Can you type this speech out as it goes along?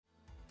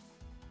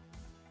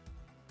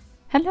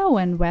Hello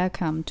and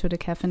welcome to the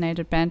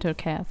Caffeinated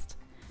Bantercast.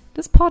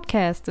 This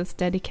podcast is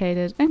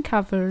dedicated and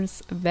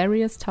covers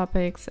various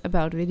topics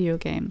about video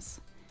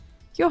games.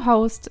 Your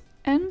host,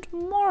 and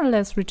more or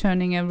less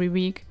returning every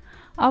week,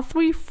 are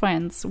three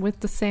friends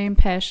with the same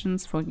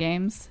passions for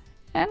games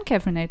and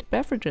caffeinated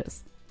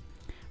beverages.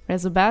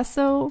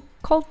 Rezubasso,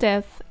 Cold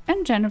Death,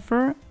 and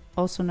Jennifer,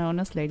 also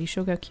known as Lady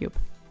Sugar Cube.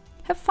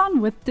 Have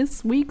fun with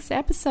this week's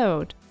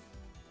episode!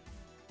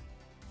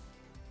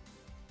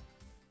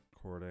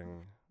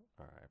 Recording.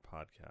 Alright,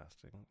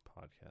 podcasting.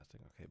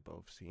 Okay,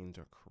 both scenes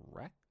are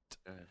correct.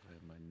 I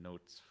have my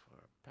notes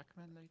for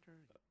Pac-Man later.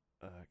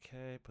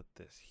 Okay, put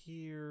this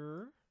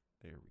here.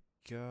 There we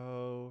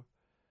go.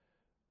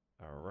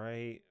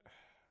 Alright.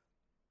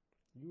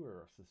 You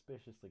are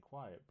suspiciously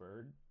quiet,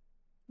 bird.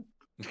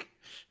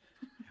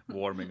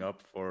 Warming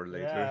up for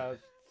later.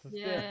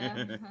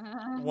 Yeah.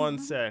 One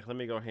sec. Let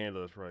me go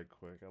handle this right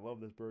quick. I love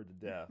this bird to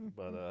death,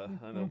 but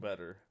I know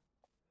better.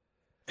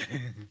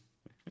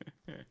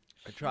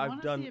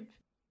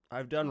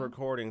 I've done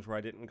recordings where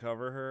I didn't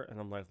cover her, and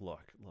I'm like,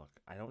 look,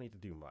 I don't need to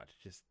do much.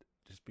 Just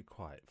be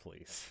quiet,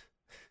 please.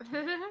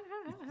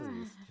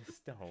 Please,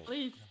 just don't.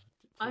 Please,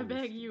 I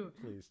beg you.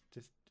 Please,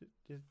 just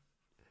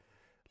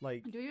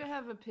like. Do you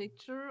have a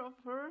picture of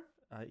her?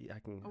 I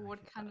can. Or what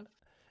kind of?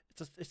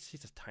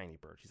 She's a tiny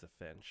bird. She's a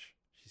finch.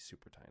 She's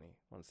super tiny.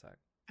 One sec.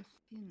 A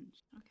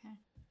finch. Okay.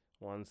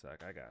 One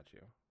sec. I got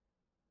you.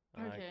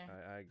 Okay.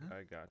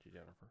 I got you,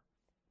 Jennifer.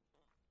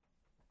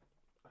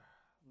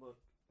 Look,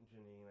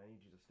 Janine, I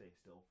need you to stay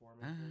still for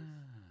me,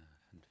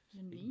 please.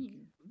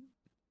 Janine.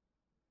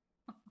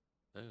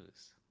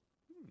 Those.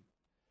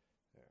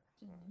 There.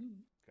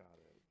 Janine. Got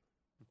it.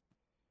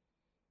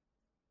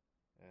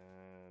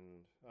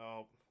 And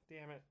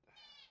damn it.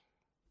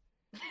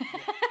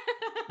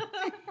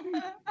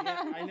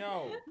 Yeah, I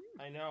know.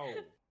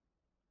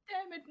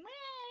 Damn it.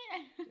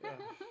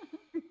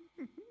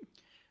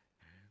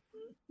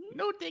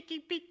 No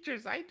taking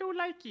pictures. I don't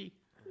like it.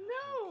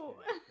 No.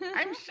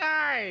 I'm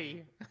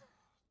shy.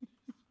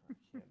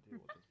 I can't deal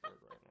with this bird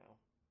right now.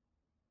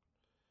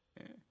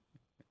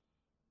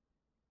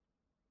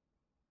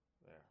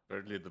 There.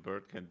 Apparently the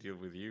bird can't deal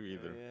with you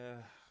either.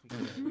 Yeah,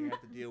 we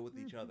have to deal with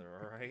each other,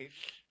 all right?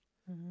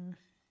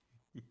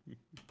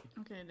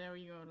 Okay, there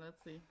we go.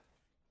 Let's see.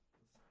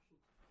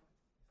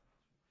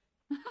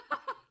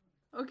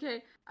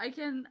 Okay, I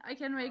can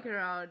make her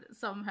out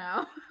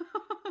somehow.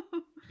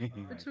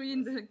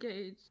 Between the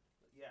cage.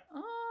 Yeah.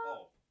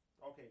 Oh.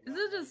 Okay. Is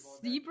it a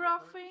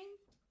zebra thing?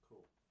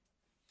 Cool.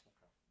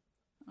 Okay.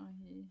 Oh,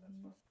 he's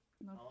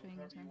not I'll paying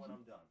cover attention. you when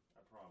I'm done.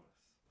 I promise.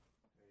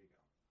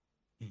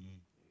 There you go.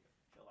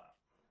 Chill out.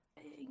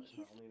 He's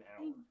Only an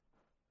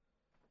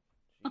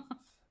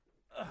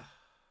hour.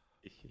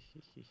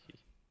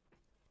 Jesus.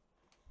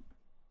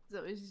 So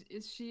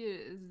is she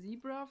a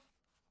zebra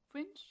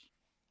finch?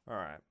 All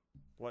right.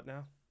 What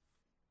now?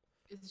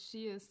 Is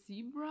she a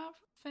zebra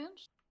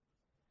finch?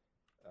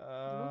 It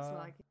looks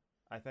like it.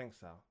 I think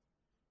so.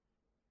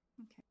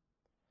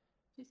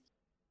 Okay.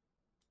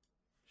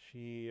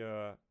 She,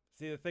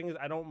 see, the thing is,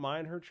 I don't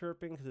mind her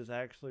chirping because it's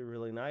actually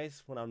really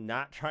nice when I'm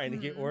not trying to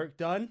get work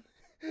done.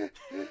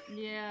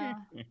 Yeah.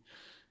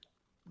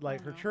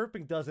 Like, her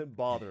chirping doesn't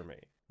bother me.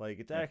 Like,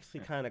 it's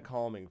actually kind of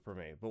calming for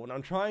me. But when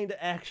I'm trying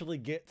to actually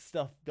get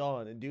stuff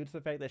done, and due to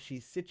the fact that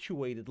she's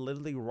situated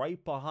literally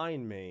right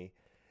behind me,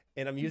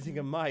 and I'm using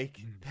a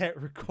mic that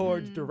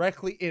records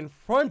directly in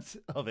front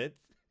of it.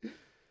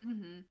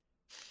 Mm-hmm.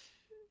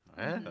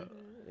 Well.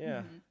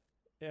 Yeah.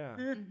 Yeah.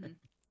 Mm-hmm.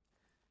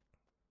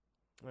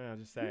 Yeah,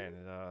 just saying.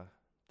 It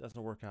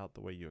doesn't work out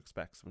the way you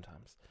expect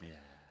sometimes. Yeah.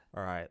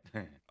 All right.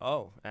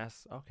 Oh,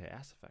 Ass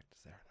Effect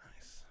is there.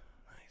 Nice.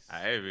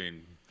 I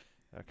mean.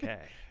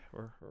 Okay.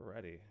 We're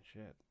ready.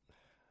 Shit.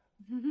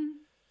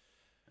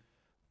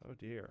 Oh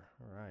dear.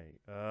 All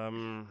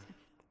right.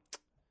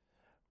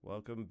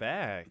 Welcome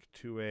back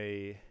to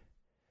a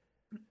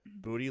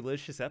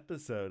bootylicious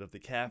episode of the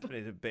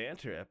Caffeinated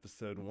Banter,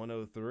 episode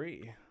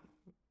 103.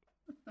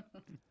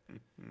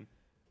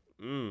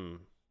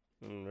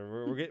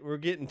 We're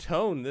getting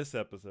toned this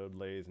episode,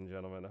 ladies and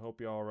gentlemen. I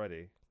hope you're all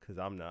ready, because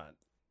I'm not.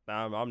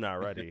 I'm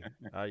not ready.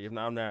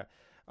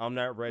 I'm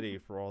not ready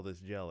for all this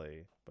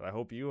jelly, but I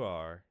hope you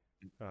are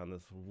on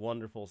this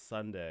wonderful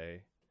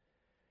Sunday.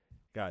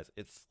 Guys,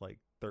 it's like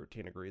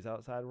 13 degrees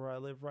outside where I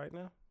live right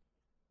now.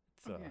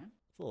 It's a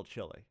little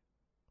chilly.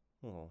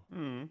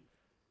 Gonna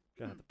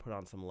have to put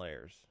on some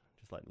layers.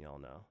 Just letting y'all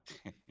know.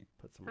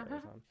 Put some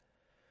layers on.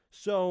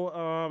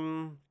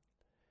 So,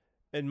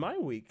 in my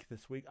week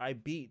this week, I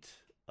beat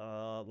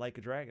Like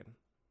a Dragon.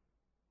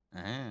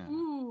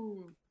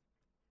 Ooh.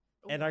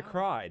 And I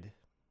cried.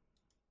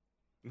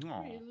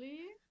 Really?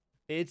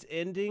 Its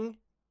ending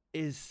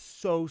is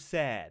so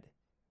sad.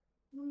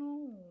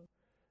 No.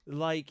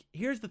 Like,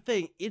 here's the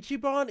thing.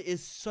 Ichiban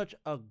is such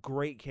a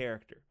great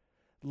character.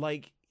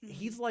 Like,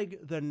 he's like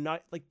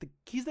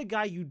he's the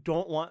guy you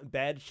don't want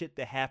bad shit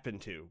to happen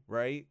to,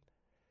 right?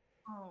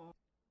 Oh.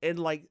 And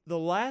like the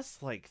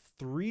last like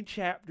 3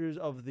 chapters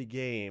of the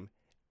game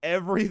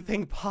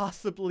everything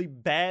possibly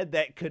bad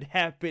that could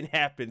happen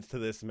happens to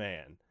this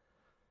man.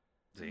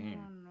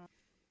 Damn. no.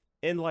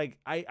 And like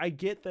I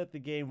get that the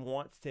game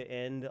wants to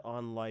end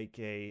on like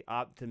a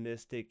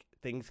optimistic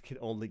things can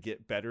only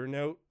get better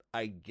note.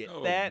 I get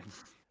Oh. that.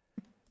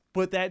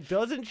 But that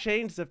doesn't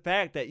change the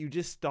fact that you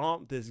just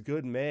stomped this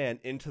good man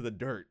into the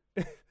dirt.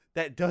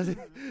 That doesn't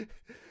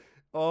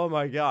Oh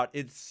my god,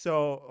 it's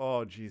so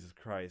oh Jesus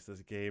Christ,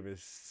 this game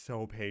is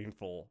so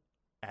painful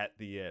at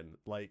the end.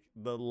 Like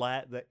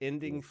the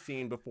ending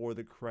scene before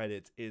the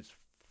credits is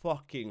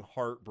fucking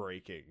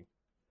heartbreaking.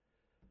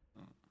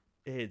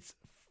 It's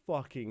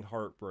fucking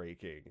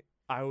heartbreaking.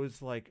 I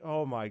was like,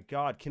 "Oh my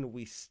god, can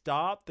we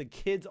stop? The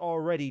kid's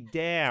already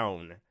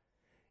down.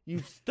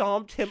 You've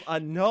stomped him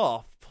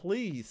enough.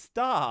 Please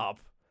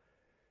stop."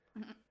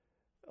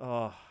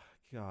 Oh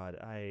god,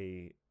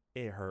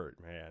 it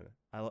hurt, man.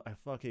 I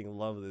fucking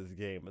love this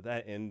game, but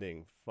that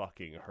ending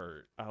fucking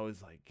hurt. I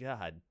was like,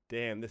 God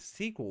damn, this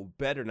sequel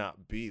better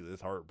not be this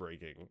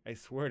heartbreaking. I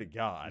swear to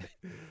God.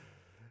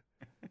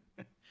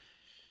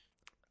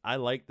 I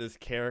like this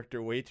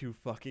character way too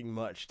fucking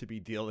much to be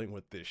dealing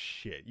with this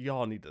shit.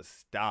 Y'all need to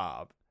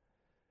stop.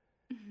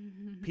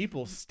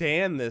 People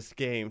stand this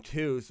game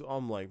too, so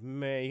I'm like,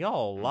 man,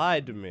 y'all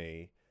lied to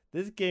me.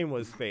 This game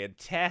was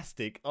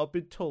fantastic up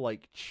until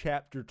like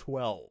chapter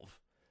 12.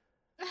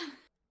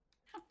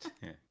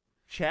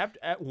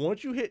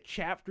 Once you hit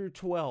chapter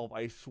 12,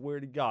 I swear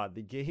to God,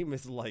 the game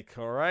is like,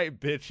 all right,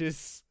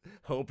 bitches,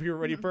 hope you're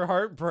ready for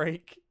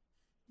heartbreak.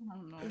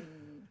 Oh no.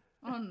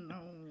 Oh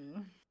no.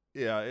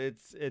 Yeah,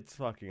 it's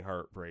fucking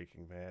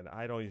heartbreaking, man.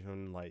 I don't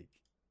even like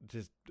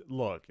just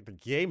look. The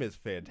game is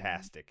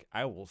fantastic.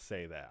 I will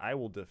say that. I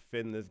will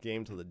defend this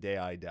game till the day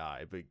I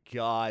die. But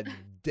god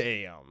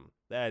damn,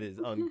 that is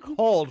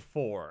uncalled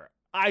for.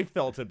 I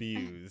felt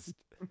abused.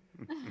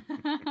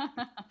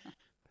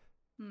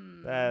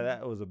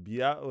 That was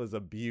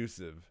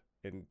abusive,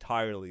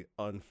 entirely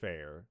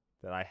unfair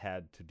that I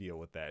had to deal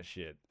with that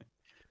shit.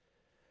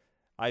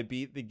 I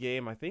beat the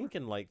game I think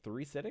in like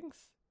 3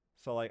 sittings.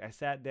 So like I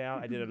sat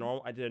down, I did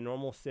a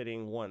normal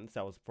sitting once,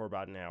 that was for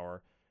about an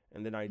hour,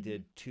 and then I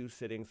did 2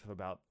 sittings of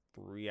about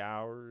 3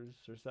 hours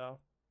or so.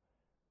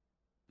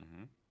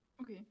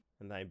 Okay.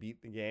 And then I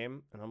beat the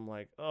game, and I'm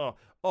like,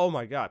 oh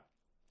my god.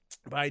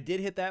 But I did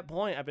hit that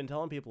point I've been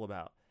telling people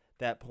about.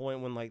 That point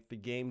when like the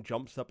game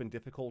jumps up in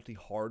difficulty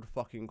hard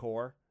fucking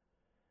core.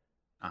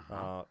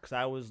 Because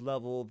I was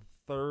level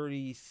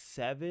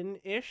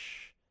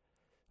 37-ish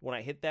when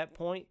I hit that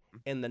point,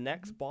 and the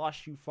next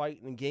boss you fight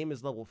in the game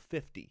is level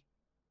 50.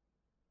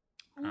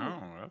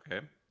 Oh,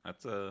 okay.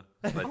 That's a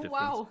slight difference.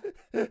 Wow.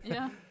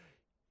 Yeah.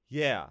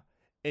 Yeah.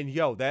 And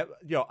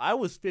I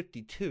was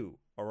 52,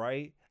 all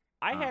right?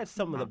 I have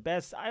some of the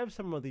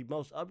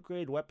most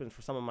upgraded weapons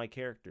for some of my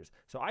characters.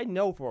 So I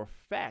know for a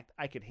fact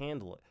I could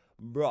handle it.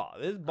 Bruh,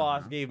 this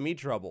boss gave me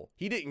trouble.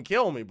 He didn't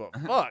kill me, but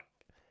fuck.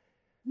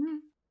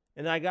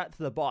 And I got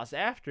to the boss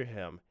after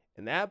him,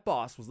 and that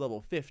boss was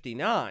level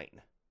 59.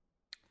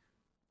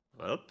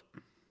 Well.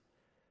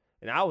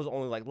 And I was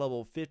only like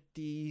level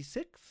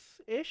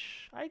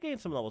 56-ish. I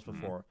gained some levels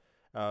before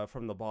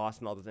from the boss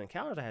and all those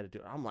encounters I had to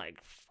do. I'm like,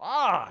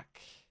 fuck.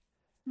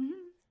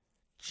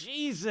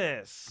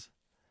 Jesus.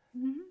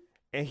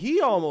 And he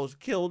almost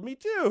killed me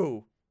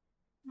too.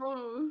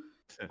 Oh.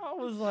 I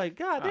was like,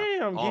 God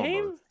damn,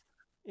 game. Almost.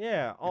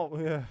 Yeah. Oh,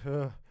 yeah.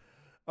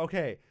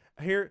 Okay.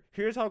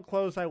 Here's how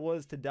close I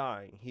was to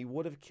dying. He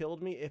would have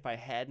killed me if I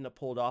hadn't have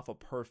pulled off a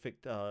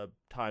perfect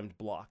timed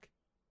block.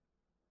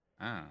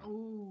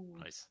 Ooh.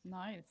 Nice.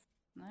 Nice.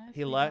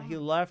 He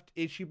left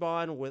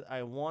Ichiban with,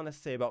 I want to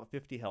say, about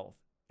 50 health,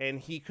 and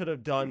he could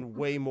have done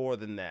way more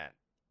than that.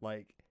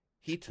 Like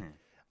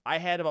I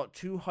had about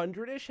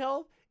 200-ish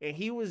health, and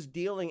he was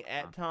dealing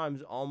at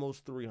times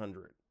almost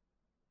 300.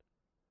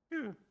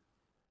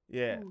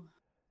 Yeah. Ooh.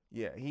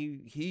 Yeah,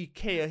 he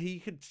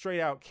could straight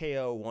out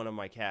KO one of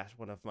my casters,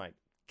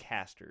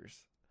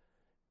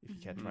 if you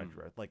catch my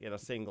drift, like in a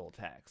single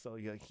attack. So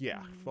you're like,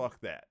 yeah,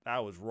 fuck that.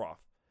 That was rough.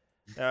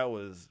 That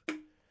was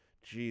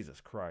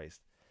Jesus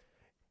Christ.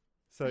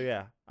 So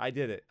yeah, I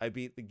did it. I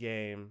beat the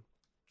game.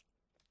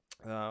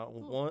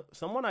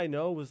 Someone I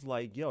know was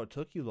like, "Yo, it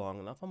took you long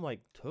enough." I'm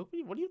like, "Took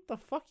me? What do you the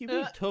fuck you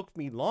mean took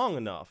me long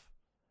enough?"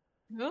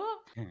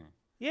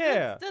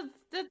 Yeah.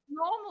 That's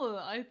normal,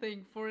 I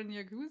think, for a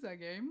Yakuza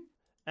game.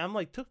 And I'm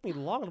like, took me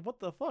long enough. What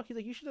the fuck? He's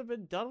like, you should have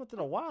been done with it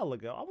a while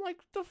ago. I'm like,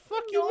 the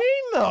fuck you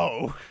mean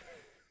though?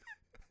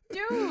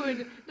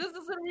 Dude, this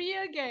is a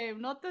real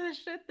game, not the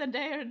shit that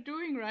they are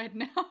doing right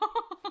now.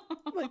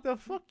 Like, the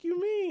fuck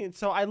you mean?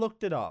 So I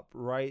looked it up,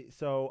 right?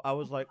 So I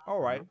was like, all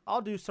right,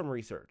 I'll do some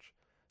research.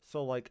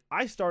 So like,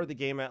 I started the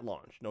game at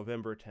launch,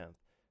 November 10th.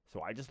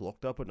 So I just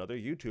looked up another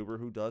YouTuber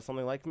who does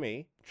something like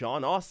me,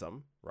 John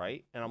Awesome,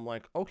 right? And I'm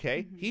like,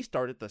 okay, he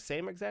started the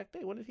same exact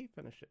day. When did he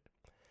finish it?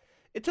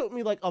 It took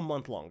me like a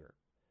month longer.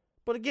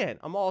 But again,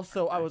 I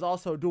was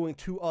also doing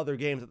 2 other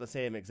games at the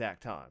same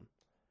exact time.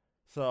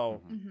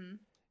 So,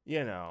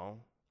 you know,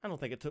 I don't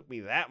think it took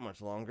me that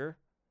much longer.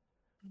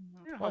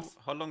 Yeah,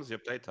 how long is your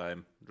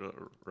playtime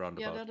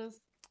roundabout? Yeah, that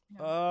is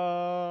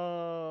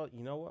You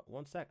know what?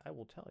 One sec, I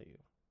will tell you.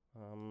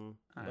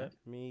 Let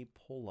me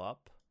pull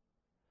up.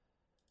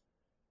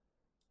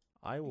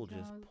 I will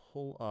just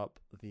pull up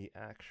the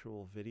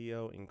actual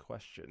video in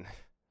question.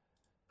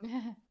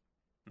 There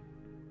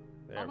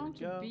we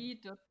go.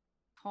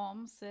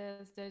 BB.com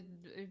says that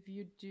if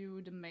you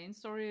do the main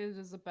story, it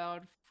is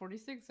about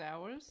 46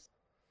 hours.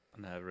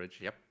 On average,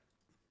 yep.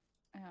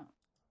 Yeah.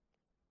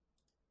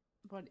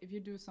 But if you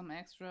do some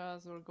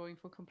extras or going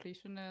for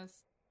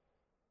completionist,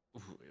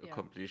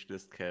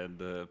 completionist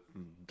can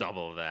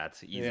double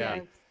that easily.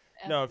 Yeah.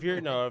 If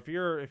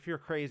you're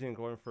crazy and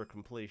going for a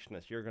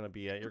completionist, you're gonna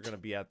be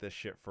at this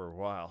shit for a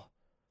while.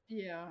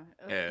 Yeah.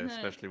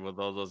 Especially with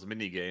all those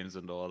mini games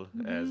and all,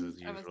 as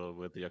is usual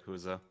with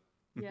Yakuza.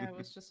 Yeah, I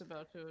was just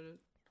about to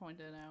point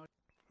that out.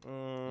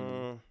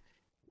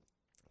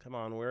 Come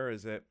on, where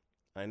is it?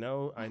 I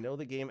know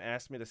the game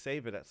asked me to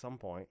save it at some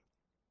point.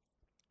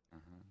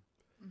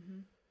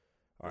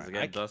 Right, the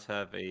game does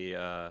have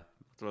a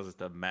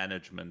the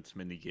management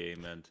mini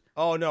game and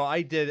oh no,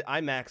 I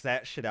maxed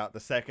that shit out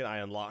the second I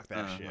unlocked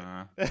that shit.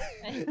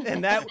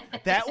 And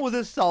that was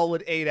a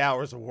solid 8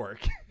 hours of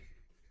work.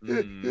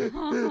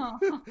 That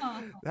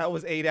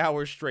was 8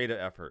 hours straight of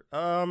effort.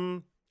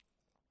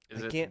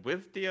 Is it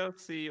with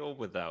DLC or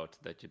without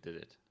that you did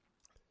it?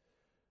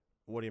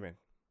 What do you mean?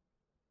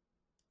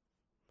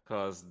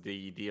 Because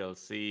the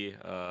DLC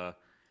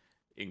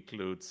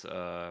includes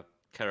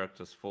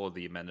characters for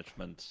the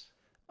management.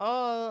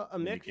 A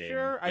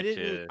mixture.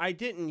 I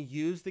didn't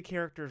use the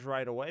characters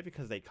right away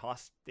because they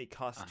cost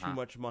too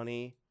much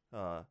money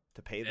to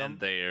pay them. And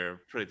they're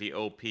pretty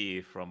OP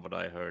from what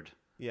I heard.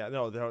 Yeah,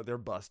 no, they're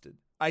busted.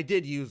 I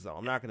did use them.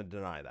 I'm not going to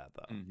deny that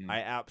though.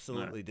 I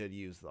absolutely did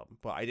use them,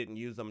 but I didn't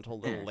use them until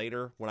a little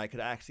later when I could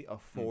actually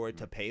afford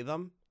to pay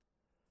them.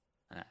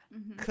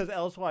 Because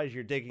elsewise,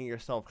 you're digging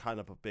yourself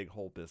kind of a big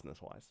hole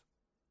business-wise.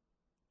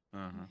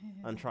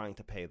 On trying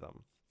to pay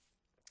them.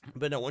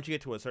 But no, once you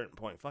get to a certain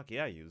point, fuck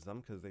yeah, use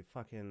them because they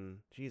fucking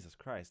Jesus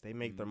Christ, they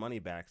make their money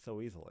back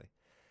so easily.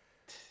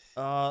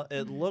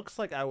 It looks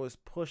like I was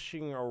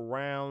pushing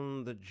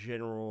around the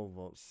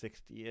general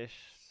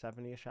 60-ish,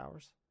 70-ish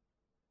hours.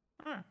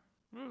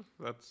 Well,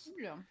 that's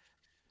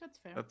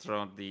fair. That's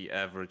around the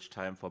average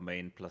time for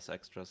main plus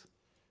extras.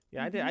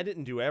 Yeah, I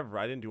didn't do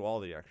I didn't do all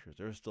the extras.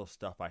 There was still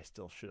stuff I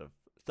still should have.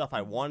 Stuff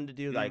I wanted to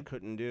do that I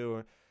couldn't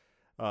do.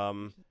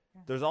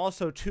 There's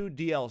also 2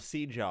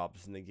 DLC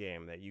jobs in the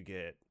game that you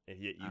get.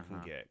 You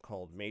can get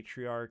called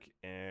Matriarch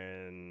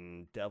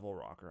and Devil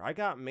Rocker. I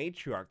got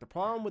Matriarch. The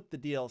problem with the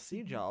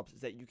DLC jobs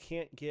is that you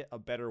can't get a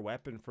better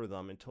weapon for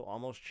them until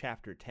almost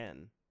chapter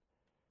 10.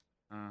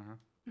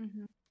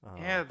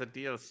 Yeah, the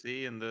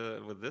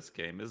DLC with this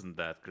game isn't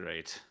that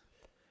great.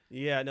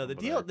 Yeah, no, the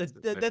thing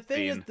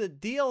is the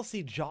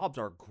DLC jobs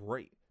are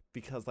great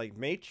because like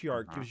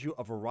Matriarch gives you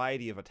a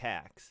variety of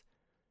attacks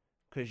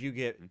because you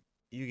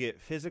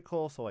get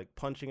physical, so like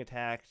punching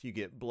attacks, you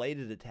get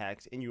bladed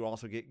attacks, and you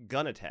also get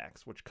gun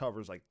attacks, which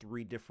covers like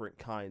 3 different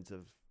kinds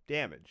of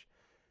damage,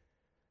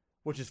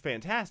 which is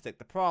fantastic.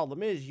 The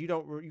problem is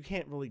you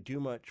can't really do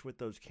much with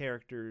those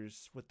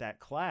characters with that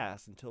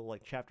class until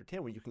like chapter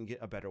 10 when you can get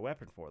a better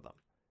weapon for them.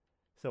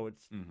 So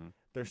it's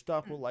their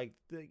stuff will like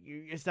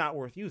it's not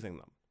worth using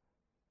them,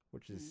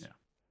 which is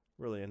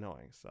really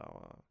annoying.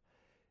 So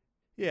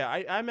yeah,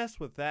 I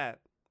messed with that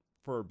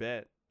for a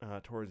bit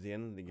towards the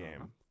end of the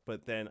game.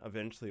 But then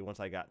eventually, once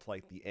I got to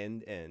like the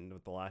end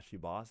with the last few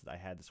bosses, I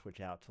had to switch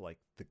out to like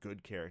the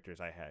good characters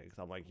I had because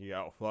I'm like,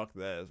 yo, fuck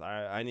this.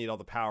 I need all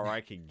the power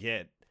I can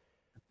get.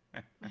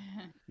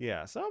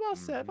 Yeah, so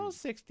about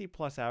 60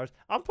 plus hours.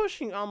 I'm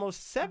pushing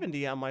almost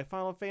 70 on my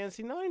Final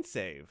Fantasy IX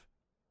save.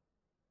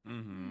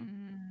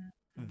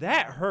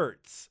 That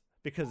hurts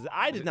because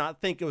I did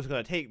not think it was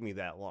going to take me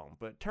that long,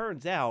 but it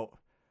turns out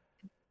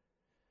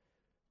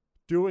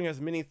doing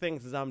as many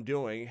things as I'm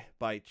doing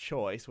by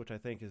choice, which I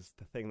think is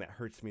the thing that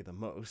hurts me the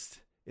most,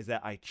 is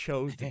that I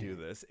chose to do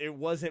this. It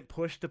wasn't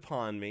pushed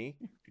upon me.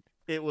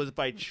 It was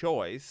by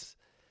choice.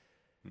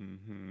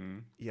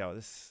 Yo,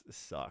 this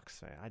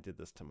sucks, man. I did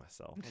this to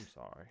myself. I'm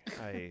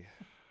sorry.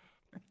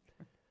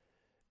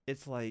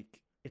 It's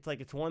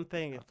one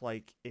thing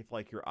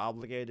if you're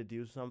obligated to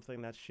do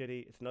something that's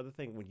shitty. It's another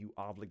thing when you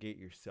obligate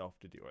yourself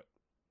to do it.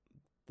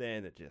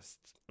 Then it just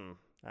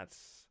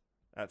that's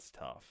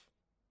tough.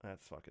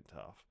 That's fucking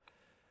tough.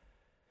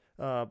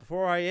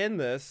 Before I end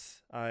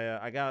this,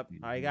 I got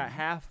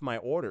half my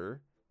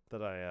order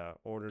that I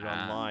ordered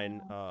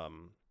online.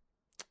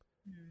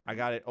 I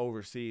got it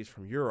overseas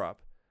from Europe.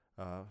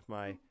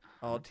 My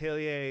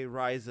Atelier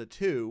Ryza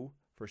 2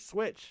 for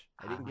Switch.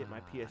 I didn't get my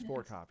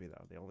PS4 copy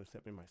though. They only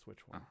sent me my Switch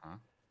one.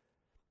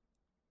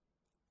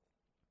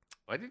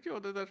 Why did you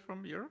order that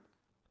from Europe?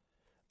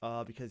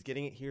 Because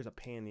getting it here is a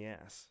pain in the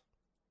ass.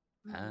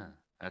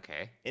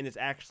 Okay. And it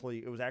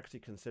was actually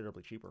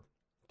considerably cheaper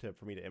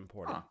for me to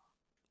import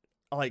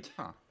it.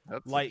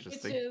 That's like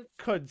interesting.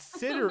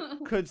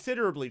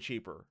 considerably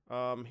cheaper.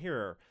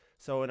 Here.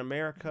 So in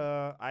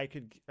America, I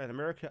could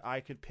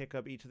pick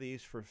up each of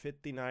these for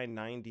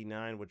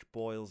 $59.99, which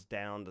boils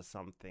down to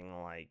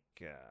something like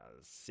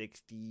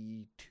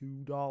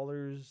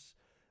 $62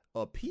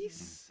 a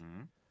piece.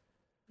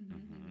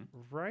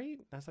 Right?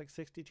 That's like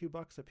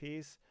 $62 a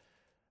piece.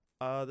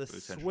 The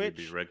so Switch,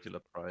 the regular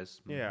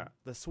price. yeah,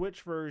 the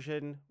Switch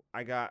version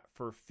I got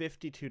for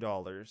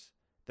 $52.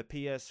 The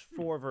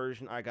PS4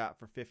 version I got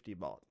for $50.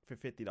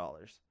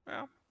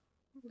 Yeah,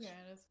 Yeah,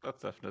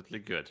 that's definitely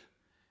good.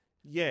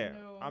 Yeah,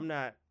 no. I'm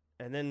not.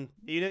 And then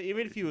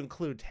even if you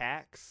include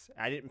tax,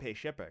 I didn't pay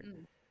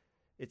shipping.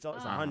 It's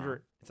 $100.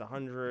 It's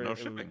 $100. No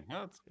shipping.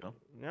 No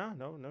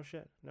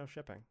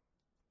shipping.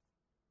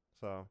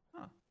 So.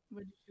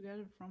 Where did you get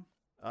it from?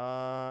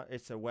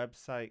 It's a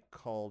website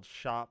called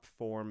Shop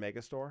for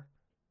Megastore.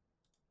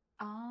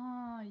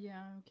 Ah,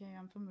 yeah, okay,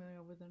 I'm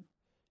familiar with it.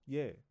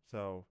 Yeah,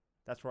 so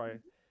that's where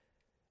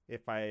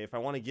if I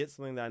want to get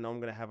something that I know I'm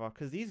gonna have,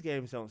 because these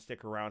games don't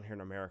stick around here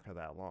in America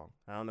that long.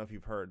 I don't know if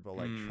you've heard, but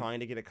like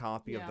trying to get a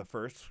copy of the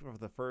first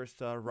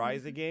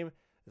Ryza game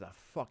is a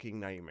fucking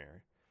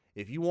nightmare.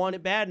 If you want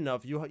it bad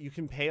enough, you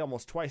can pay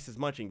almost twice as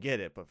much and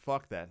get it, but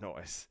fuck that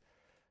noise.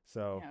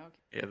 So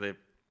yeah, they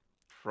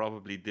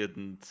probably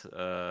didn't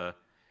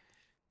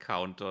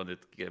count on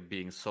it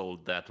being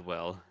sold that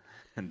well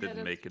and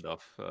didn't make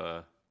enough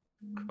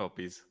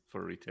copies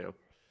for retail.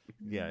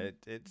 Yeah,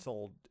 it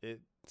sold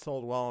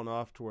well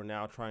enough to where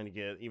now trying to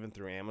get it even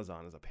through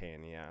Amazon is a pain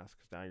in the ass,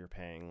 because now you're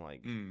paying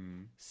like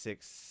 $60,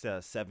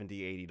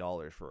 $70,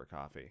 $80 for a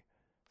copy.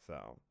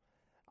 So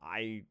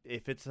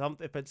if it's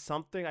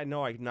something I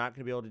know I'm not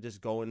gonna be able to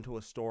just go into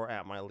a store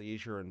at my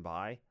leisure and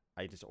buy,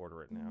 I just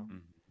order it now.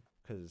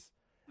 Because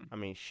I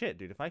mean, shit,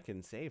 dude, if I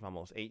can save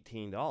almost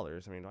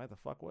 $18, I mean, why the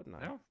fuck wouldn't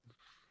I?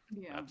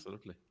 Yeah,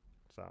 absolutely.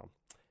 So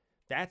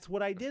that's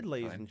what I did,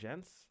 ladies and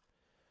gents.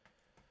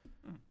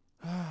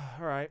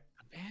 All right.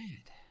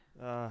 Bad.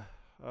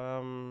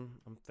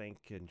 I'm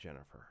thanking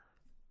Jennifer.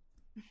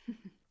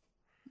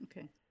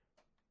 Okay.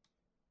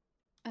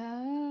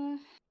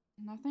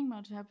 Nothing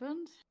much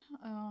happened.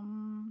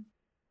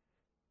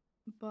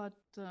 But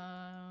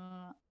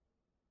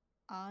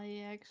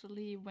I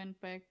actually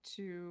went back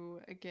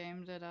to a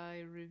game that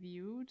I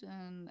reviewed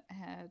and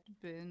had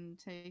been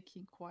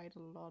taking quite a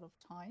lot of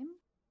time.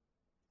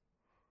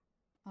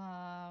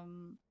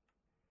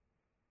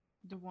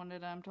 The one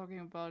that I'm talking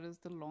about is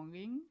The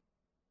Longing.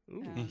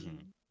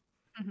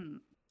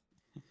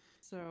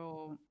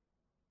 So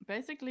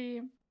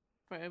basically,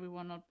 for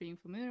everyone not being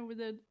familiar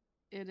with it,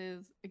 it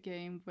is a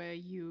game where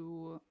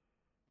you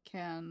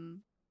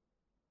can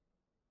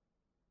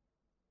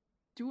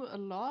do a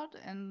lot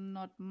and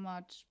not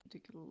much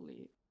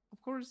particularly.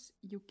 Of course,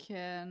 you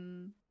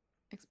can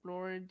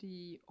explore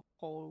the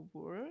whole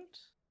world,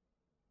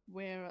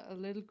 where a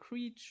little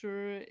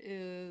creature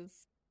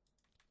is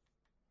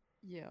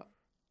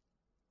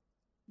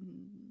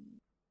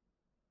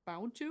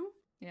bound to.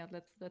 Yeah,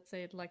 let's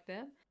say it like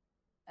that.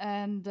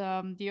 And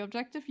the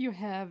objective you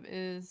have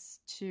is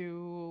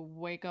to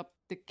wake up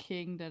the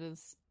king that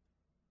is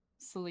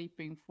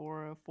sleeping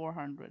for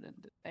 400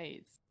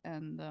 days.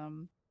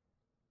 And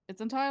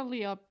it's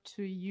entirely up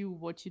to you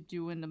what you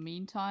do in the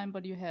meantime,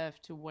 but you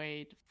have to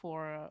wait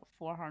for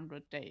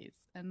 400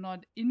 days. And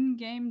not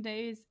in-game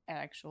days,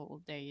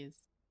 actual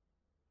days.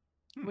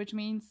 Which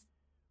means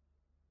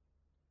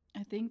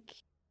I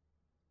think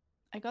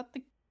I got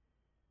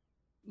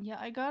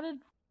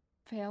it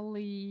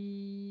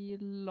fairly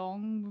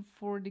long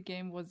before the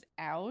game was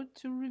out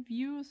to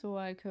review, so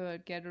I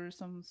could gather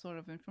some sort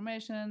of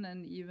information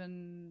and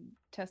even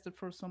test it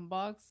for some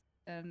bugs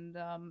and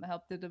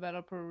help the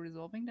developer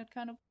resolving that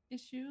kind of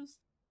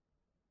issues.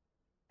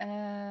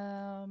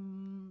 I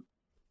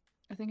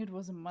think it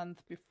was a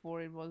month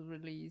before it was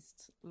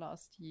released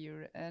last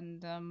year,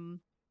 and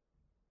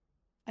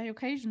I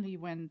occasionally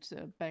went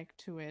back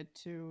to it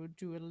to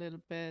do a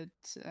little bit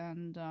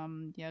and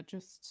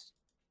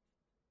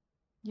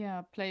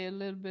play a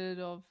little bit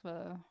of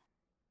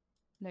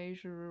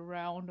leisure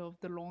round of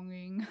The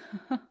Longing.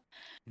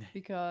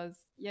 Because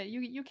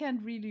you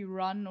can't really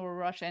run or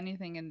rush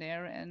anything in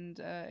there, and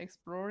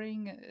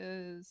exploring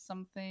is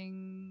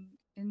something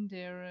in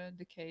there,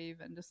 the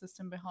cave and the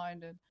system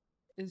behind it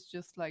is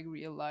just like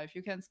real life.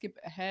 You can skip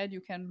ahead,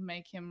 you can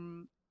make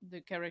him,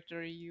 the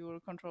character you're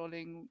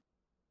controlling,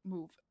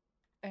 move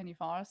any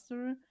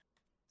faster.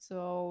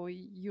 So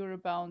you're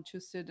bound to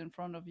sit in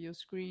front of your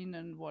screen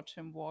and watch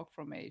him walk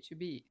from A to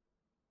B.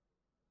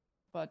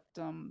 But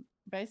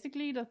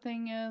basically the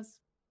thing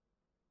is,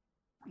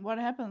 what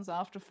happens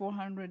after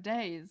 400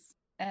 days?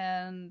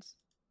 And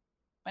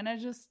when I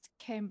just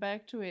came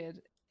back to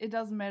it, it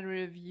doesn't matter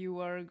if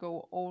you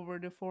go over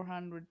the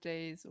 400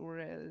 days or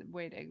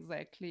wait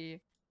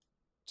exactly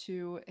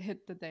to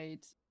hit the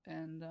date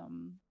and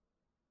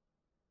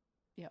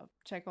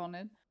check on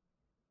it.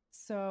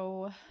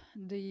 So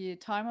the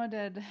timer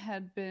that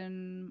had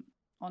been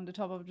on the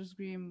top of the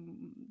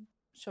screen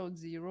showed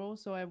 0,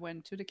 so I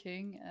went to the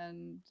king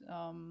and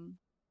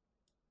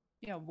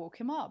woke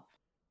him up.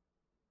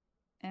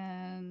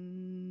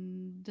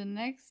 And the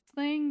next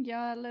thing,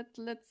 yeah,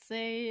 let's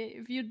say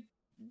if you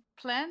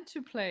plan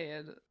to play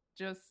it,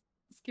 just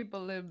skip a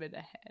little bit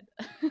ahead.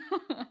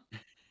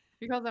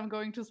 Because I'm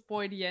going to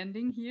spoil the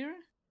ending here.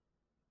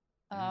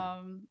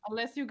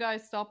 Unless you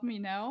guys stop me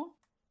now.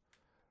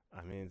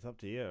 I mean, it's up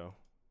to you.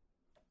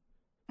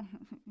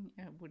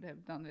 I would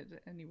have done it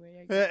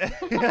anyway, I guess.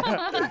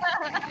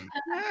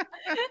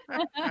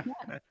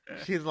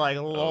 She's like,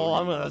 lol,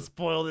 I'm gonna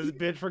spoil this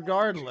bitch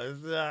regardless.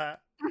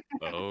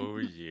 Oh,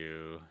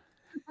 you.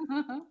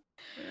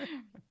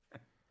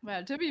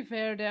 Well, to be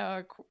fair,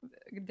 there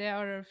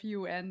are a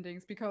few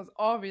endings because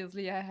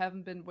obviously I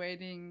haven't been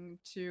waiting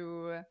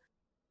to,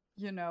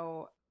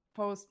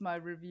 post my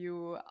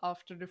review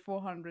after the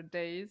 400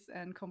 days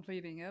and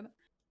completing it.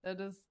 That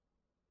is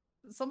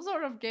some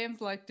sort of games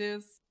like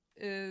this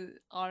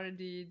are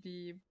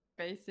the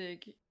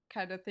basic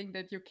kind of thing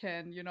that you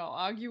can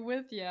argue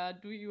with. Yeah,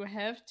 do you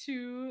have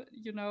to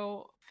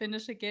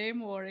finish a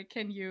game, or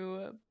can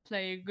you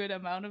play a good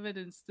amount of it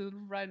and still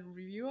write a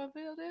review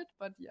about it?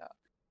 But yeah,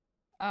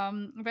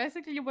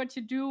 basically what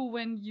you do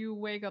when you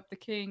wake up the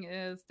king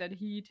is that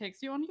he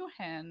takes you on your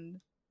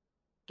hand,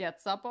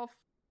 gets up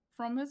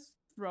from his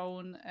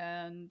throne,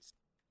 and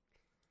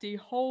the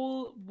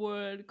whole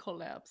world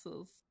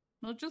collapses.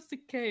 Not just the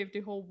cave,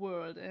 the whole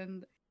world.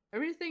 And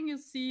everything you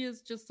see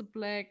is just a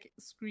black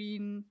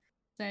screen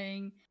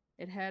saying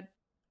it had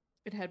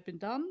been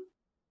done.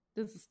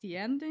 This is the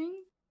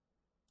ending.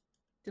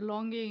 The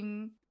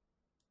longing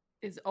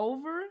is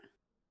over.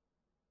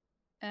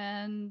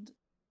 And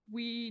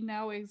we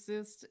now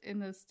exist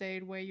in a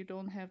state where you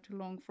don't have to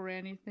long for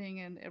anything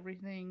and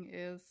everything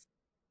is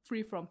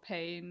free from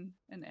pain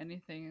and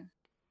anything,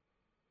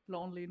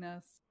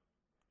 loneliness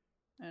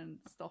and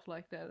stuff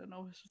like that. And I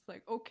was just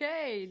like,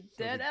 okay,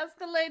 So that the-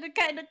 escalated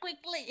kind of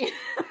quickly.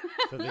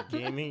 So the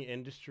gaming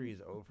industry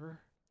is over?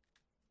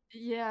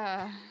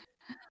 Yeah.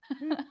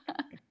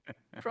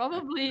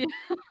 Probably.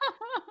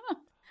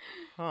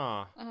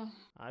 Huh. Uh,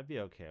 I'd be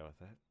okay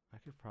with it. I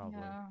could probably.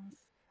 yeah.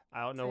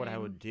 I don't know what I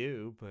Same. would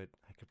do, but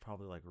I could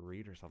probably like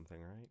read or something,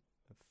 right?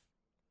 That's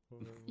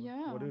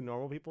Yeah. What do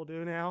normal people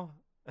do now?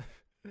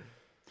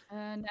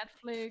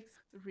 Netflix,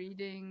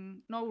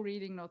 reading. No,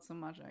 reading, not so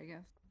much, I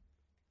guess.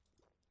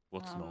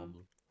 What's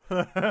normal?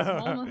 What's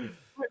normal?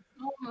 What's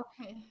normal?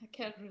 I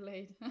can't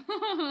relate.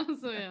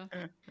 So yeah.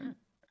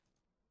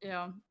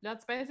 Yeah,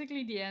 that's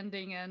basically the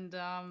ending. And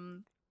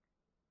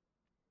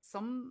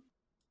some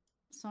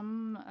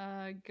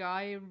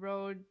guy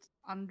wrote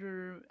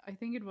under, I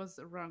think it was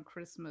around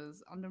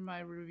Christmas, under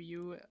my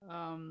review,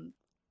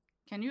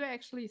 can you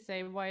actually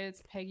say why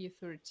it's Peggy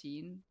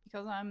 13?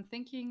 Because I'm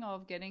thinking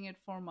of getting it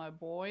for my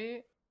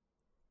boy,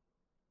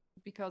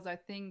 because I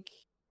think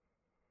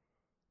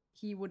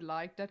he would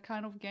like that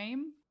kind of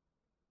game.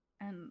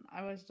 And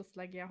I was just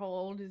like, yeah, how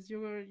old is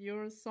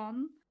your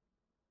son?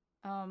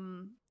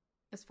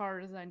 As far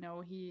as I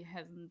know, he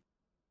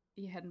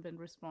hadn't been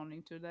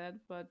responding to that,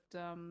 but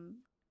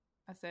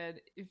I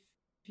said, if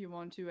you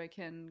want to, I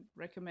can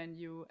recommend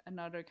you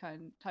another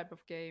type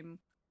of game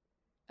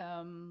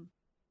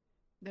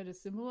that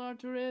is similar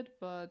to it,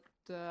 but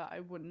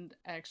I wouldn't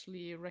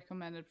actually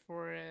recommend it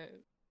for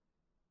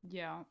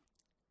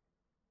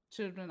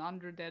children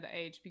under that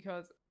age,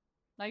 because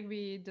like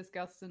we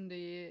discussed in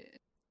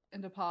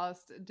the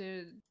past,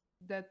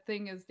 that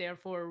thing is there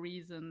for a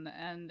reason,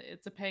 and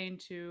it's a pain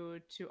to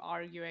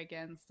argue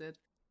against it.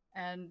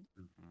 And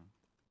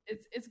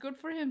it's good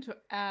for him to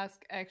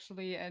ask,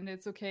 actually, and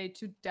it's okay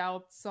to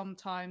doubt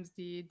sometimes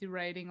the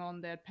rating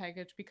on that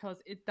package,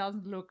 because it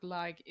doesn't look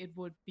like it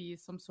would be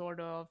some sort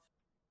of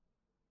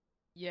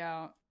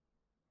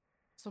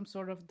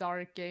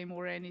dark game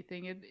or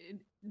anything.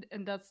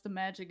 And that's the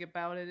magic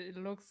about it. It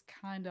looks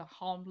kind of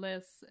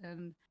harmless,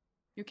 and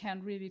you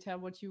can't really tell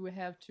what you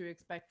have to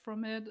expect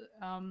from it.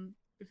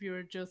 If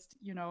you're just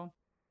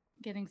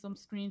getting some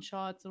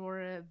screenshots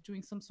or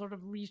doing some sort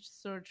of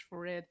research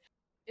for it,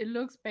 it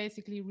looks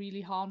basically really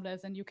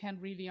harmless, and you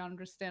can't really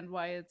understand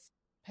why it's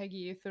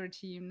Peggy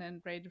 13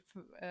 and rated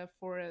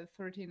for a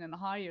 13 and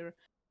higher.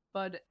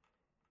 But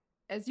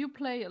as you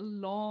play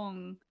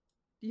along,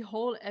 the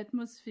whole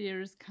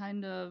atmosphere is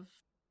kind of,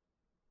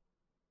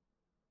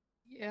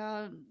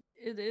 yeah,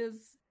 it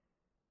is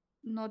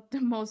not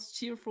the most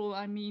cheerful.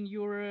 I mean,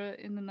 you're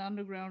in an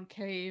underground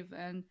cave,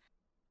 and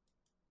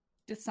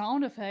the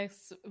sound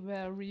effects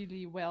were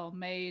really well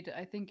made.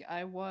 I think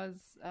I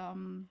was,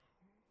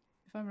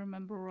 if I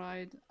remember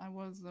right, I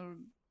was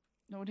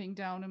noting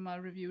down in my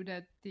review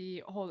that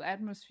the whole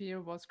atmosphere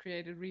was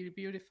created really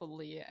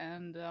beautifully,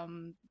 and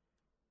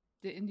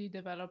the indie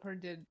developer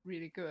did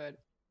really good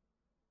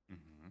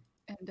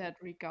in that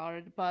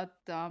regard. But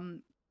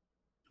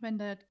when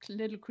that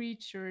little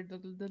creature,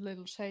 the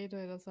little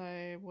shader, as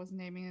I was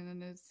naming it,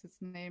 and it's his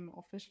name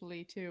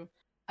officially too,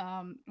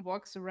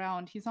 walks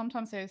around, he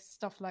sometimes says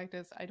stuff like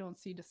this: "I don't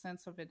see the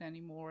sense of it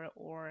anymore,"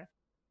 or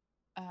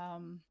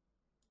 "I'm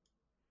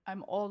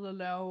all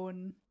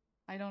alone.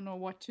 I don't know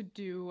what to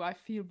do. I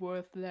feel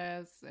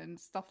worthless," and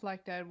stuff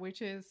like that,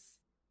 which is,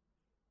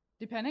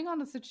 depending on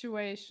the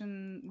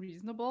situation,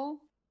 reasonable.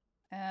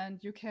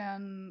 and you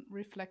can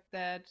reflect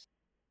that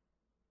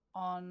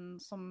on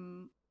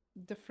some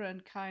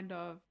different kind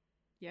of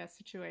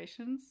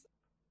situations.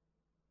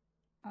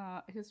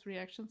 His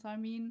reactions, I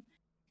mean,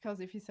 because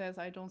if he says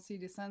I don't see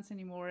the sense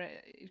anymore,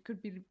 it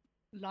could be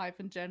life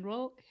in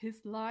general,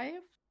 his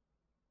life,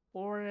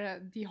 or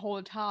the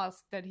whole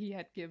task that he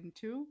had given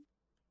to.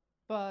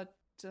 But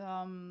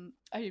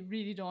I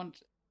really don't.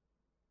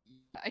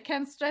 I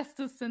can't stress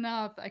this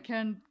enough. I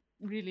can't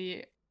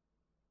really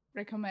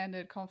recommend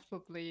it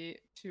comfortably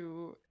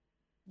to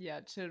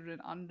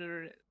children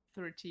under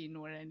 13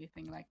 or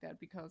anything like that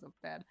because of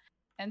that.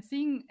 And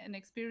seeing and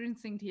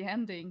experiencing the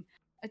ending,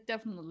 I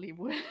definitely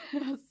would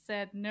have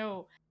said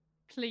no,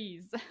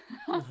 please.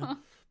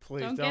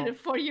 Please don't get it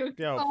for your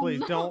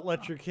please don't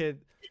let your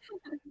kid.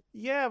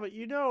 Yeah, but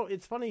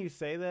it's funny you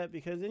say that,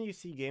 because then you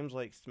see games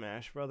like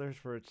Smash Brothers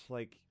where it's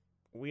like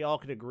we all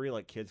could agree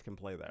like kids can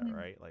play that,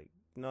 right? Like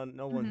no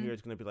one here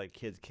is going to be like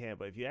kids can't,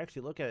 but if you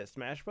actually look at it,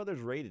 Smash Brothers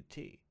rated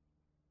T.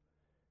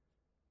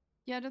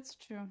 Yeah, that's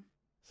true.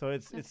 So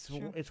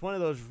it's one of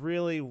those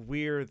really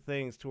weird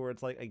things to where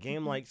it's like a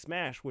game like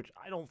Smash, which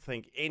I don't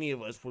think any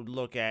of us would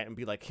look at and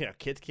be like, yeah,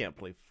 kids can't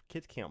play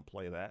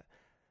that.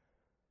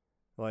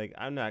 Like,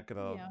 I'm not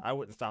gonna. Yeah. I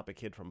wouldn't stop a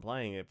kid from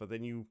playing it. But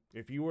then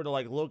if you were to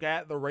like look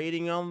at the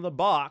rating on the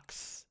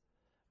box,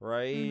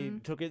 right,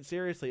 took it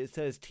seriously, it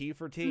says T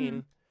for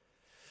teen.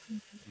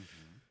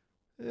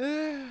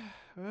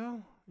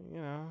 Well,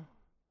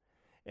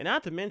 and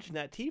not to mention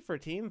that T for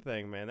teen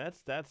thing, man.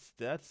 That's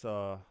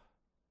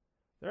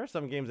there are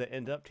some games that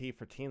end up T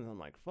for teens. I'm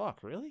like,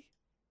 fuck, really?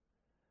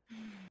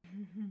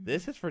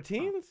 This is for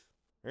teens?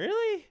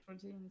 Really? For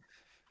teens.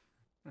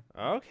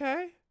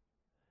 Okay.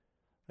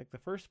 Like the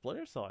first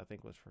Splinter Cell, I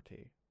think, was for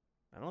T.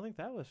 I don't think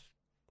that was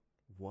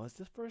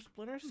the first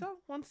Splinter Cell?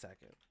 1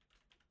 second.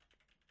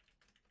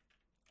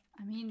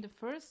 I mean, the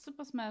first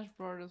Super Smash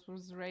Bros.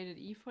 Was rated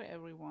E for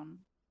everyone,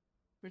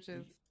 which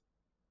is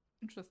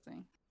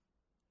interesting.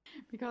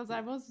 Because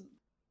I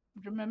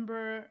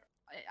remembered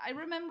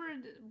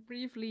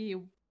briefly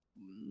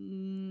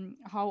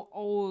how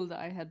old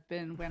I had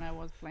been when I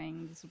was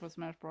playing the Super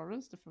Smash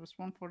Bros., the first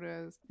one for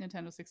the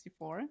Nintendo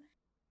 64.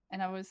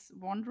 And I was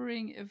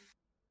wondering if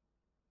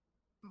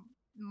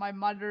my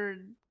mother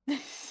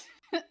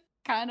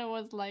kind of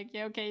was like,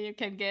 yeah, okay, you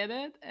can get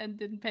it, and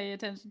didn't pay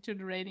attention to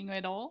the rating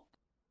at all.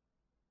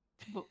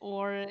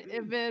 Or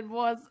if it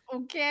was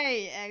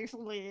okay,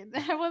 actually.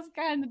 I was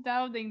kind of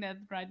doubting that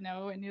right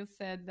now when you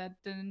said that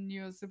the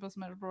new Super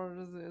Smash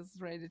Bros. Is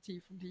rated T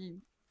for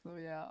teen. So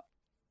yeah,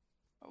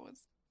 I was,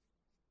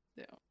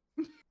 yeah.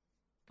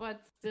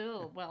 But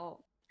still,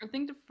 well, I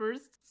think the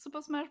first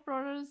Super Smash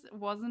Bros.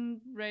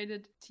 Wasn't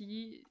rated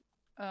T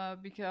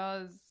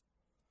because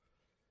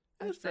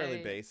it was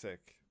fairly basic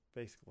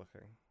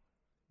looking.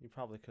 You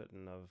probably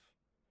couldn't have.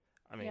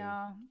 I mean,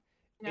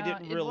 it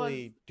didn't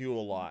really do a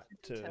lot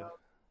to.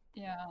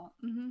 Yeah,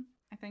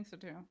 I think so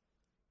too.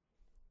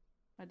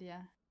 But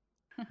yeah.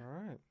 All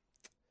right.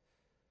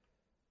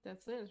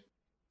 That's it.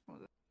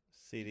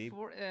 CD.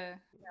 Yeah.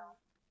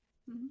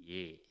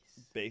 Yes.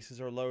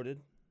 Bases are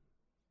loaded.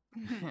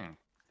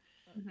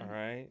 All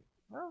right.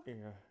 Well,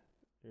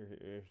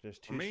 there's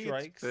 2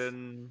 strikes. It's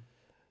been...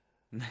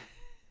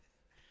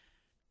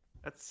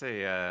 Let's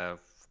say, of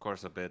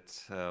course, a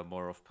bit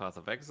more of Path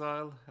of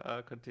Exile,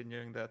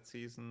 continuing that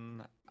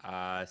season.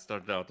 I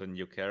started out a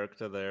new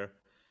character there,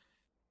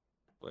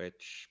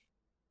 which...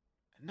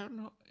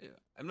 No,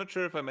 I'm not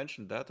sure if I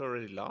mentioned that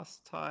already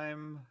last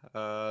time,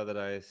 that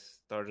I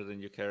started a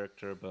new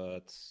character,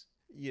 but...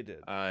 You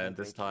did. And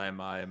this time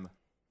I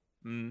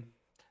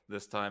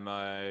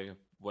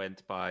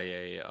went by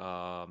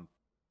a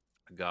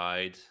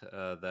guide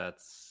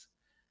that's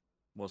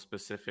more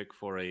specific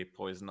for a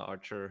poison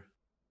archer,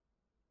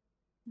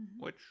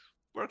 which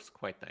works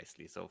quite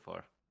nicely so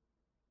far.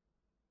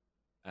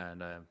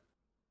 And I'm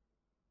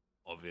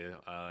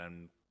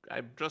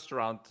just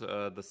around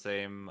the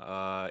same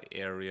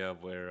area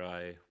where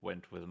I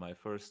went with my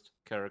first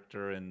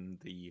character in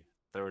the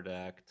third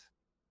act.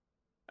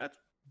 That's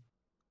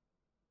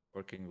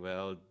working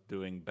well,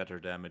 doing better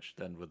damage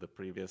than with the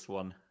previous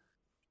one.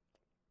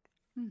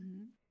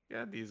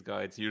 Yeah, these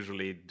guides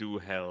usually do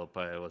help.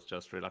 I was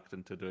just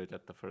reluctant to do it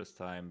at the first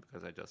time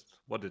because I just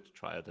wanted to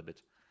try it a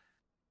bit.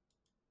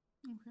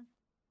 Okay.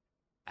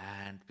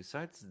 And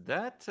besides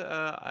that,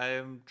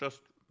 I'm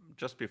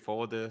just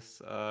before this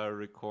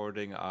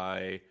recording,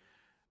 I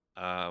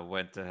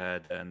went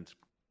ahead and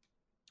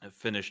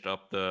finished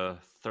up the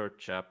third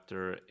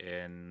chapter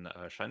in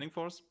Shining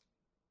Force.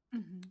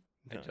 Nice.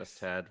 I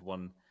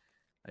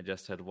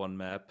just had one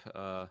map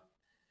to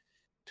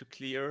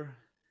clear,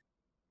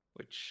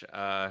 which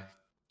well,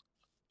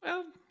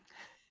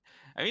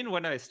 I mean,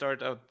 when you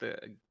start out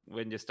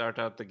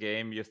the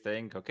game, you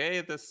think,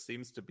 okay, this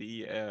seems to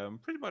be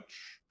pretty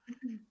much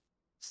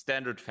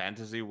standard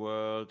fantasy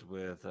world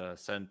with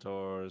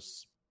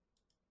centaurs,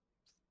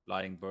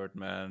 flying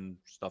birdmen,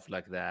 stuff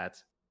like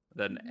that.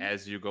 Then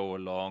as you go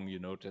along, you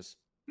notice,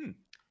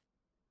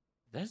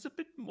 there's a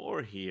bit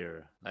more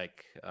here.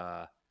 Like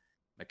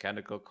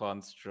mechanical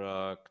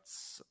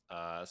constructs.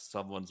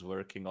 Someone's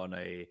working on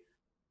a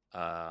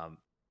um,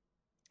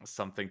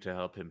 something to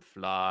help him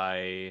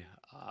fly,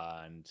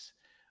 and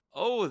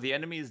oh, the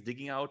enemy is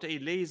digging out a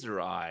laser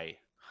eye.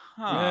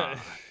 Huh.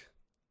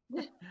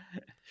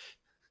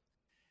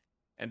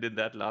 And in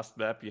that last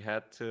map, you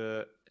had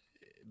to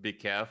be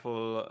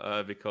careful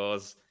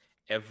because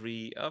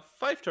every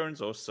 5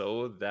 turns or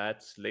so,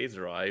 that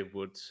laser eye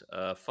would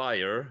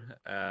fire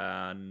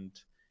and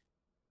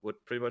would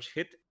pretty much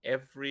hit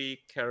every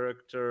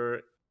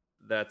character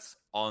that's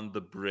on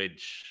the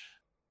bridge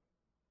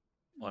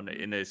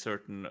in a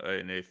certain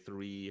in a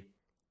three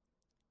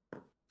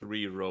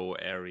row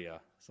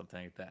area,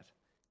 something like that.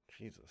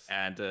 Jesus.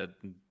 And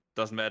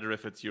doesn't matter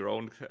if it's your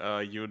own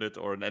unit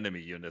or an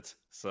enemy unit.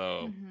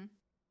 So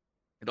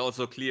it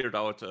also cleared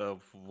out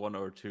 1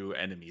 or 2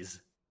 enemies.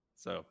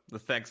 So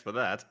thanks for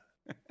that.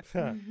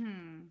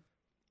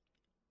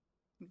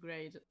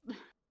 Great.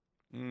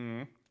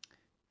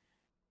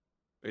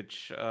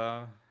 Which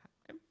I'm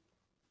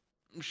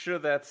sure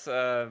that's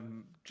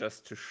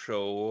just to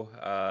show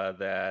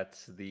that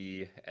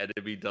the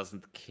enemy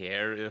doesn't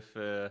care if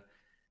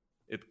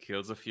it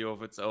kills a few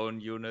of its own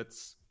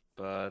units,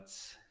 but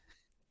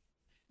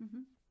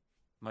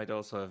might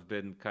also have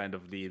been kind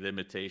of the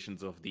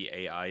limitations of the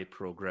AI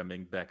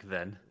programming back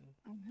then,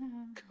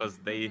 because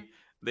they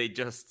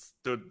just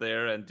stood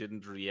there and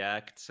didn't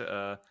react,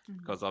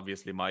 because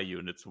obviously my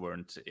units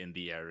weren't in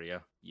the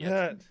area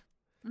yet.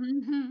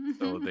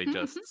 So they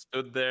just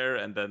stood there,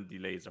 and then the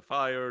laser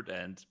fired,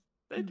 and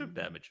they took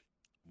damage.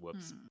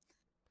 Whoops.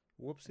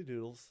 Whoopsie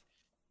doodles.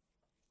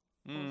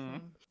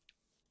 Awesome.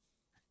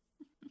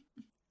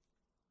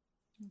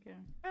 Okay.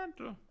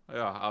 And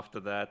after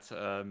that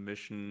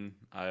mission,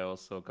 I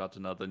also got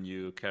another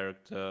new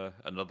character,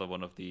 another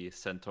one of the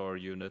Centaur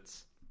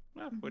units,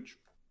 which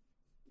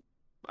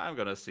I'm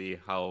gonna see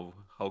how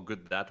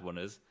good that one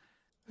is.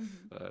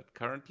 But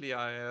currently,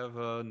 I have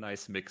a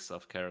nice mix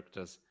of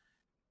characters.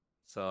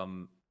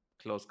 Some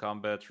close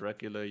combat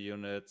regular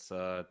units,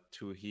 2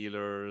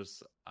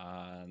 healers,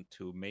 and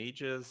 2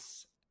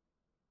 mages,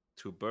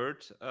 2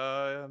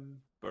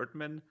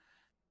 birdmen.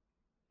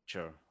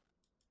 Sure,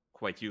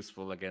 quite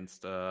useful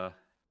against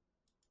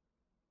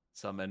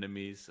some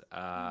enemies,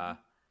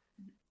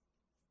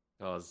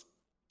 because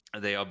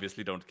they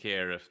obviously don't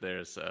care if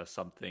there's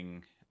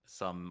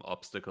some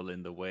obstacle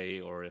in the way,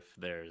 or if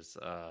there's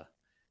a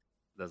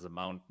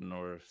mountain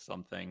or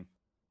something.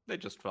 They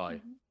just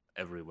fly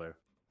everywhere.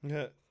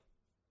 Yeah.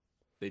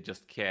 They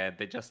just can't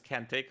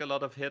take a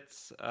lot of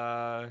hits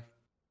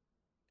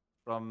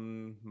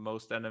from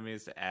most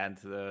enemies, and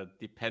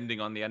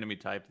depending on the enemy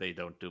type, they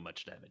don't do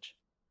much damage.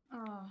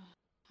 Oh,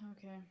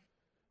 okay.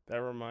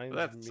 That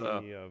reminds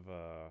me of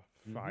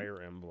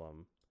Fire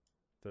Emblem.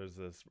 There's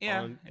this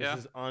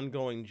this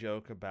ongoing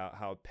joke about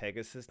how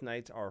Pegasus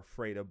Knights are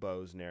afraid of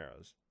bows and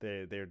arrows.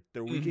 They're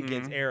weak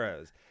against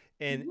arrows.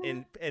 And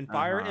in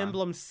Fire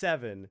Emblem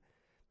 7,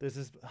 there's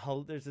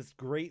this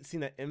great scene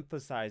that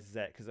emphasizes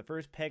that, because the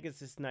first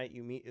Pegasus Knight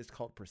you meet is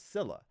called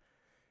Priscilla,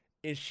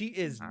 and she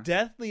is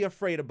deathly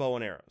afraid of bow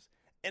and arrows.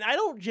 And I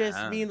don't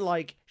just mean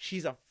like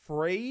she's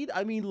afraid.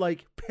 I mean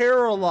like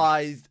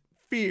paralyzed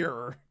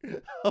fear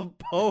of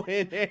bow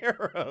and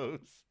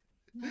arrows.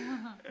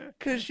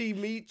 Because she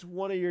meets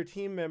one of your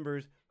team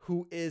members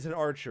who is an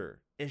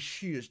archer, and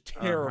she is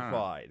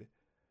terrified.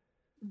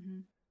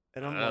 And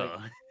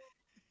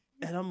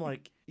I'm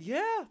like,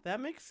 yeah, that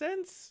makes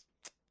sense.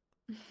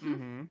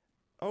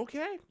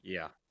 Okay.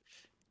 Yeah,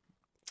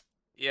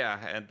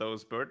 and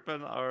those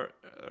birdmen are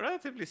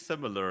relatively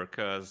similar,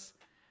 because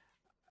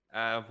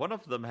one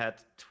of them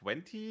had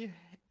 20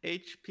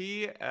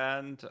 HP,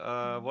 and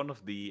one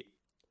of the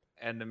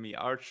enemy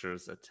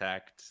archers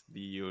attacked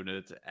the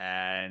unit,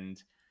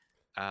 and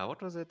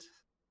what was it?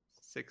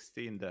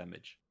 16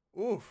 damage.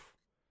 Oof.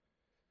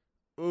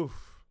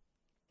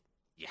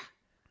 Yeah.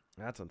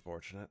 That's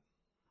unfortunate.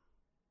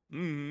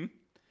 A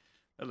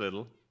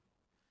little.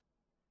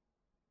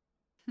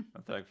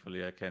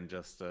 Thankfully, I could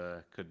just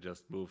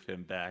move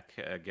him back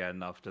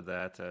again after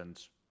that and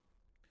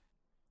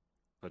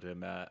put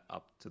him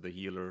up to the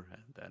healer,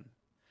 and then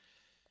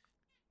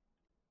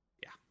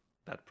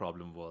that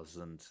problem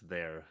wasn't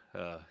there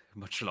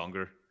much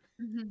longer.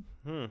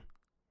 All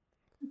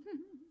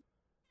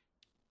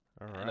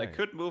right. And I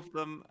could move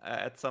them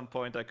at some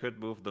point. I could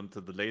move them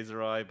to the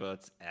laser eye,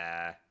 but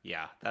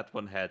that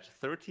one had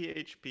 30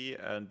 HP,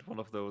 and one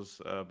of those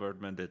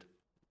birdmen did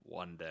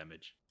 1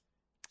 damage.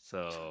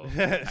 So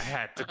I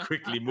had to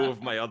quickly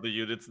move my other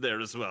units there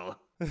as well.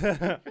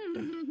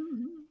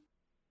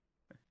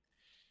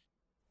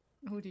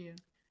 Oh dear.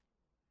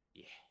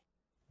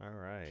 All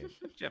right.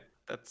 Yep,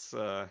 that's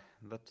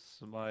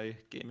my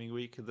gaming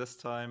week this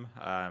time.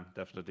 I'm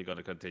definitely going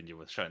to continue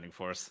with Shining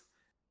Force,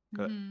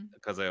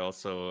 because I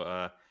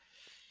also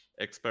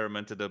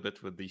experimented a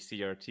bit with the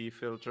CRT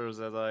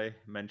filters, as I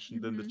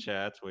mentioned in the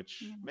chat,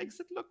 which makes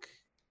it look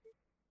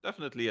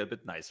definitely a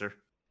bit nicer.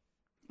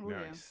 Oh,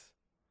 nice.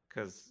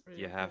 Because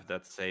you have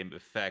that same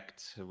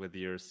effect with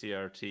your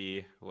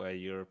CRT, where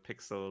your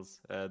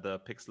pixels, the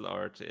pixel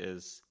art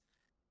is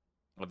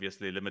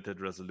obviously limited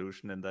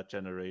resolution in that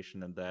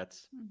generation, and that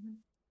Mhm.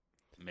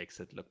 makes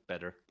it look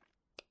better.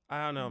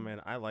 I don't know, Mm.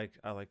 man. I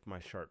like my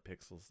sharp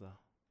pixels though.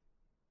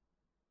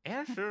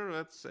 Yeah, sure,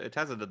 it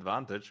has an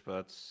advantage,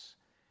 but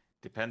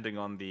depending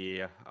on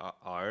the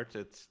art,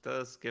 it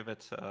does give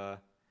it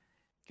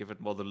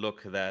more the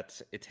look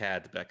that it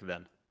had back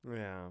then,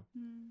 Yeah.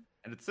 Mm.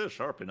 and it's still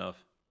sharp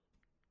enough,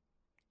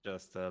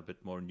 just a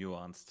bit more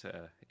nuanced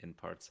in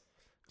parts.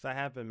 Because I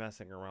have been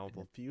messing around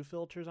with a few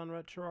filters on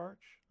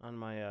RetroArch on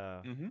my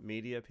Mm-hmm.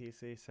 media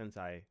PC since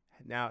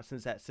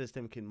that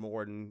system can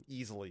more than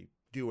easily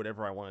do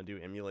whatever I want to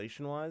do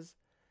emulation wise.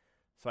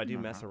 So I do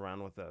mess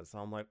around with those. So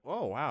I'm like,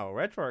 oh wow,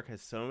 RetroArch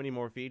has so many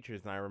more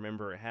features than I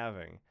remember it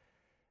having.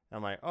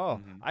 I'm like, oh,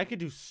 Mm-hmm. I could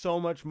do so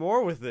much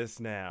more with this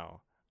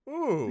now.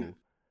 Ooh,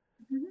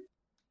 Mhm.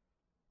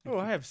 oh,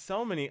 I have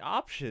so many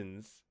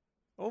options.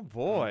 Oh Mm-hmm.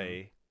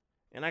 boy,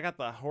 and I got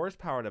the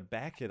horsepower to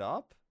back it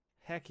up.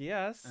 Heck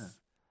yes.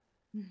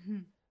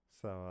 Mhm.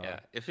 So Yeah,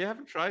 if you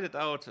haven't tried it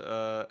out,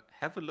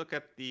 have a look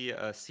at the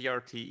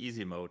CRT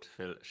Easy Mode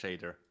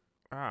shader.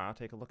 I'll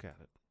take a look at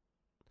it.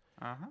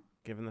 Uh-huh.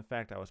 Given the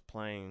fact I was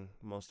playing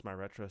most of my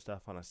retro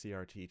stuff on a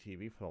CRT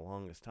TV for the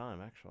longest time,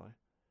 actually.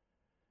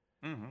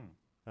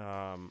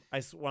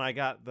 Mm-hmm. When I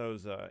got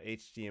those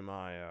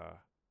HDMI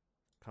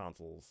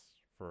consoles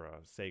for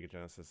Sega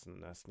Genesis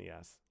and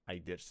SNES, I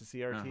ditched the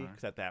CRT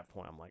because at that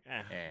point I'm like,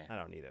 Yeah, I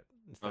don't need it.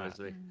 It's not.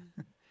 obviously.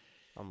 Mm.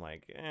 I'm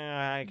like,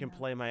 I can Yeah.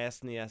 play my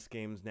SNES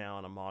games now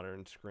on a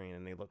modern screen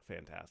and they look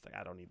fantastic.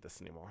 I don't need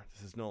this anymore.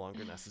 This is no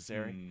longer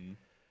necessary. Hmm.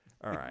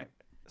 All right.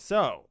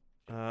 So,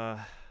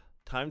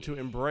 time to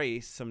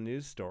embrace some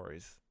news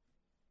stories.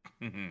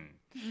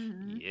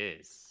 Mhm.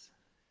 Yes.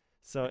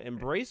 So,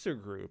 Embracer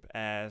Group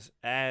adds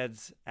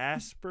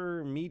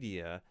Asper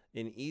Media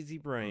and Easy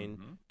Brain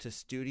Mm-hmm. to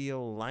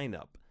studio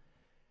lineup.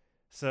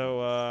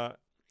 So,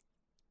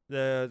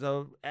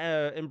 the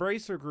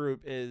Embracer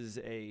Group is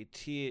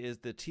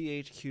the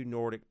THQ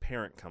Nordic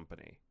parent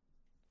company.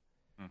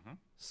 Mm-hmm.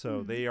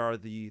 So they are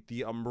the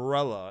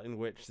umbrella in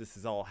which this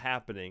is all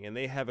happening, and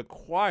they have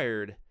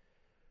acquired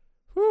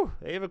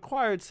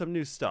some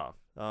new stuff.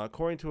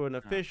 According to an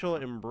official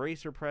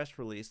Embracer press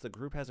release, the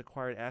group has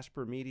acquired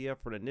Asper Media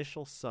for an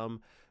initial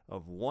sum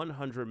of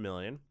 $100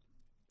 million,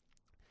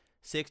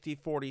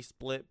 60-40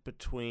 split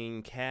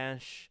between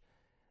cash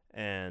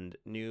and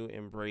new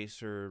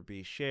Embracer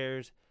B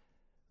shares.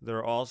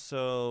 There's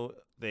also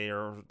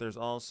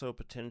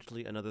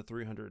potentially another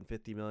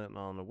 $350 million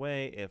on the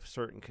way if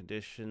certain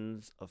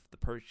conditions of the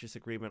purchase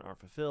agreement are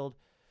fulfilled.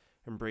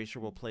 Embracer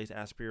will place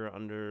Aspira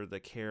under the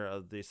care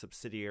of the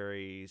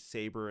subsidiary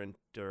Saber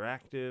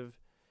Interactive.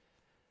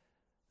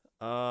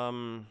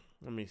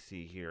 Let me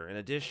see here. In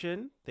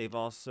addition,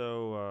 they'll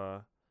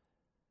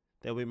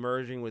be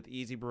merging with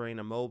Easy Brain,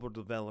 a mobile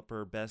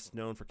developer best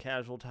known for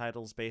casual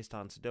titles based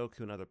on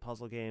Sudoku and other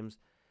puzzle games.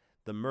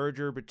 The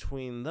merger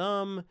between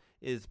them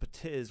is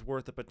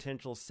worth a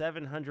potential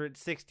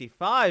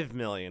 $765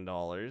 million,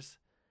 with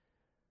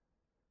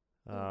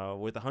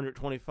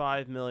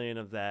 $125 million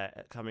of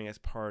that coming as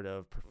part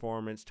of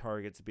performance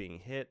targets being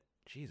hit.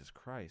 Jesus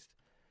Christ!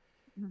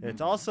 Mhm.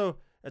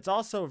 It's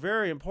also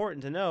very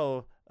important to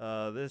know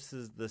this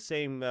is the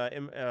same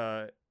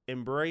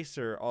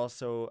Embracer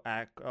also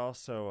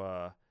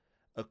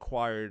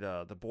acquired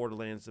the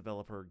Borderlands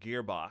developer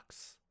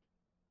Gearbox.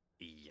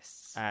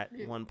 Yes. At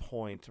Yeah. one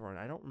point, or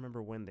I don't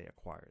remember when they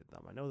acquired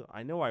them.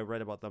 I know I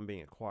read about them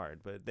being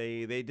acquired, but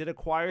they did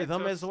acquire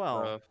them as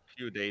well. A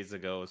few days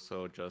ago,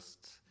 so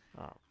just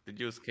the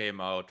news came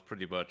out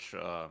pretty much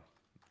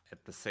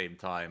at the same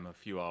time, a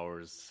few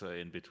hours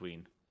in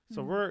between.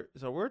 So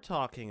we're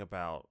talking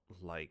about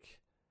like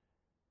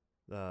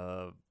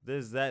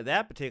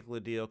that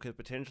particular deal could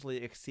potentially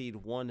exceed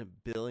 $1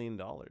 billion.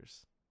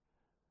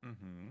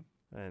 Mm-hmm.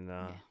 And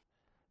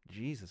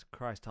Jesus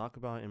Christ, talk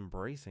about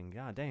embracing.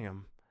 God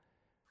damn.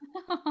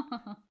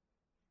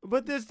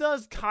 But this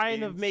does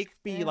kind of make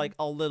me like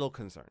a little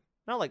concerned.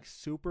 Not like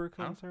super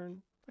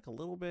concerned, like a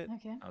little bit.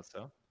 Okay. How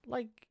so?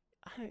 Like,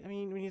 I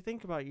mean, when you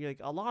think about it,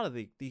 like a lot of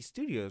these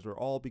studios are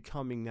all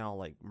becoming now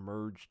like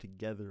merged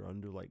together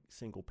under like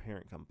single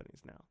parent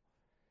companies now.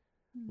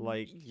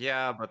 Like,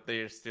 Yeah, but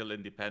they're still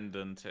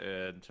independent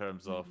in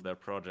terms of their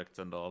projects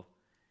and all.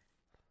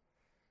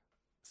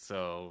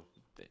 So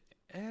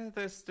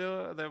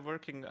they're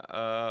working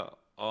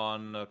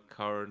on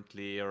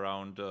currently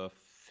around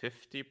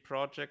 50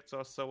 projects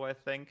or so, I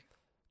think,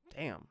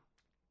 damn.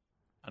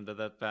 under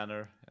that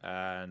banner.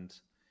 And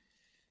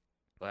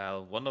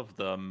well, one of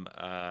them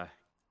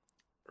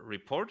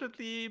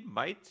reportedly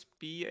might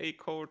be a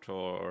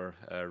KOTOR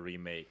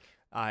remake,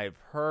 I've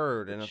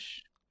heard,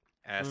 which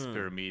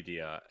Asper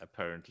Media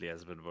apparently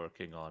has been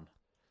working on.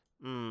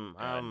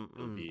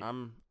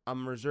 I'm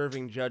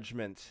reserving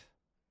judgment.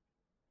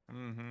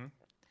 Mm-hmm.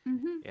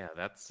 Mm-hmm. Yeah,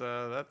 that's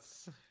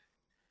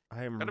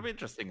I'm gonna be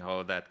interesting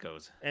how that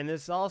goes. And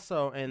this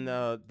also, and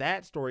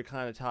that story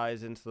kind of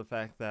ties into the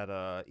fact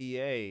that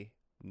EA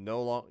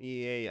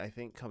I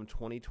think come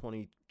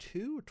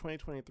 2022 or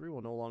 2023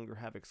 will no longer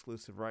have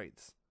exclusive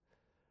rights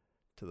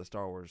to the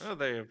Star Wars. Well,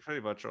 they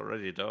pretty much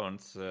already don't,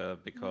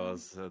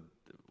 because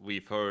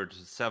we've heard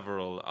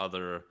several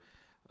other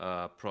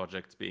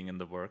projects being in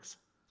the works.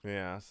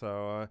 Yeah,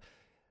 so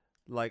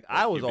like Like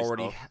I was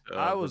Ubisoft,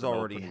 with an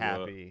already open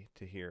happy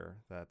to hear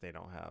that they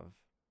don't have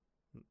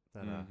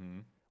that. Mm-hmm.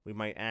 We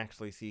might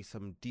actually see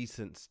some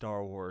decent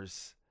Star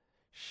Wars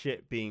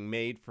shit being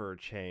made for a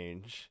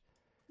change.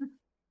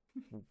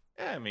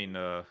 Yeah, I mean,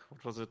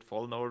 what was it?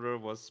 Fallen Order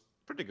was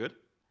pretty good,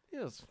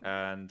 Yes.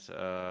 and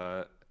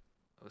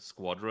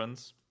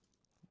Squadrons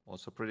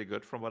also pretty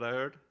good from what I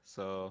heard.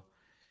 So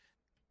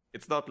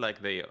it's not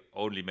like they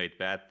only made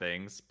bad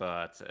things,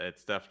 but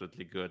it's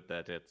definitely good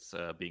that it's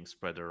being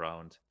spread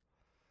around.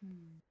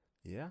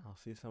 Yeah,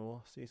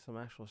 we'll see some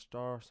actual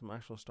Star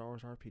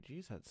Wars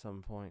RPGs at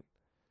some point.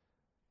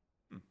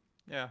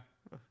 Yeah.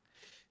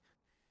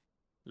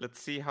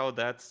 Let's see how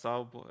that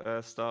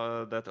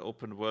that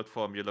open world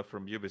formula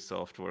from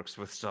Ubisoft works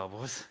with Star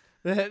Wars.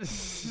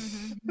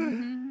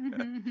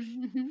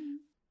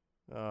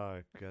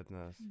 Oh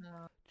goodness.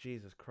 No.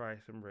 Jesus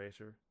Christ,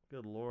 Embracer.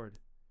 Good Lord.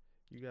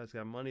 You guys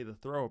got money to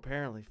throw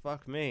apparently.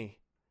 Fuck me.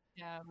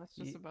 Yeah, I was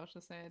just about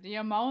to say the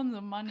amount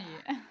of money.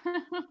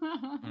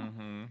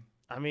 Mm-hmm.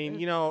 I mean,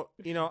 we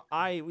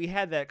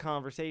had that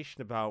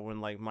conversation about when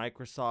like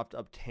Microsoft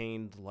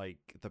obtained like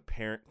the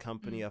parent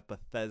company of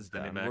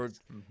Bethesda. And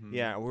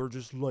we're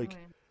just like,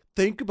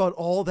 think about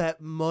all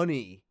that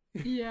money.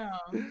 Yeah.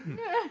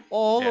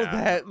 All of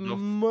that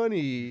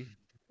money.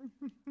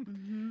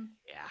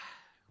 Yeah,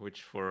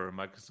 which for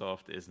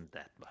Microsoft isn't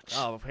that much.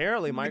 Oh,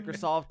 apparently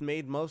Microsoft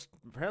made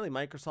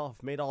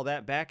all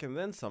that back and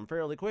then some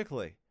fairly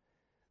quickly.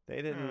 They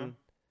didn't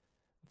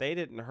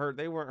hurt.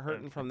 They weren't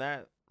hurting from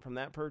that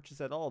purchase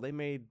at all. They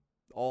made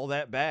all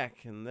that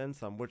back and then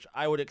some, which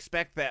I would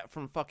expect that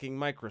from fucking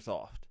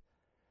Microsoft.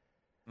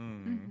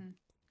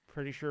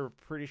 Pretty sure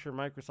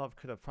Microsoft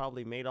could have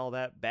probably made all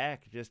that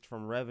back just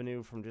from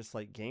revenue from just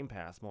like Game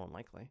Pass, more than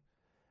likely.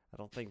 I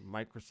don't think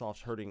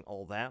Microsoft's hurting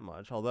all that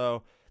much,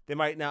 although they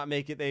might not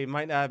make it. They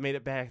might not have made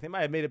it back. They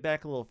might have made it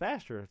back a little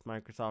faster if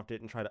Microsoft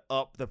didn't try to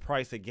up the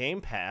price of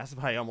Game Pass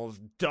by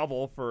almost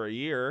double for a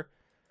year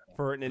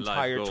for an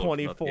entire Live Gold,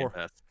 24.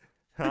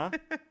 Huh?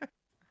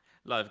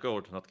 Live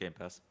Gold, not Game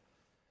Pass.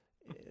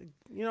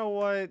 You know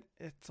what?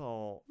 It's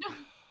all.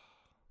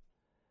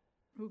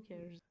 Who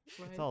cares?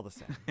 Right? It's all the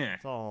same.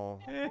 It's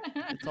all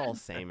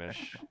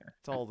sameish.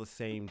 It's all the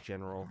same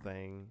general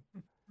thing.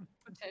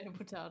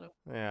 Potato.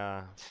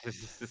 Yeah.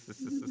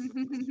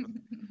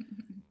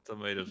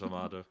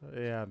 Tomato.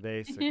 Yeah,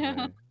 basically.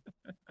 Yeah.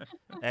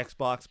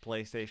 Xbox,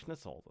 PlayStation,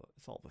 it's all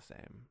the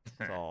same.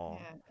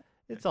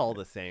 It's all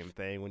the same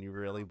thing when you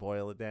really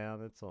boil it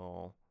down. It's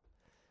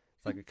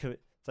like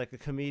a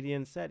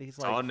comedian said. He's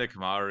like Sonic,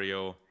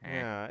 Mario.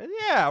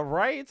 Yeah,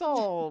 right. It's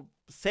all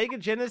Sega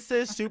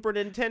Genesis, Super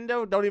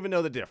Nintendo. Don't even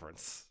know the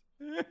difference.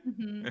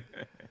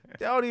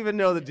 Don't even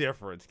know the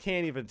difference.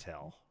 Can't even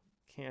tell.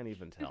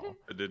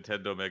 The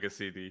Nintendo Mega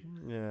CD.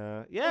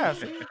 Yeah.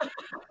 See?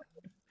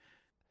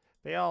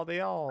 They all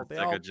Like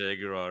a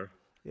Jaguar.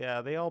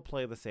 Yeah, they all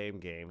play the same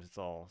games. It's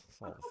all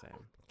the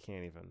same.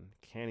 Can't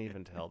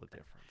even tell the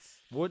difference.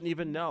 Wouldn't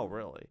even know,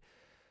 really.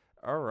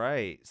 All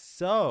right.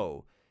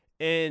 So,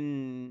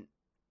 and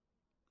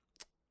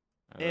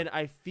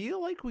I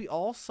feel like we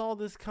all saw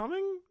this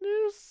coming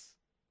news.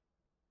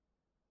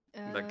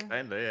 Like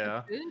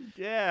kinda,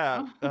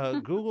 Yeah.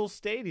 Google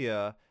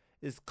Stadia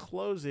is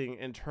closing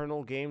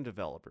internal game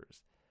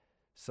developers.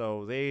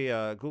 So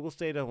Google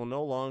Stadia will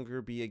no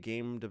longer be a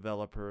game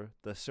developer.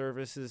 The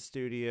services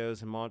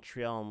studios in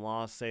Montreal and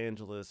Los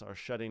Angeles are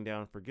shutting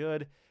down for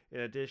good. In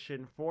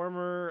addition,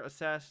 former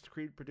Assassin's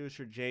Creed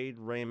producer Jade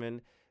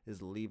Raymond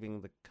is leaving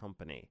the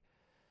company.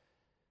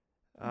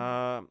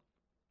 About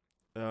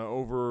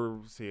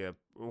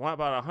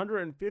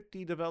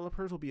 150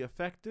 developers will be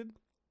affected.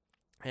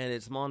 And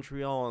it's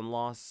Montreal and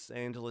Los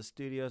Angeles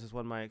studios, as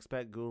one might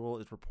expect. Google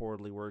is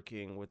reportedly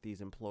working with these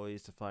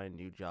employees to find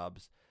new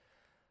jobs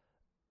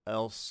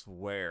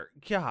elsewhere.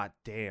 God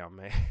damn,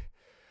 man.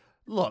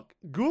 Look,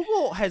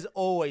 Google has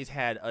always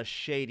had a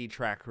shady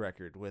track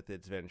record with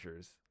its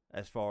ventures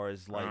as far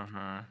as like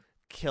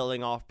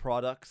killing off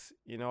products.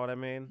 You know what I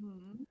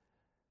mean?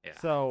 Yeah.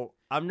 So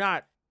I'm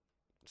not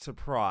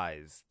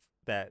surprised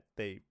that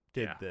they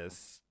did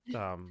this.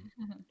 Well,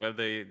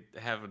 they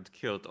haven't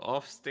killed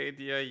off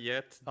Stadia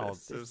yet.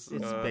 It's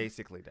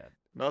basically dead.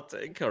 Not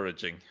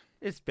encouraging.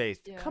 It's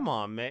based. Yeah. Come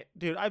on, man,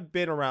 dude. I've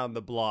been around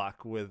the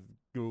block with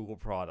Google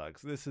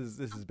products. This is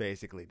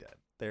basically dead.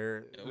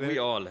 We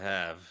all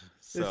have.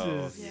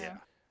 So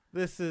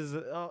This is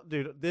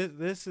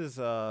This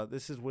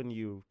is when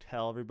you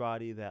tell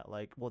everybody that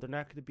like, well, they're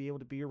not going to be able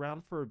to be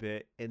around for a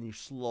bit, and you're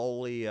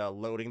slowly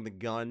loading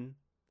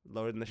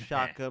the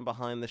shotgun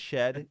behind the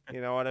shed. You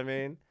know what I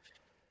mean?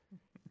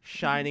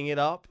 Shining it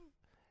up.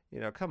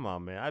 Come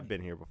on, man. I've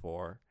been here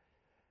before.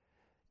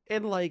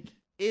 And like,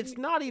 it's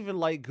not even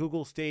like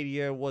Google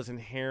Stadia was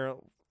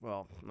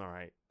well, all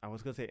right. I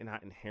was going to say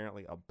not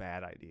inherently a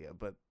bad idea,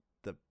 but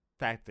the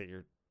fact that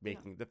you're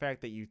making the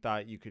fact that you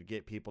thought you could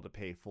get people to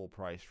pay full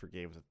price for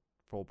games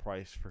full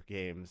price for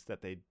games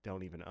that they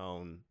don't even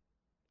own.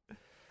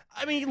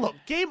 I mean, look,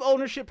 game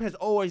ownership has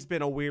always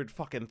been a weird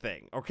fucking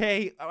thing,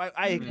 okay?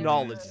 I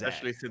acknowledge that.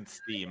 Especially since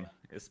Steam.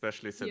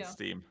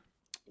 Steam.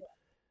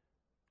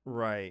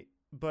 Right.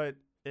 But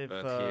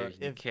here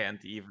you if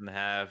can't even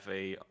have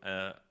a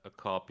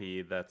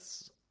copy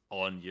that's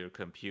on your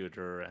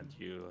computer and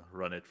you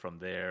run it from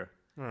there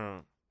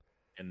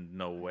in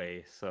no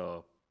way.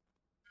 So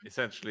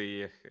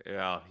essentially,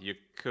 yeah, you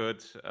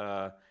could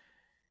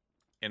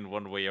in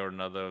one way or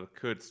another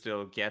could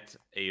still get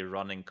a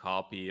running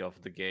copy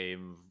of the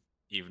game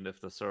even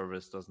if the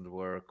service doesn't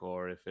work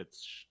or if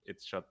it's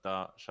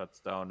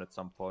shuts down at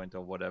some point or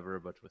whatever.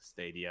 But with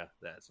Stadia,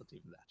 that's not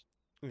even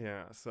that.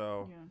 Yeah,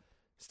 so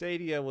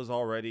Stadia was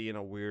already in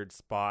a weird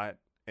spot,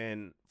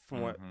 and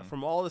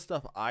from all the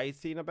stuff I've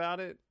seen about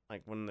it,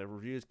 like when the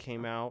reviews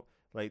came out,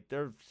 like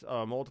there's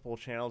multiple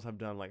channels have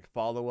done like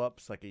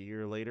follow-ups like a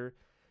year later.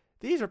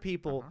 These are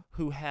people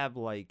who have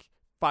like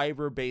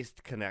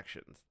fiber-based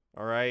connections,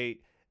 all right?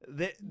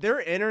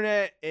 Their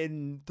internet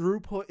and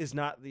throughput is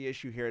not the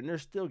issue here, and they're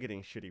still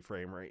getting shitty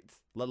frame rates,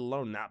 let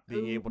alone not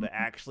being able to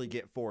actually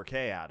get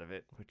 4K out of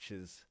it, which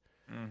is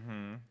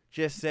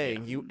just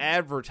saying. You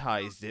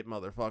advertised it,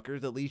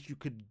 motherfuckers. At least you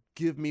could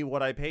give me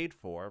what I paid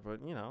for, but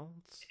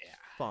it's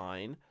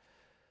fine.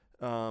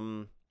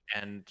 And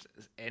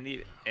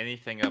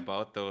anything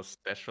about those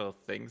special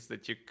things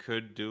that you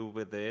could do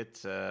with it,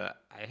 I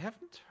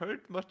haven't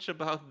heard much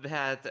about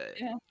that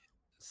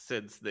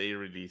since they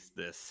released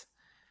this.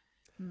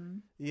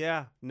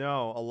 Yeah,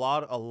 no, a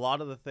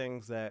lot of the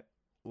things that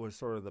was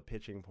sort of the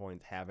pitching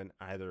points haven't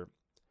either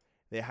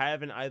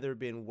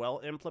been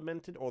well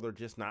implemented or they're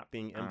just not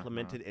being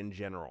implemented in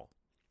general.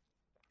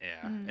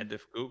 Yeah, and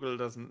if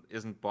Google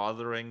isn't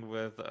bothering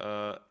with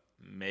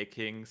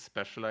making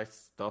specialized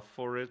stuff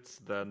for it,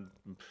 then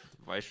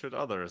why should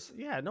others?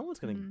 Yeah, no one's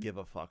gonna give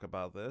a fuck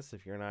about this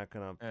if you're not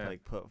gonna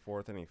like put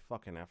forth any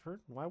fucking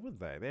effort. Why would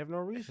they? They have no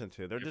reason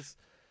to. They're just,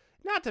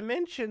 not to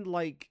mention,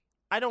 like,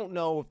 I don't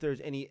know if there's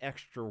any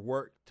extra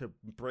work to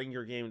bring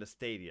your game to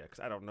Stadia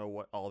because I don't know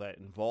what all that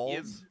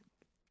involves.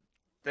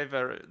 There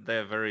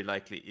very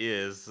likely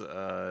is,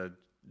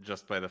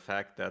 just by the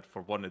fact that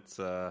for one, it's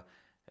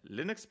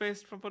Linux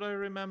based from what I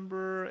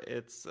remember.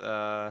 It's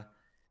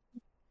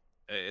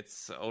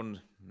its own.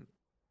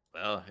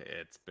 Well,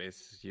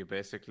 you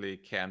basically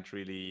can't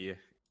really.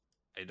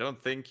 I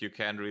don't think you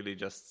can really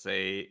just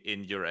say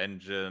in your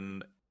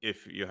engine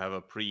if you have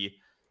a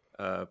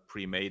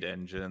pre-made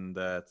engine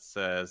that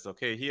says,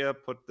 okay, here,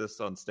 put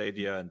this on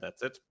Stadia and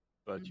that's it.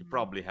 But you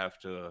probably have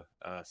to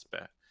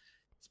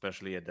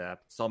especially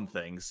adapt some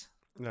things.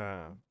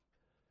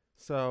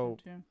 So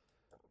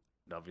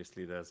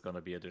obviously there's going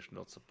to be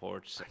additional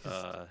support.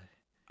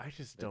 I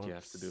just don't you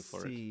have to do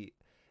for it.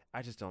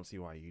 I just don't see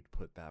why you'd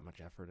put that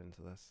much effort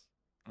into this.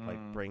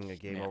 Like bringing a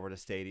game over to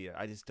Stadia.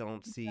 I just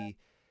don't see,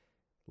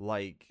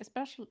 like,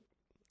 especially.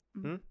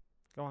 Go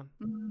on.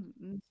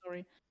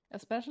 Sorry.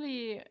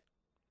 Especially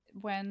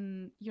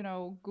when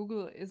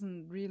Google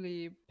isn't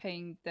really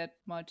paying that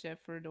much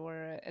effort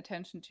or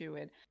attention to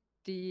it.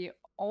 The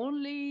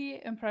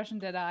only impression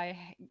that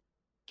I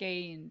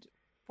gained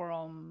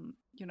from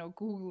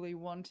Google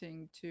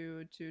wanting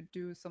to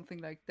do something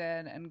like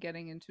that and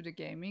getting into the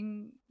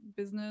gaming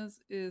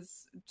business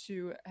is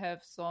to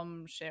have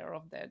some share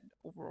of that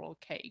overall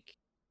cake,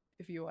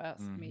 if you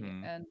ask me.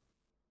 And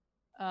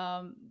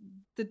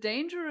the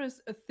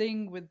dangerous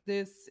thing with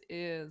this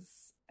is,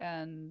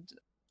 and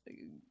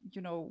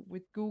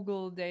with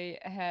Google, they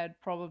had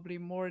probably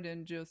more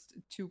than just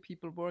two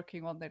people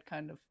working on that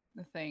kind of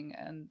thing,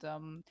 and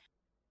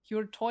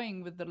you're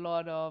toying with a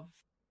lot of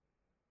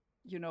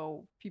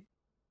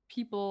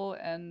people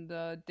and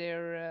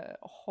their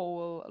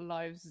whole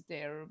lives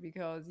there,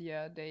 because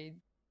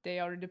they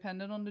are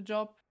dependent on the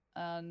job,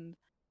 and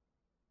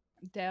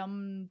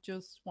them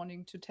just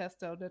wanting to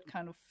test out that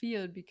kind of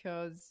field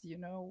because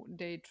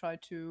they try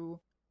to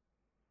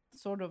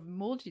sort of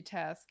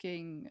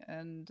multitasking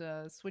and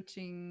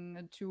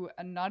switching to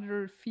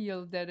another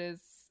field that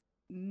is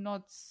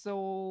not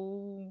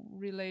so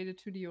related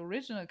to the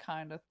original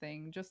kind of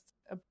thing, just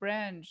a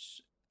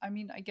branch. I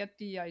mean, I get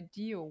the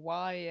idea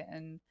why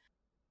and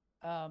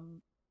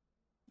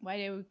why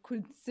they would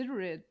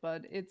consider it,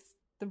 but it's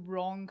the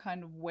wrong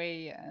kind of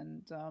way.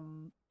 And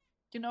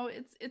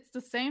it's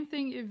the same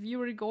thing if you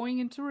were going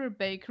into a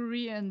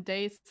bakery and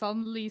they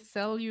suddenly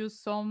sell you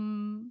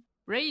some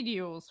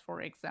radios,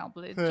 for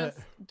example. It just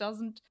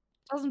doesn't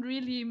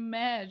really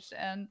match.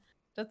 And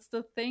that's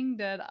the thing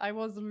that I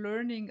was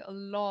learning a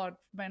lot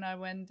when I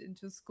went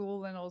into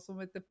school, and also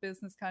with the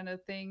business kind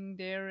of thing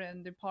there,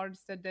 and the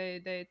parts that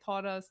they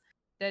taught us,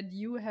 that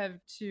you have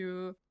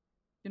to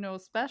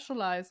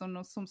specialize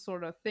on some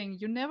sort of thing.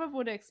 You never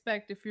would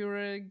expect, if you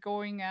were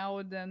going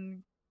out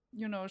and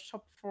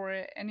shop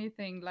for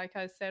anything, like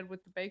I said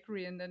with the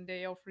bakery, and then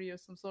they offer you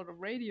some sort of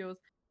radios,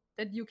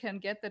 that you can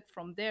get that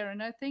from there.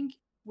 And I think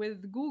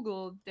with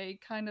Google, they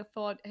kind of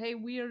thought, hey,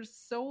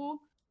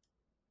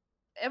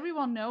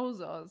 everyone knows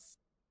us.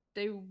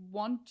 They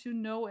want to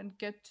know and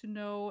get to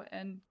know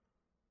and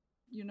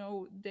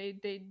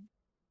they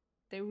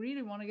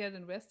really want to get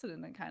invested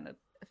in the kind of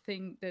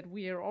thing that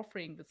we are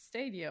offering with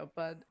Stadia.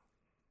 But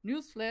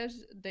newsflash,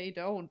 they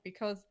don't,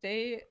 because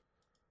they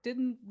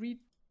didn't read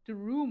the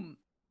room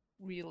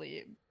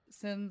really,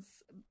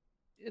 since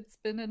it's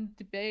been in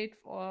debate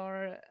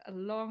for a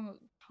long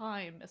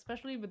time,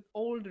 especially with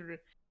older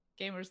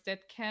gamers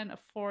that can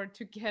afford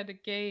to get a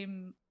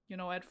game,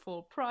 at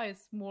full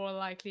price, more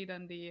likely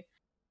than the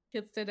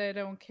kids that I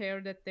don't care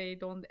that they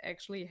don't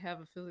actually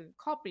have a physical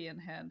copy in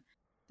hand.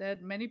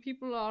 That many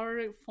people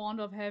are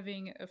fond of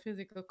having a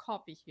physical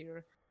copy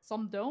here.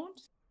 Some don't,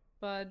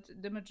 but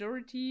the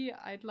majority,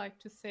 I'd like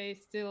to say,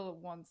 still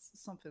wants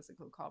some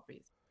physical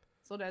copies.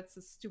 So that's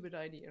a stupid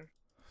idea.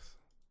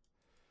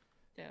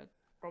 That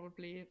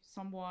probably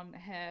someone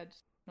had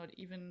not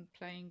even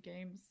playing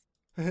games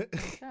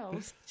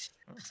themselves.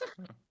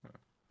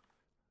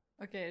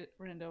 Okay,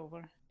 ran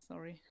over.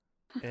 Sorry.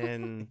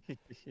 And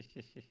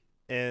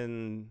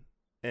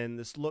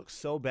this looks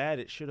so bad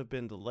it should have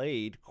been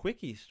delayed.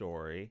 Quickie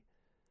story: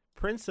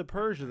 Prince of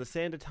Persia: The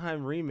Sand of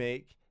Time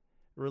remake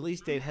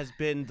release date has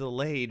been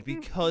delayed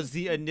because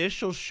the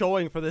initial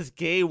showing for this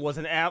game was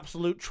an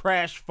absolute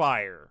trash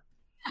fire.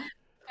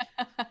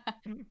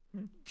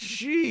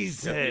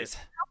 Jesus.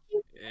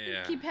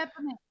 Yeah. Keep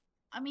happening.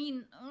 I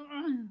mean,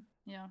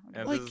 yeah.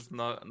 And Like- this is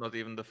not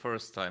even the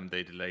first time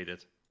they delayed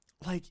it.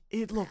 Like,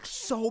 it looks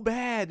so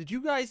bad. Did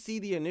you guys see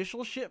the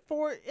initial shit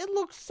for it? It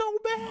looks so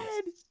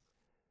bad.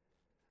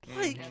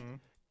 Like,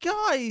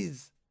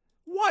 guys,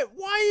 why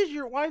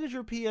does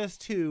your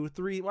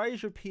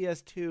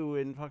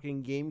PS2 and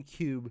fucking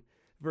GameCube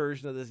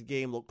version of this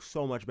game look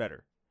so much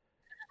better?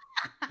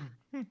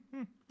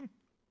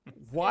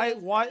 Why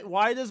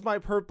does my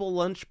purple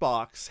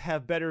lunchbox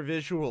have better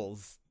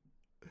visuals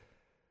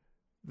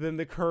than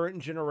the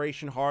current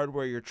generation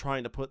hardware you're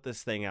trying to put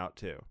this thing out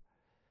to?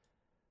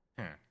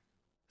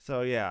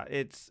 So yeah,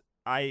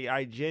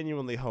 I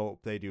genuinely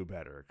hope they do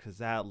better, because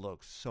that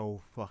looks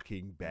so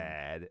fucking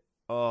bad.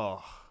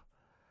 Ugh.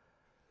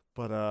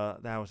 But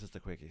that was just a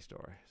quickie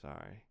story.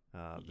 Sorry.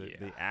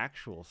 The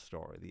actual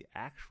story, the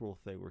actual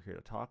thing we're here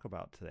to talk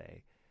about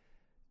today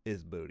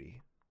is booty.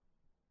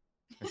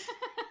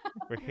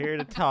 We're here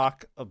to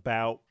talk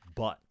about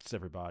butts,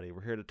 everybody.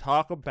 We're here to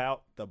talk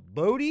about the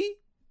booty.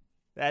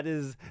 That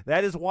is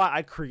why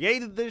I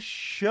created this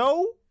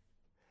show.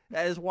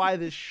 That is why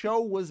this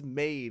show was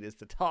made, is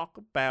to talk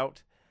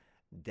about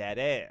that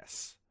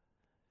ass.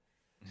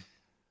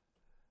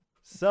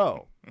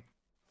 So,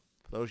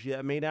 for those of you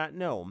that may not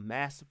know,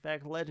 Mass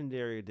Effect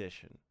Legendary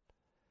Edition.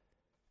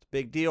 It's a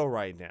big deal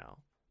right now.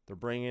 They're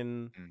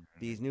bringing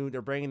these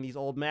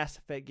old Mass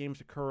Effect games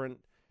to current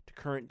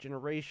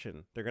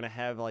generation. They're going to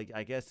have,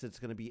 I guess it's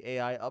going to be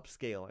AI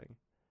upscaling.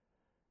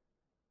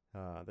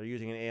 They're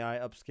using an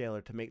AI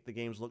upscaler to make the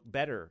games look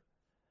better.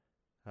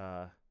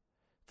 To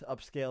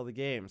upscale the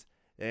games.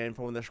 And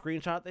from the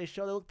screenshot they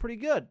show, they look pretty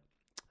good.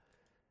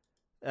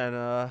 And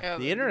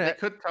the internet...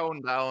 They could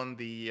tone down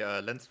the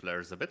lens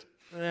flares a bit.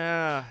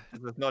 Yeah.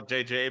 This is not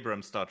J.J.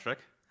 Abrams' Star Trek.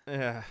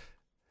 Yeah.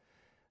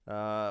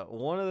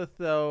 One of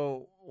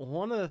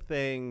the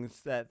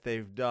things that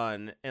they've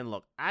done, and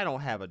look, I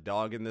don't have a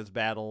dog in this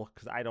battle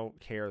because I don't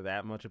care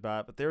that much about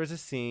it, but there was a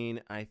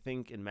scene, I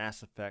think, in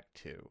Mass Effect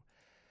 2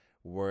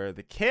 where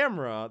the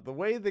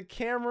way the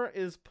camera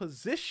is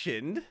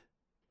positioned,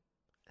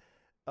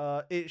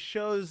 it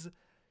shows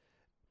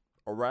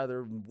a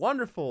rather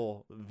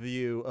wonderful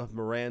view of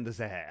Miranda's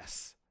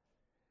ass.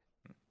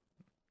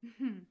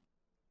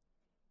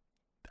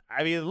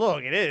 I mean,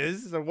 look,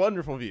 it's a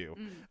wonderful view.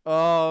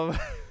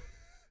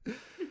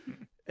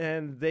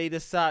 And they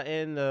decide,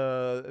 and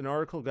an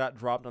article got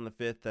dropped on the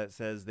 5th that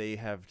says they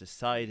have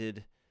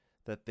decided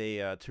that they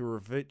to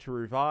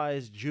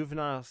revise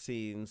juvenile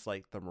scenes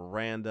like the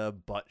Miranda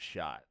butt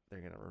shot.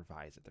 They're gonna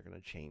revise it. They're gonna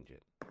change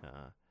it.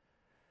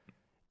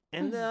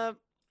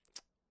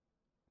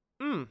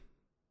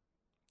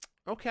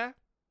 Okay.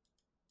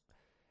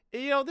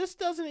 This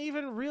doesn't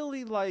even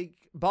really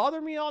bother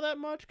me all that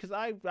much, because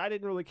I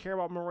didn't really care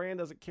about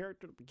Miranda as a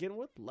character to begin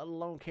with, let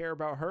alone care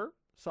about her.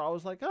 So I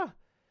was like,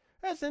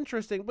 that's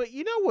interesting. But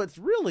you know what's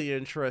really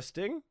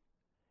interesting?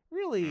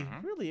 Really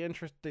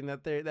interesting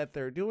that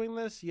they're doing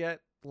this,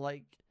 yet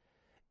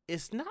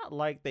it's not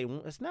like there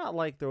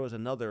was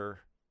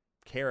another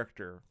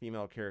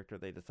female character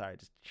they decided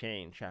to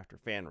change after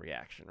fan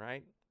reaction,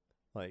 right?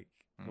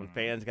 When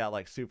fans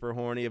got super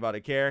horny about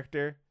a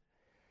character,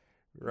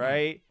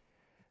 right?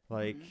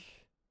 Like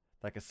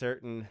a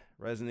certain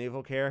Resident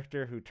Evil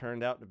character who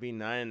turned out to be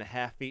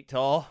 9.5 feet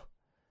tall.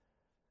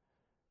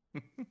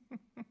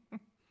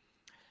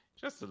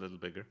 Just a little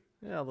bigger.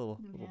 Yeah, a little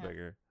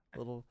bigger.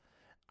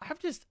 I'm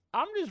just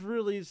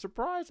really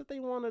surprised that they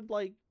want to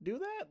do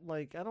that.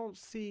 I don't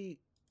see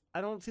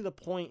the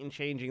point in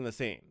changing the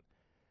scene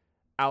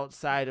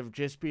outside of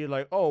just being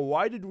oh,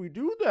 why did we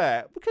do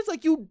that? Because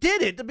you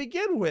did it to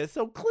begin with,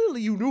 so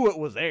clearly you knew it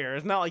was there.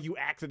 It's not like you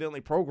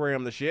accidentally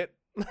programmed the shit.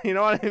 You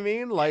know what I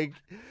mean?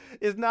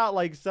 it's not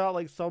like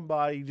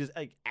somebody just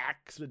like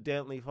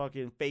accidentally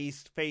fucking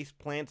face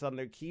plants on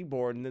their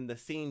keyboard and then the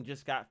scene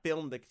just got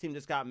filmed. The scene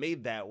just got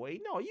made that way.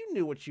 No, you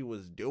knew what you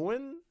was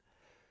doing.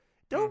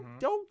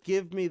 Don't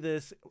give me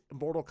this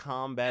Mortal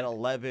Kombat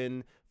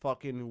 11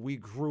 fucking we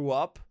grew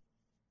up.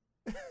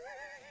 And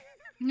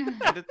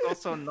it's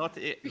also not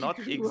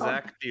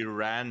exactly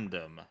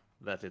random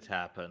that it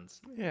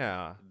happens.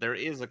 Yeah, there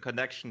is a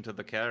connection to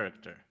the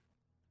character.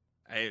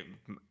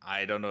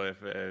 I don't know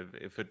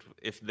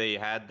if they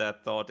had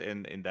that thought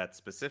in that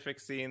specific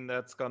scene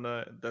that's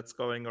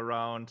going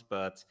around,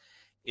 but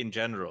in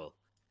general,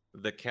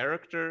 the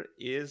character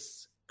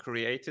is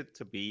created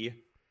to be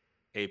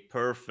a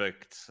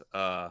perfect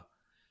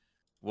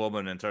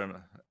woman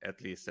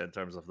at least in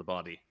terms of the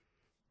body,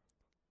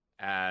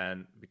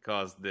 and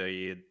because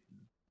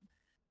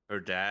her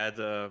dad,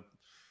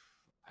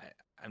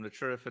 I'm not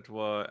sure if it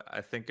was.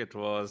 I think it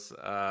was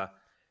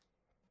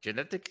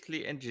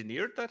genetically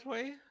engineered that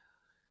way.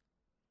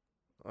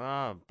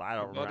 I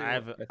don't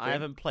remember. I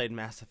haven't played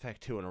Mass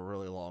Effect 2 in a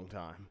really long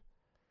time.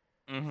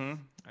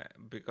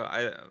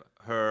 Because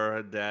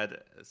her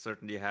dad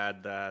certainly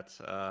had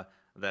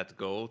that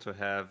goal to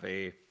have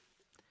a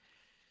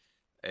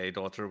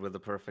daughter with a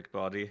perfect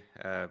body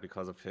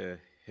because of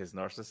his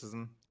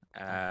narcissism.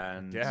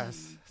 And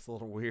yes, it's a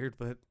little weird,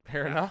 but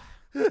fair enough.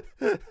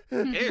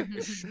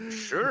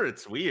 Sure,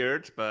 it's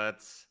weird,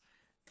 but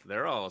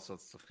there are all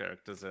sorts of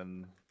characters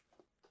in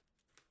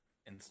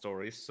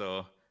stories,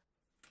 so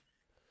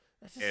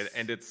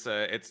and it's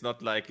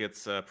not like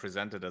it's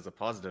presented as a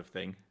positive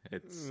thing.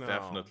 It's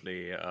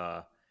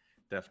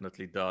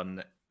definitely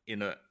done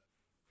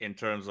in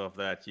terms of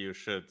that you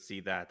should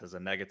see that as a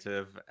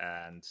negative,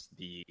 and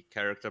the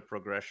character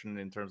progression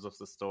in terms of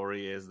the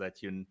story is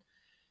that you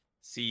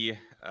see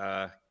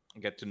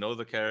get to know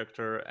the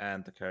character,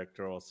 and the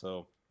character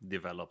also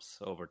develops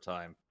over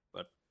time.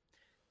 But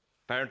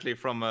apparently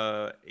from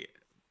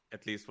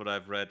at least what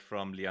I've read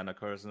from Liana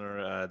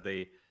Kersner,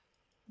 they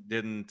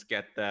didn't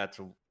get that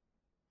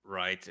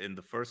right in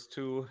the first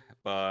two,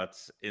 but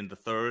in the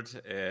third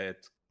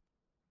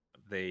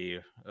they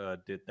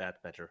did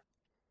that better.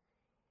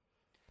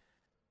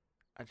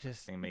 I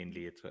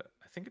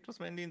think it was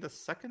mainly in the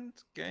second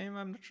game,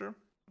 I'm not sure.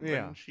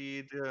 Yeah. When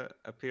she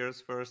appears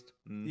first.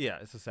 Yeah,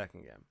 it's the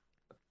second game.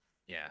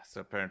 Yeah,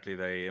 so apparently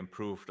they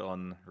improved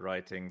on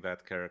writing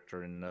that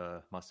character in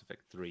Mass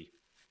Effect 3.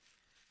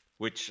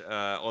 Which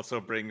also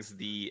brings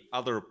the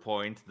other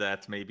point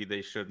that maybe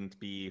they shouldn't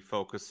be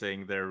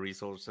focusing their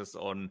resources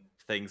on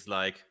things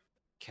like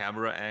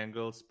camera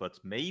angles, but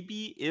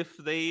maybe if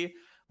they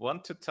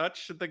want to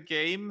touch the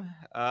game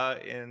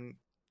and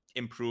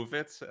improve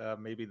it,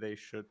 maybe they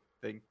should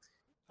think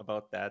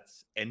about that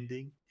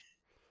ending.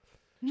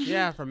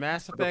 Yeah, for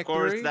Mass Effect 3. Of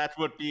course, that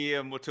would be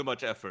too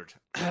much effort.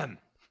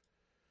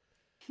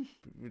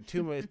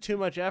 Too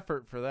much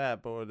effort for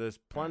that, but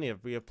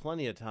we have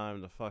plenty of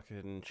time to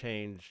fucking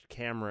change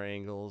camera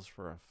angles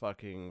for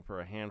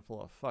a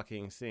handful of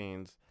fucking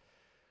scenes.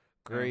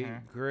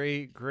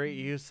 Great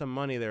use of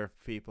money there,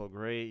 people.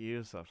 Great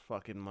use of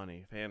fucking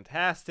money.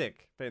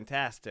 Fantastic.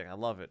 I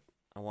love it.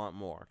 I want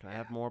more. Can I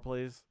have more,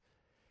 please?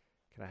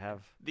 Can I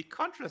have... The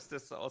contrast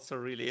is also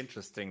really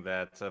interesting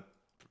that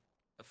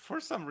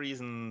for some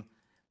reason,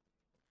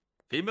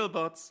 female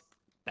bots,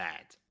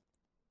 bad.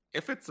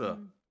 If it's a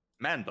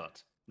man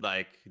bot,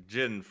 like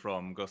Jin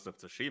from Ghost of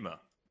Tsushima,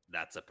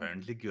 that's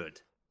apparently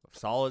good.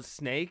 Solid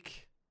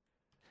Snake?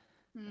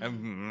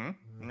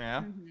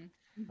 Yeah.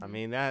 I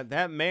mean,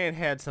 that man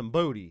had some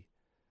booty.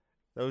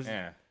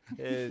 That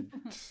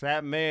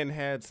man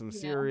had some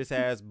serious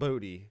ass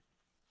booty.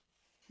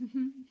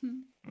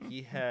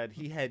 He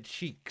had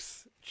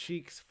cheeks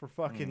for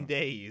fucking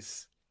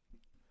days.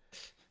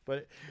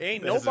 But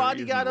ain't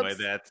nobody got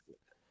upset.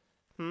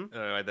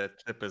 That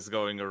clip is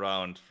going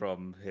around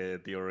from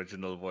the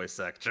original voice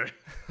actor.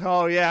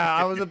 Oh yeah,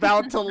 I was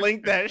about to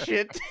link that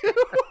shit too.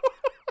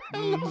 I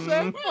love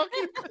that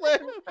fucking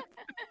clip.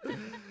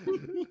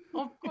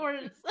 Of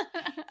course.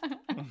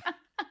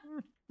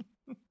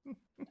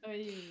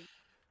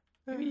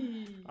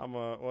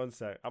 One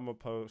sec. I'm gonna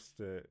post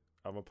it.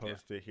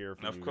 It here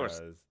for you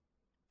guys.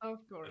 Of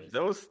course.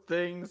 Those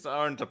things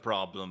aren't a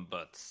problem,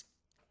 but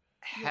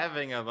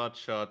having a butt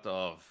shot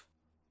of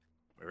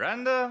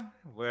Miranda,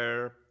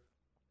 where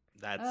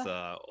that's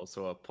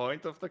also a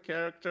point of the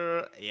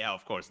character, yeah,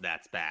 of course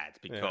that's bad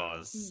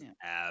because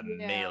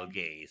male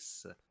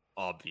gaze,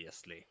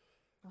 obviously.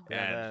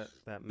 Yeah,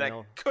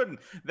 and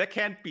there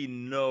can't be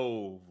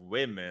no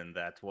women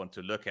that want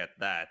to look at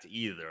that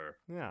either.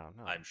 Yeah,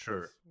 no, I'm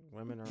sure.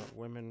 Women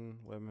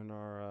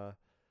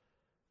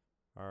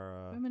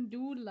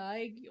do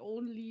like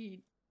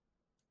only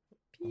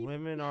people.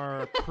 Women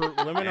are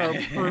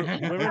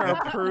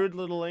prude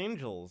little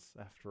angels,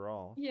 after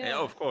all. Yeah,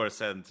 of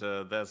course, and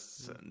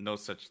there's no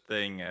such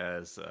thing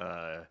as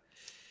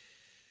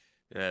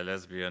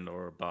lesbian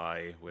or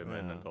bi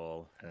women Yeah. and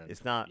all. And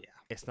It's not. yeah.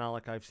 It's not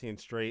like I've seen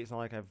straight. It's not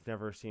like I've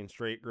never seen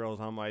straight girls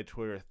on my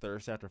Twitter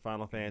thirst after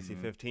Final Fantasy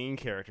Mhm. 15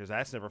 characters.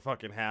 That's never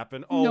fucking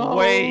happened. No. Oh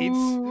wait.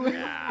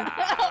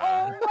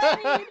 Ah.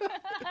 Oh,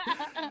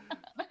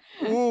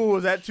 wait. Ooh,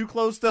 is that too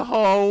close to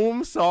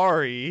home?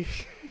 Sorry.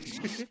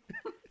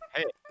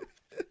 Hey,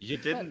 you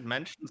didn't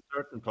mention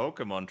certain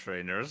Pokemon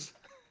trainers.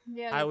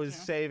 Yeah, I that's was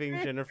true. saving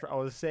Jennifer. I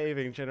was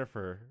saving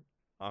Jennifer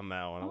on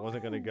that one. I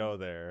wasn't gonna go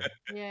there.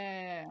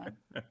 Yeah.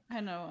 I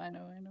know.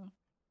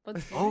 But Oh,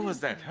 still. was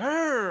that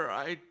her?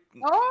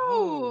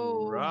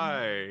 Oh!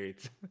 Right.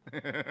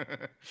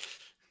 It's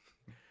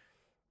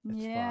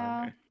Yeah.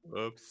 fine.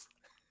 Whoops.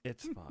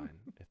 It's fine.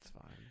 It's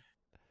fine.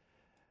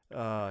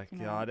 Oh You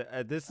know, God,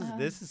 this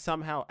is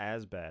somehow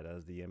as bad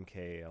as the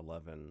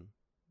MK11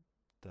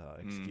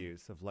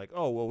 excuse of like,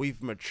 oh well,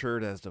 we've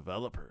matured as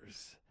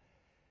developers.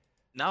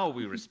 Now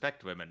we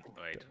respect women.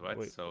 Wait, what?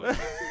 Wait. So you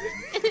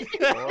didn't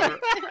before,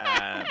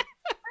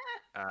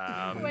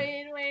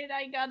 Wait,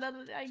 I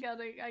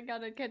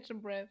gotta catch a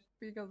breath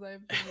because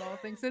I've been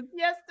laughing since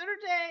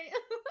yesterday.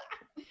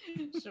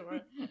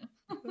 Sure.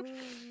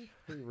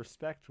 We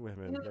respect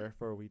women,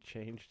 therefore we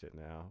changed it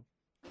now.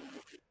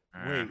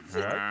 Wait,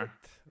 uh-huh.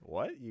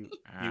 what? You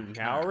Uh-huh.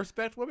 now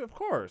respect women? Of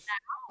course.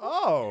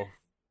 Oh.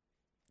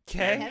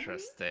 Okay.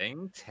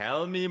 Interesting.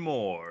 Tell me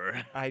more.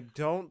 I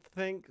don't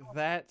think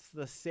that's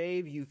the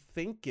save you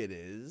think it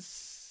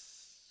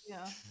is.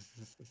 Yeah.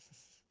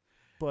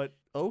 But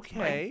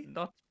okay. Might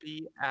not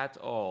be at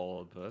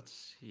all, but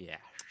yeah,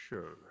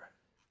 sure.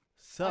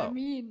 So I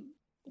mean,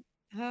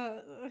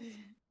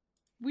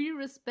 we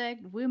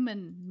respect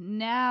women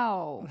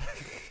now.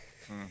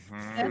 That's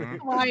Mhm.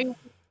 why we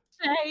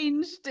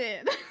changed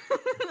it.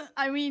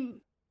 I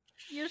mean,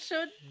 you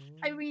should.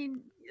 I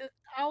mean,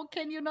 how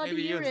can you not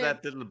Maybe hear use it?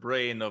 that little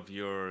brain of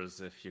yours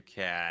if you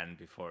can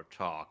before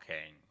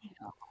talking.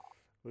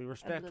 we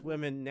respect little.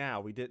 women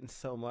now. We didn't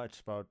so much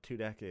about 2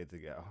 decades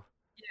ago.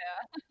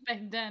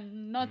 Back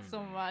then, not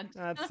so much.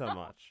 Not so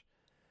much.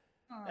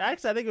 Oh.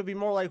 Actually, I think it would be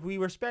more like we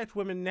respect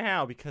women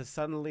now because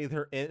suddenly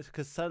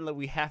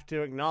we have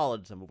to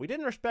acknowledge them. But we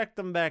didn't respect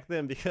them back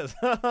then because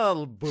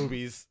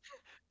boobies.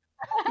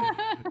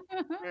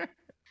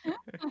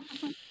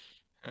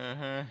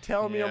 Uh-huh.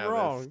 Tell me I'm Yeah,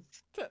 wrong.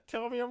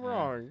 Tell me I'm Yeah.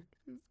 wrong.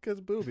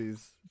 Because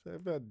boobies.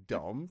 I'm not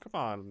dumb.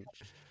 Come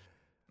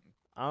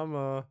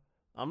on.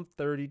 I'm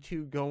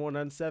 32 going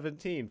on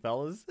 17,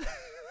 fellas.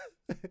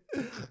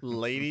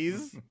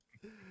 Ladies.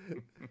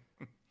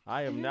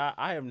 I am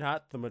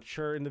not the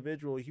mature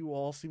individual you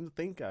all seem to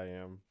think I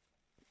am.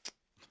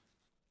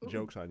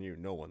 Joke's on you.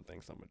 No one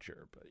thinks I'm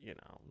mature, but you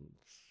know.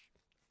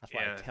 That's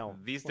why Yeah, I tell.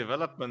 these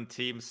development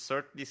teams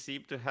certainly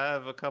seem to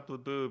have a couple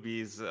of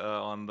boobies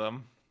on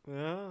them.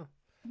 Yeah.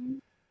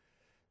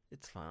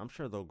 It's fine. I'm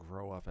sure they'll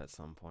grow up at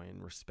some point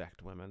and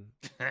respect women.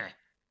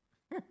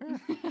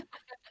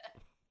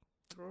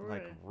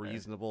 Like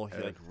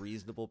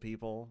reasonable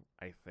people,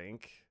 I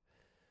think.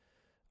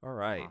 All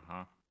right.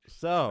 Uh-huh.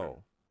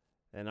 So,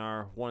 in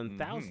our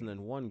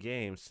 1001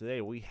 games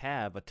today, we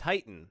have a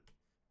Titan.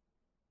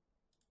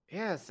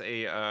 Yes,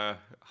 a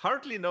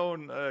hardly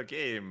known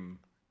game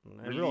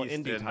A real released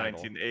indie in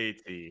title.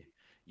 1980.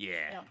 Yeah,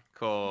 Yeah.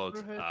 called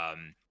Never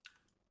heard.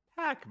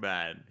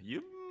 Pac-Man.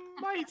 You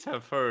might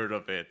have heard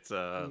of it.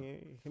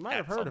 You might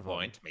have at heard some of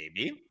point,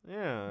 maybe. him.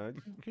 Yeah,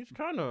 he's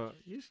kind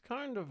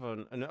of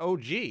an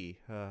OG.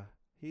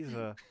 He's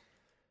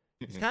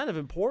kind of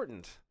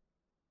important.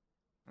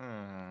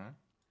 Uh-huh.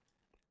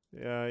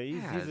 Yeah,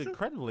 he's so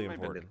incredibly maybe a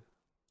important.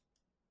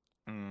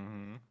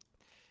 Mm-hmm.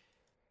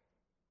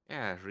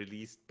 Yeah,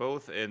 released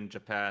both in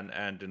Japan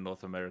and in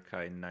North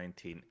America in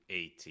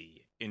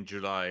 1980. In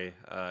July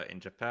in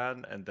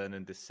Japan, and then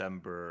in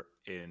December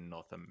in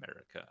North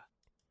America.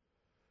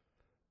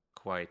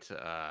 Quite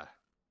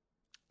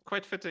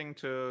fitting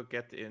to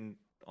get in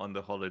on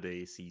the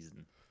holiday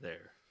season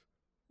there.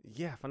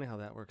 Yeah, funny how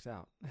that works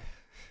out.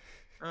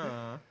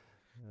 Uh.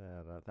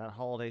 That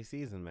holiday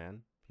season,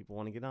 man. People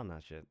want to get on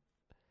that shit.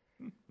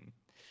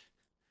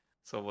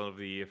 So one of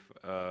the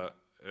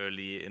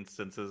early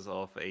instances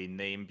of a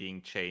name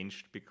being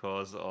changed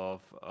because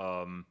of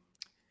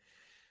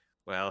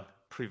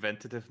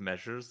preventative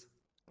measures.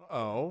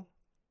 Oh.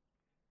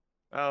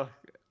 Well,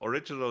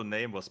 original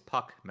name was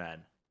Puckman.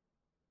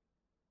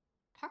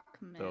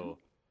 Pac-Man. So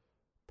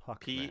Puckman.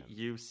 Puck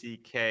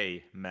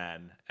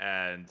man,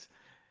 and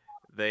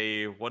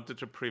they wanted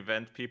to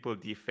prevent people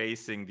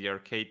defacing the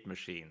arcade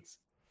machines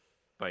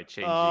by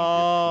changing Okay.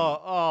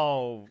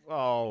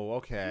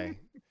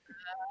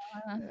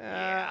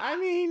 Yeah. I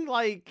mean,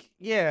 like,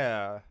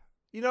 yeah.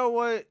 You know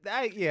what?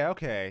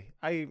 Okay.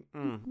 I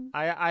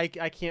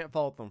can't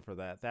fault them for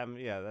that.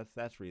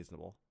 That's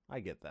reasonable. I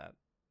get that.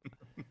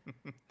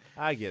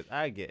 I get.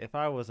 If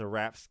I was a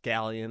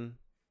rapscallion,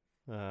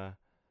 if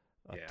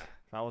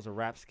I was a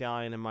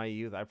rapscallion in my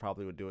youth, I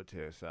probably would do it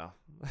too. So,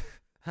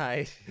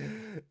 I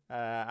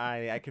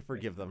could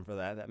forgive them for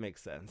that. That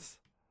makes sense.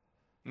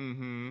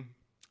 Mm-hmm.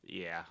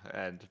 Yeah,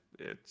 and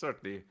it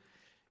certainly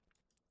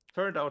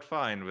turned out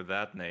fine with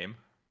that name.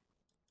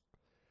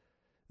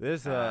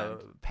 This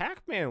And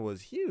Pac-Man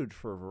was huge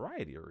for a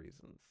variety of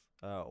reasons.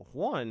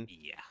 One,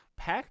 yeah.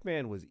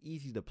 Pac-Man was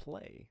easy to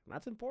play.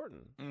 That's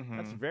important.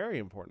 That's Mm-hmm. very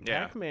important.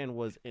 Yeah. Pac-Man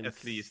was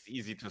At least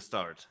easy to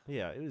start.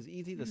 Yeah, it was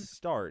easy to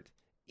start,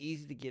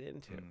 easy to get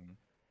into. Mm.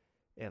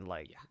 And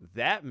Yeah.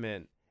 that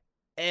meant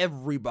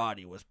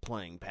everybody was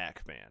playing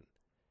Pac-Man.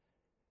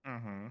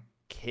 Mm-hmm.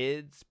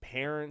 Kids,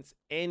 parents,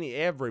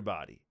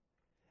 everybody.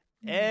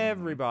 Mm-hmm.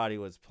 Everybody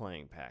was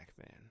playing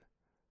Pac-Man.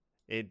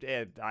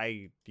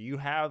 Do you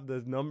have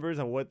the numbers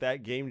on what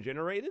that game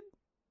generated?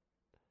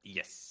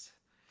 Yes.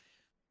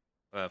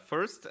 At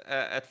first,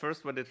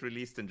 when it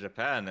released in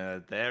Japan,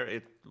 there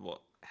it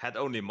had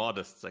only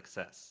modest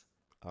success.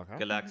 Okay.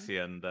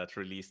 Galaxian, that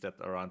released at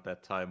around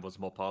that time, was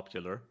more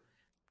popular.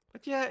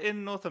 But yeah,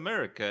 in North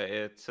America,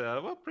 it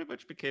pretty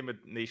much became a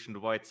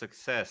nationwide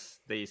success.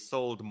 They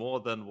sold more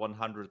than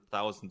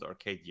 100,000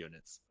 arcade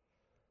units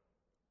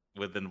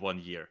within 1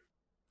 year.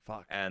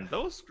 Fuck. And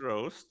those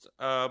grossed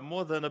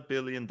more than $1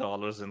 billion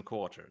in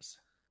quarters.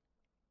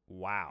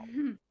 Wow.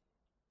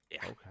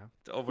 Yeah. Okay.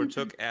 It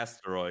overtook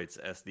Asteroids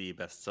as the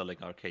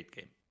best-selling arcade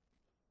game.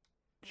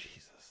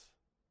 Jesus.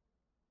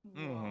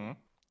 Mm-hmm.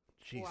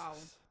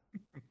 Jesus.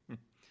 Wow.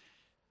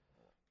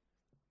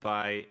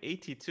 By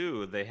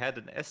 82, they had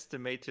an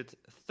estimated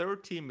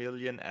 30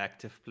 million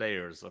active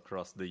players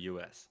across the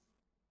US.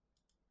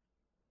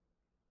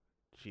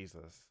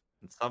 Jesus.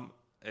 And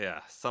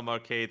some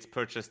arcades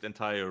purchased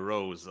entire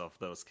rows of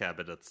those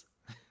cabinets.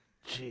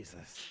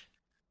 Jesus.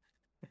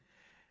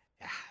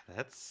 Yeah,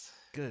 that's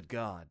Good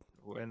God.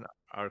 when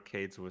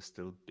arcades were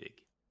still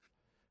big.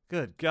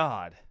 Good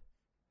God.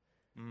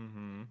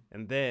 Mm-hmm.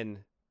 And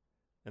then,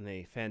 in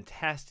a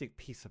fantastic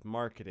piece of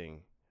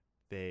marketing,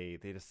 they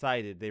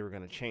decided they were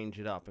going to change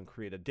it up and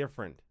create a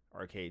different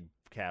arcade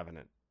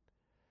cabinet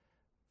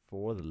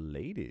for the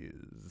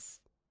ladies.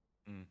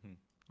 Mm-hmm.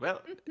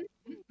 Well,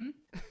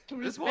 To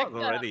this respect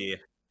was that. already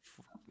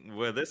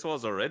this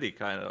was already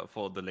kind of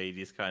for the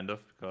ladies, kind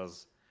of,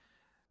 because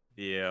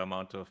the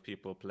amount of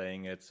people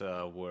playing it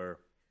were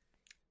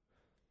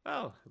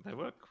there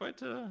were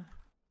quite a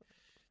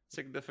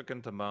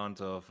significant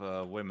amount of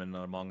women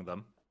among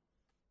them.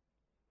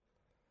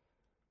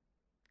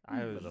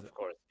 But of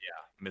course,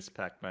 yeah, Miss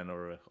Pac-Man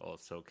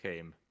also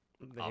came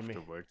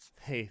afterwards.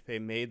 They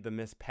made the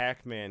Miss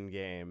Pac-Man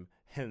game,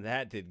 and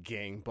that did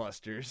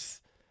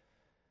gangbusters.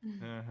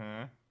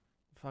 Uh-huh.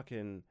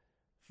 Fucking,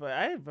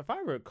 if I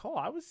recall,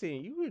 I was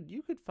seeing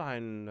you could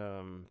find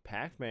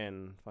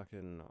Pac-Man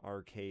fucking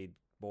arcade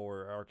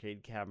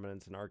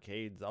cabinets and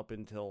arcades up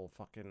until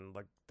fucking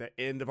like the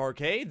end of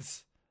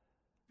arcades.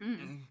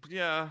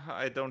 Yeah,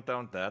 I don't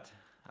doubt that.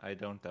 I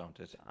don't doubt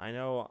it. I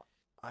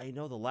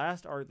know the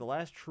last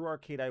true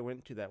arcade I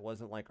went to that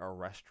wasn't like a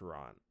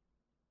restaurant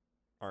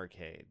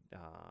arcade.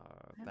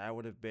 That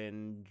would have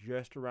been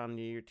just around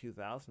the year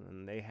 2000,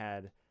 and they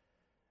had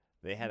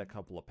a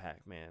couple of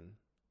Pac-Man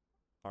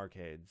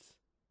arcades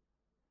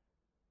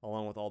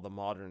along with all the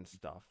modern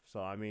stuff. So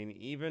I mean,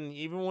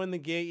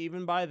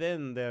 even by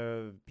then,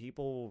 the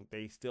people,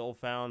 they still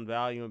found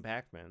value in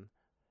Pac-Man.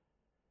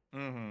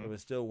 Mm-hmm. It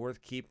was still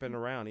worth keeping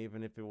around,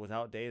 even if it was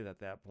outdated at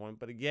that point.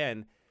 But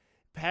again,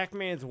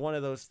 Pac-Man's one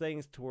of those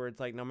things to where it's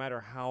like no matter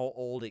how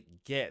old it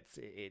gets,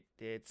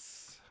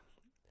 it's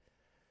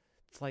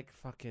like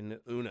fucking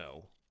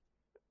Uno.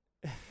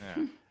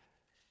 Yeah.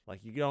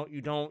 Like you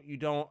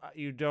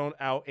don't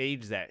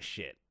out-age that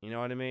shit. You know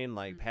what I mean?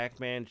 Like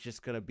Pac-Man's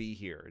just gonna be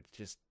here.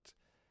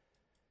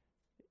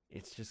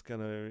 It's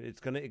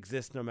gonna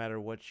exist no matter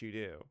what you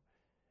do.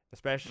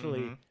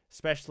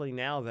 Especially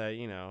now that,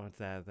 you know,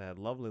 that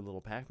lovely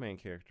little Pac-Man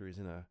character is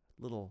in a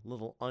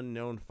little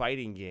unknown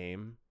fighting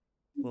game.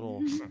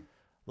 Little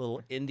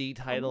indie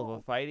title of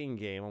a fighting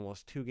game,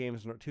 almost two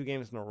games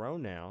in a row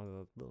now.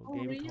 A little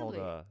game called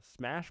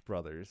Smash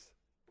Brothers.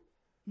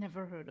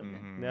 Never heard of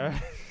it. No.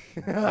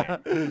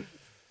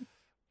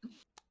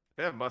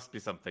 There must be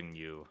something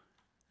new.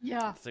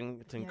 Yeah.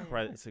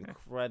 It's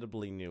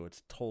incredibly new.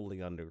 It's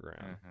totally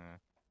underground.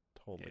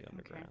 Totally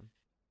underground.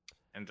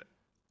 And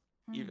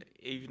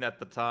even at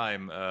the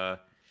time,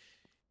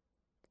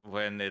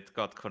 when it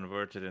got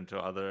converted into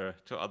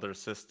other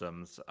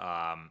systems,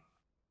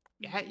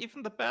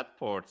 even the bad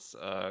ports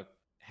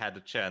had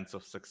a chance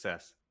of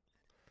success.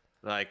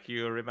 Like,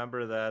 you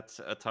remember that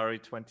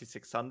Atari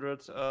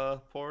 2600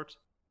 port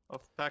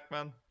of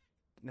Pac-Man?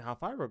 Now,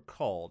 if I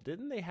recall,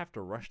 didn't they have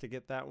to rush to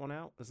get that one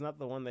out? Isn't that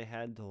the one they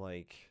had to,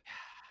 like,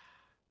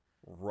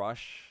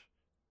 rush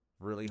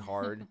really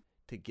hard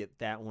to get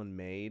that one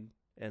made?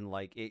 And,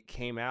 like, it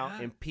came out,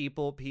 and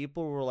people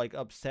were, like,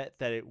 upset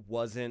that it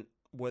wasn't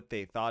what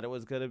they thought it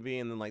was going to be.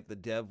 And then, like, the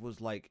dev was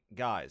like,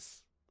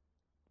 guys,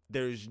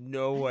 there's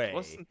no way. It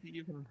wasn't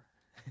even...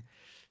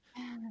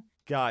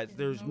 Guys,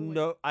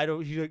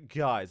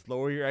 guys,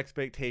 lower your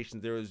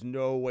expectations. There is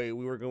no way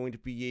we were going to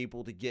be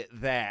able to get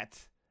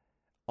that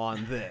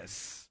on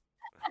this.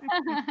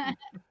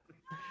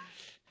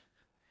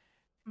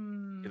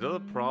 You know, the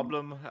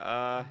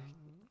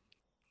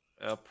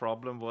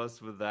problem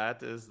was with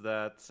that is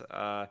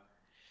that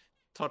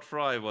Todd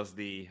Fry was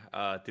the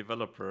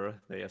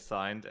developer they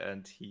assigned,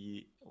 and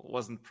he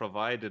wasn't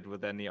provided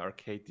with any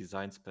arcade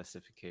design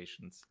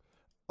specifications.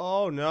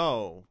 Oh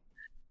no.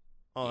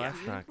 Oh, Yeah.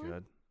 that's not Seriously?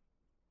 good.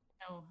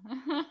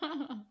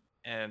 No.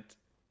 And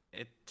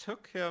it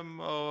took him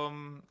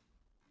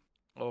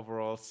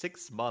overall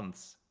 6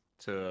 months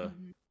to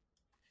Mhm.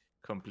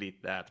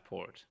 complete that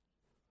port.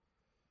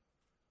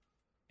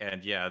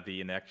 And yeah,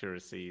 the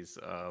inaccuracies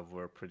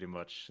were pretty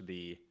much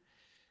the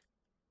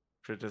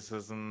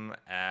criticism,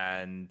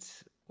 and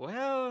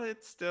well,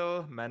 it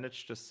still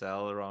managed to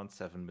sell around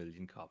 7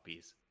 million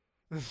copies.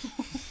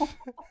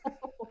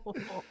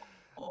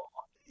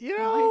 You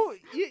know,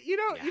 Nice. you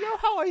know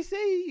how I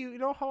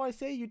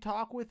say you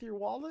talk with your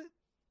wallet.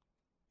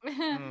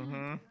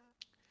 Mm-hmm.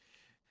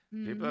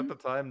 People at Mhm. the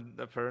time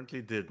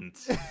apparently didn't.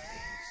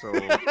 So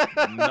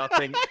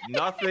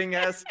nothing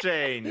has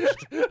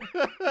changed.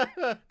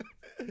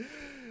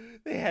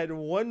 They had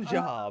one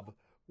job,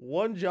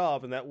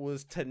 and that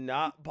was to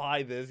not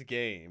buy this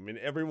game. And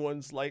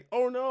everyone's like,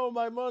 "Oh no,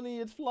 my money!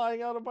 It's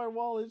flying out of my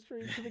wallet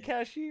straight to the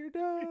cashier."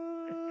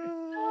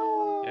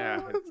 No. Yeah,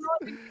 No,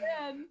 not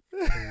again.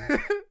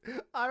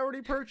 I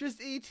already purchased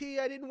ET.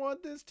 I didn't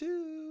want this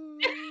too.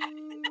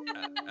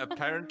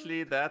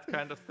 Apparently that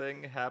kind of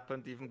thing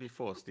happened even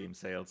before Steam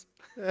sales.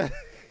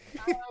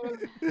 Oh,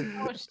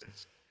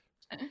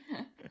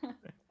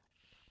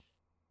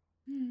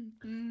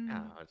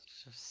 Yeah, it's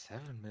just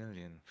 7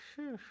 million.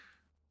 Phew.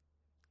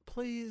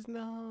 Please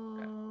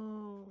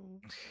no.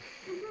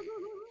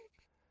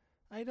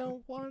 I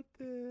don't want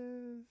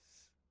this.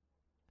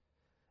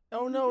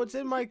 Oh no, it's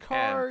in my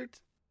cart.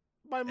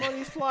 My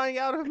money's flying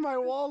out of my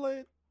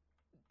wallet.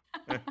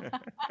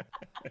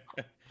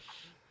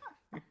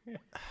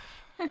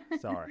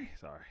 Sorry.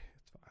 It's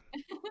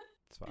fine.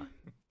 It's fine.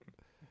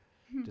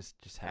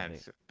 Just having.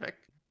 And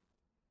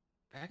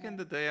back in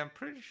the day, I'm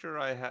pretty sure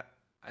I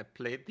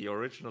played the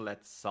original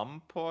at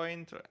some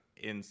point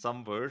in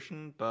some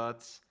version,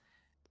 but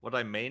what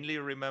I mainly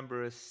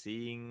remember is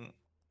seeing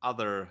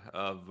other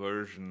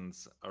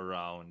versions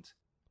around.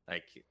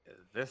 Like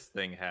this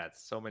thing had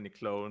so many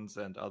clones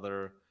and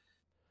other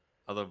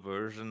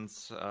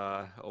versions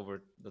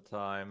over the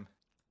time.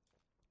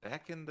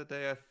 Back in the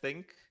day, I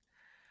think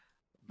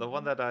the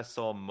one that I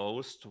saw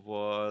most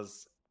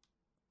was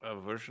a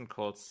version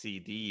called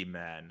CD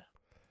Man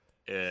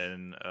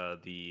in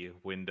the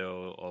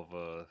window of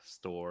a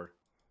store.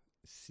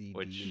 CD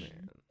Which-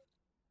 man.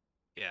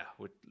 Yeah,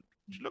 which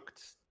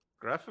looked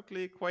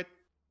graphically quite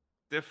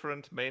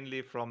different,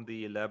 mainly from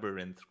the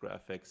Labyrinth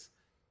graphics.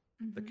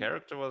 The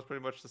character was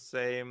pretty much the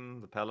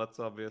same, the palettes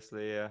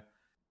obviously. It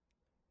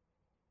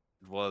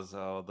was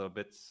the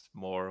bits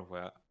more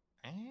where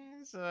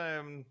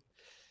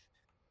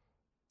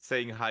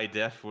saying high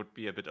def would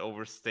be a bit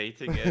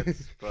overstating it,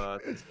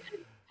 but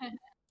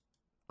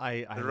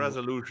I the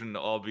resolution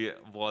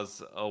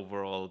was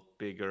overall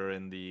bigger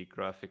in the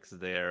graphics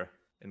there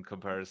in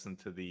comparison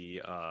to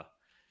the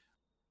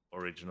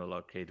original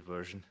arcade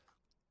version.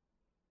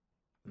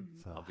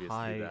 It's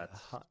Obviously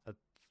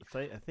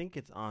I think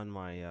it's on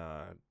my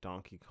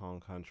Donkey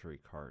Kong Country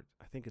cart.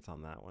 I think it's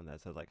on that one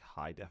that says like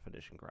high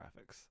definition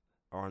graphics,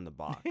 or on the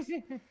box.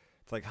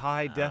 It's like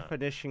high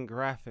definition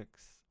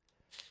graphics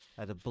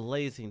at a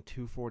blazing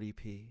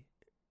 240p.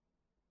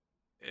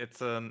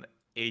 It's an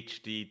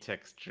HD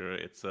texture.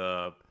 It's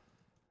a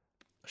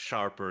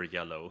sharper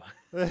yellow.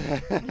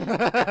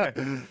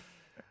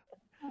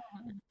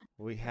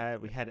 We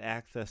had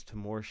access to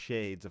more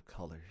shades of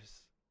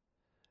colors.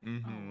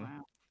 Mm-hmm. Oh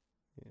wow.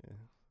 Yeah.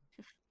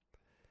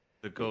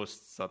 The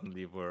ghosts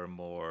suddenly were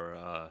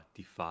more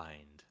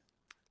defined.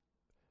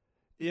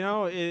 You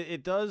know,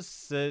 it does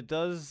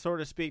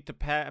sort of speak to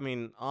Pat. I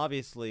mean,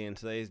 obviously, in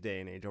today's day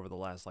and age, over the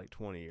last like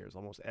 20 years,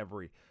 almost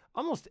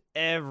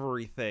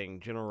everything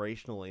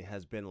generationally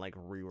has been like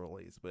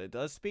re-released. But it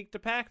does speak to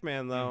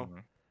Pac-Man, though.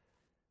 Mhm.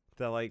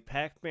 That like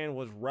Pac-Man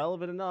was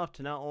relevant enough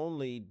to not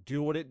only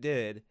do what it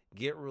did,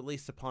 get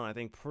released upon, I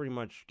think pretty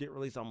much get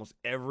released almost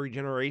every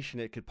generation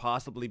it could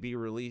possibly be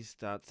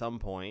released at some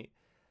point.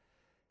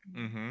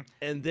 Mm-hmm.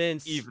 And then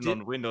Even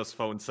on Windows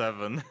Phone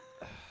 7.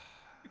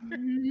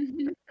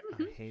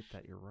 I hate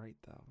that you're right,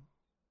 though.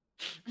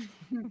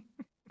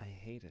 I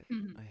hate it.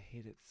 I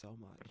hate it so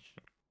much.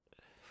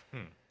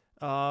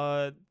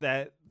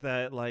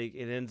 That like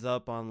it ends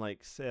up on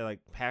like say like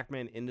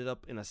Pac-Man ended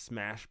up in a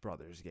Smash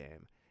Brothers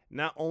game.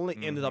 Not only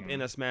ended up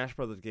in a Smash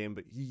Brothers game,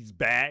 but he's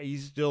bad.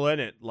 He's still in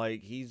it.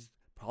 Like he's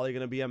probably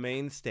gonna be a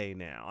mainstay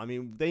now. I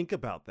mean, think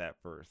about that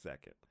for a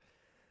second.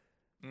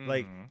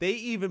 Like they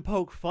even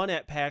poke fun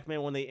at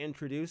Pac-Man when they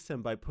introduced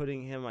him by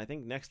putting him, I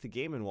think, next to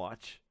Game and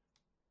Watch.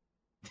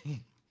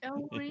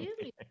 Oh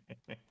really?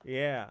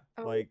 Yeah,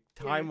 Oh, like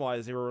yeah.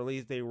 time-wise, they were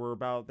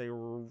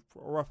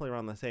roughly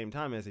around the same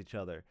time as each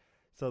other.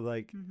 So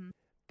like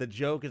the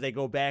joke is they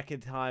go back in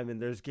time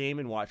and there's Game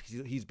and Watch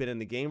because he's been in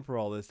the game for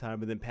all this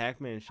time, and then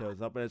Pac-Man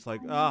shows up and it's like,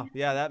 oh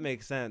yeah, that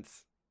makes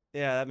sense.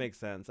 Yeah, that makes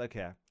sense.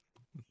 Okay,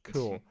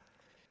 cool.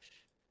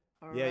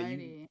 Yeah,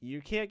 Alrighty.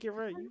 you can't get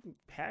rid of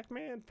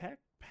Pac-Man.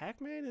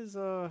 Pac-Man is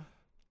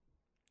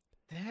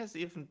There has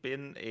even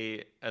been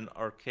an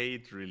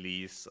arcade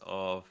release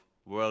of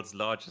World's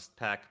Largest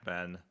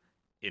Pac-Man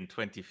in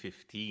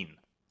 2015,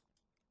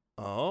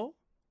 Oh,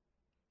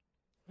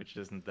 which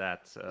isn't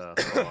that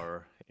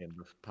far in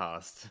the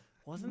past.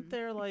 wasn't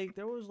there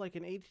there was like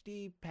an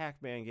HD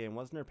Pac-Man game?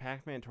 Wasn't there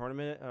Pac-Man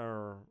tournament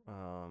or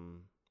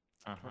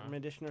tournament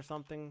edition or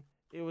something?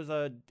 It was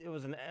an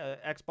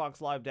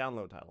Xbox Live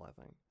download title, I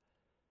think.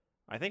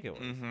 I think it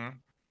was. Mm-hmm.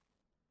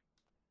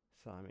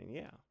 So I mean,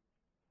 yeah.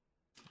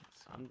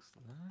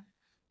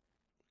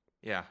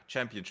 Yeah,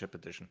 Championship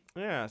Edition.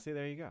 Yeah, see,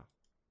 there you go.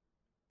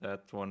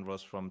 That one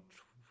was from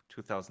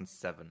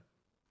 2007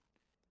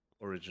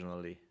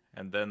 originally.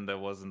 And then there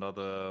was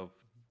another,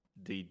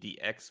 the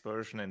DX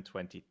version in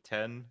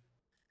 2010,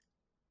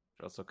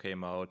 which also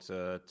came out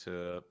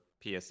to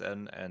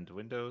PSN and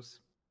Windows,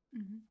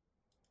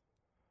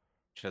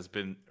 which has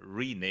been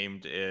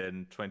renamed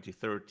in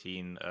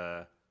 2013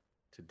 to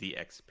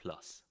DX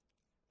Plus.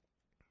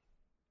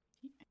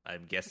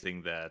 I'm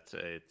guessing that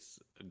it's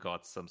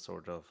got some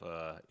sort of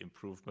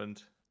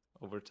improvement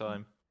over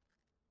time.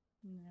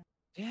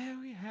 Yeah,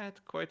 we had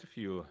quite a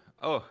few.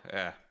 Oh,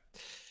 yeah.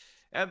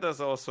 And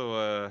there's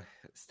also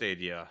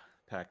Stadia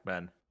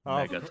Pac-Man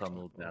Mega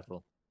Tunnel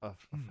Battle. Of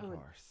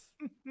course.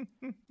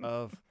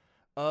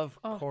 of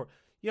course.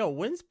 Yo,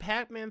 when's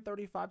Pac-Man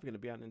 35 going to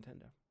be on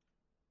Nintendo?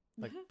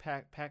 Like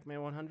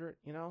Pac-Man 100,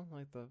 you know?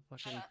 Like the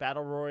fucking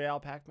Battle Royale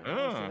Pac-Man.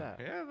 Oh,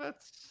 yeah,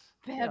 that's...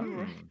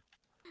 Battle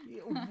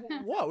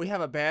What? We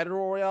have a Battle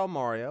Royale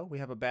Mario. We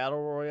have a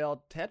Battle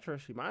Royale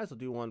Tetris. You might as well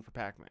do one for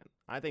Pac-Man.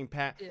 I think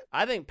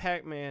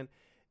Pac-Man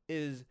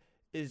is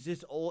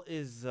just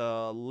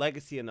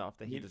legacy enough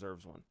that he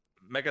deserves one.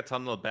 Mega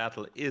Tunnel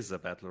Battle is a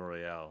Battle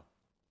Royale.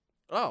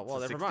 Oh, well,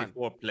 it's a never mind.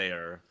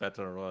 64-player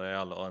Battle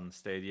Royale on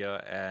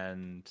Stadia,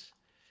 and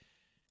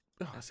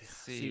let's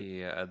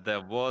see.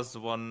 There was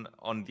one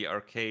on the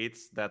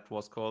arcades that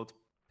was called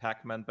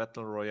Pac-Man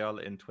Battle Royale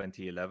in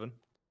 2011.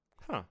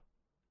 Huh.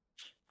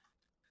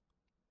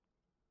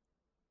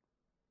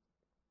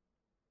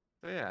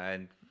 So yeah,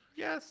 and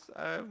yes,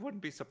 I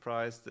wouldn't be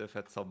surprised if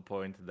at some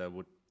point there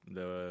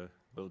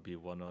will be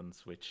one on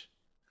Switch.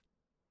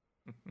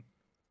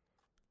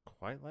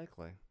 Quite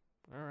likely.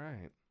 All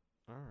right.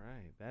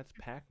 That's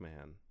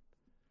Pac-Man.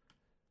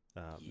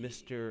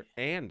 Mr.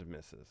 and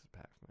Mrs.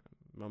 Pac-Man.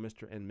 No,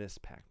 Mr. and Miss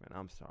Pac-Man.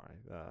 I'm sorry.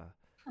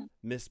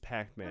 Miss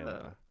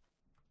Pac-Man.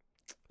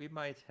 We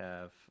might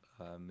have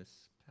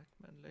Miss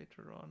Pac-Man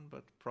later on,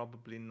 but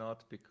probably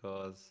not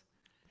because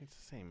it's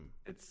the same.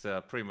 It's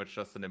pretty much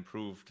just an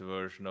improved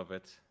version of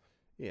it.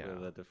 Yeah.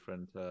 With a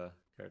different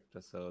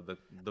character. So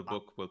the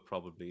book will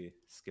probably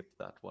skip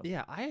that one.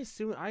 Yeah, I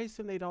assume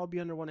they'd all be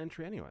under one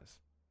entry anyways.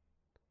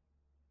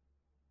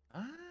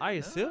 I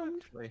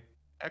assumed.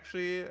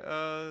 Actually,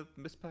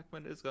 Miss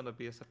Pac-Man is gonna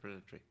be a separate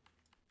entry.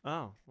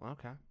 Oh,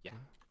 okay. Yeah.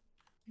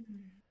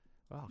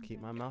 Well, I'll keep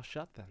my mouth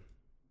shut then.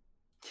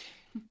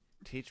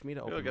 Teach me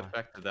to open. We'll get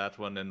back to that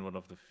one in one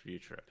of the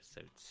future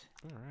episodes.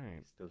 All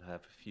right. Still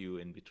have a few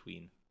in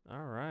between.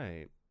 All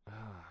right.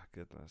 Ah,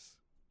 goodness.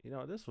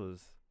 This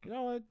was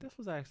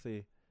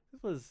actually. I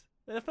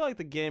feel like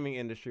the gaming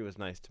industry was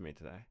nice to me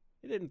today.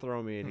 It didn't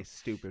throw me any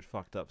stupid,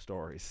 fucked up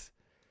stories.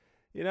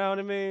 You know what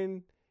I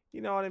mean?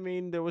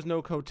 There was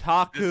no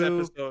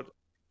Kotaku.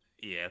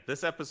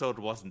 This episode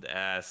wasn't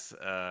as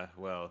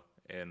well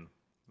in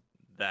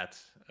that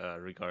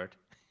regard.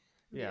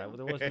 Yeah,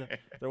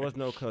 there was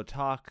no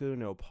Kotaku,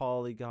 no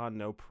Polygon,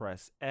 no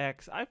Press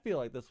X. I feel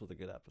like this was a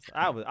good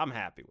episode. I'm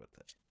happy with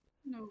it.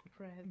 No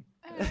Press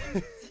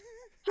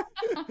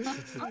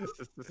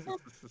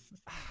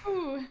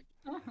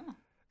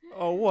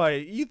Oh,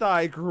 what? You thought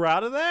I grew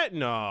out of that?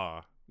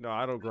 No,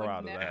 I don't grow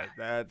out of that.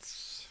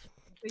 That's.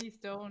 Please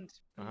don't.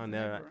 Oh,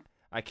 no,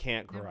 I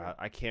can't grow out.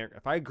 I can't.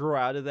 If I grow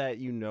out of that,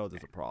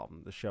 there's a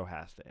problem. The show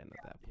has to end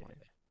at that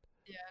point.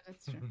 Yeah,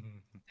 that's true.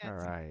 All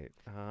right.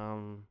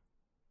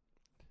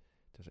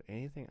 Is there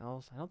anything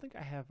else? I don't think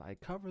I have. I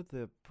covered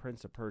the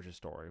Prince of Persia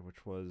story,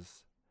 which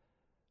was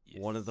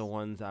one of the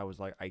ones I was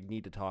like, I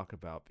need to talk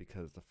about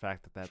because the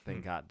fact that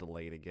thing got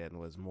delayed again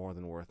was more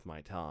than worth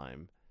my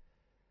time.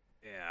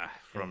 Yeah,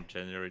 from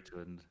January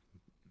to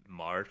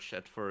March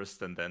at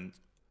first, and then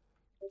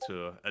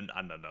to an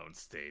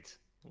unannounced date.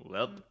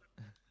 Well,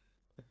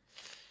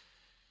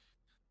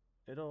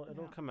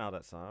 it'll come out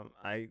at some.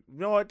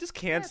 Just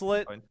cancel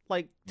it.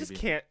 Like, just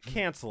can't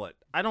cancel it.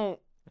 I don't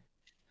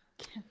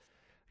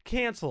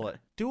cancel it.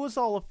 Do us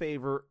all a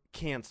favor,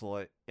 cancel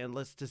it, and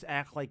let's just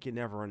act like you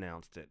never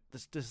announced it.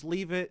 Just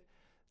leave it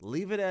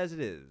as it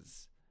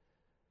is.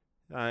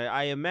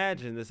 I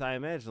imagine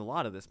a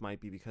lot of this might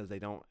be because they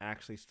don't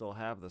actually still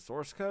have the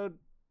source code.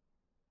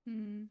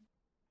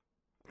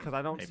 Because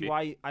I don't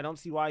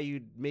see why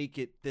you'd make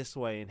it this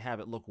way and have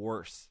it look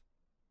worse.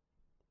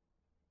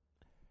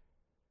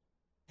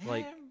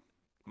 I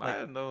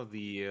don't know.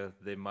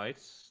 They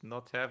might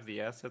not have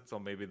the assets, or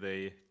maybe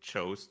they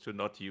chose to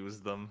not use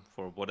them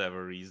for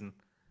whatever reason.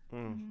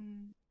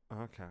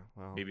 Okay,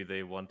 well, maybe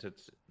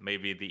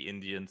the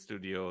Indian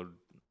studio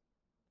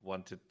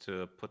wanted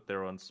to put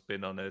their own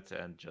spin on it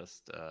and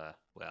just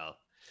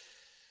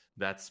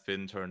that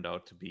spin turned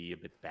out to be a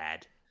bit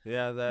bad.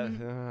 Yeah, that's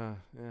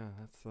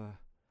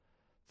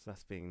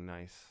being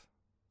nice.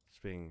 It's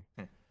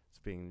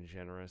being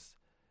generous.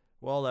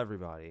 Well,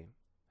 everybody,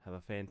 have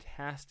a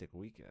fantastic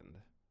weekend.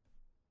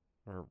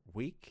 Or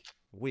week?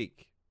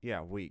 Week.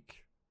 Yeah,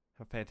 week.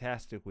 Have a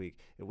fantastic week.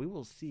 And we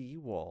will see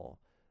you all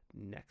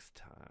next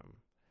time.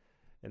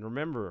 And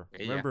remember,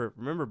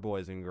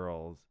 boys and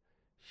girls,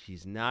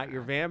 she's not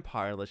your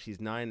vampire unless she's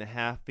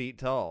 9.5 feet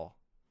tall.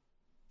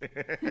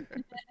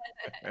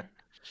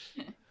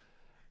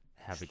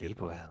 Have a good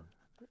one.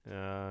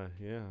 Yeah,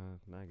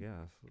 I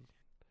guess.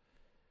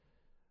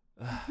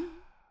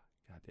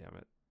 God damn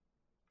it.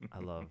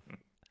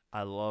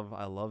 I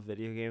love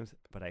video games,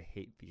 but I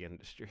hate the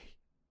industry.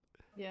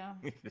 Yeah.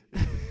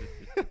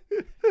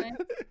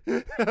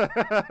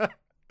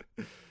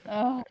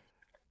 Oh.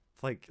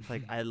 It's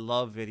like I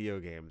love video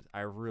games.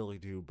 I really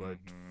do, but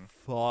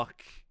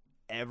fuck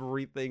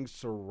everything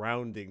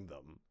surrounding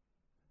them.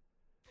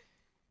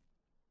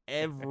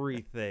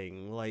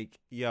 Everything. Like,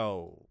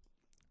 yo,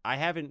 I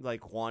haven't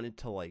like wanted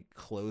to like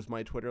close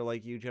my Twitter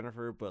like you,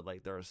 Jennifer, but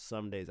like there are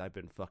some days I've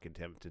been fucking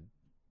tempted.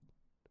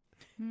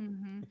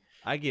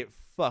 I get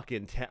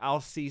fucking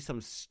I'll see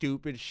some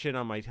stupid shit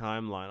on my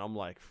timeline. I'm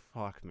like,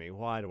 fuck me.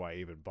 Why do I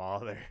even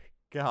bother?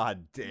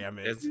 God damn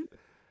it.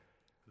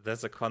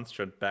 There's a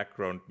constant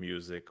background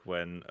music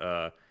when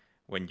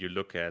you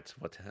look at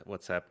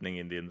what's happening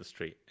in the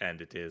industry,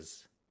 and it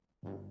is.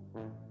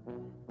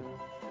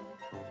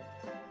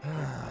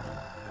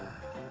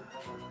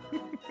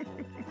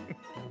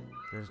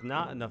 There's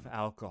not enough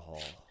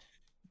alcohol.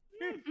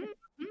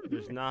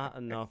 There's not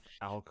enough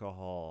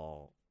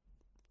alcohol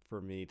for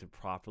me to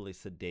properly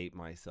sedate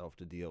myself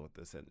to deal with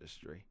this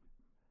industry.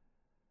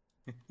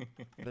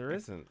 There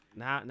isn't.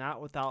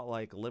 Not without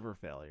like liver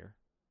failure.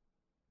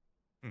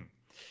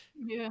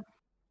 Yeah.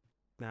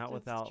 Not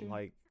without true.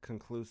 like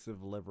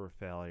conclusive liver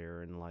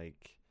failure and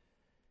like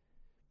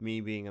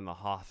me being in the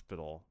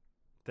hospital.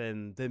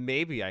 Then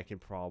maybe I can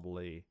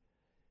probably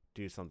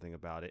do something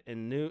about it.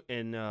 In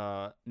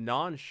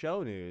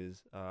non-show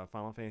news,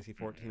 Final Fantasy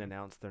XIV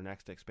announced their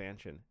next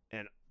expansion,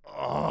 and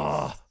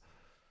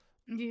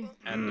Yeah.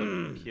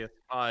 And the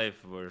PS5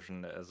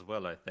 version as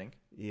well, I think.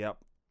 Yep.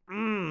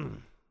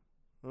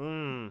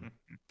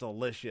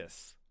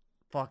 Delicious.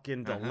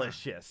 Fucking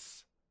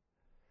delicious.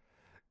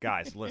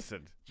 Guys,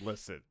 listen.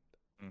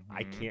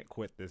 I can't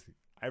quit this.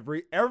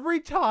 Every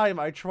time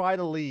I try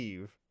to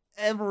leave,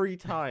 every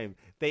time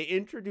they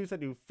introduce a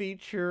new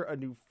feature, a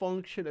new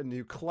function, a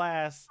new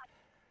class.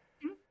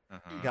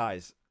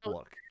 Guys,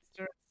 look.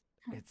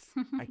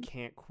 I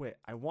can't quit.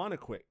 I want to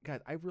quit.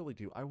 Guys, I really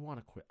do. I want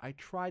to quit. I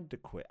tried to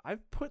quit.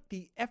 I've put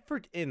the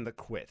effort in the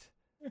quit.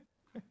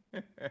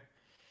 But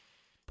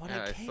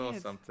I can't. I saw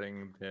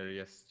something there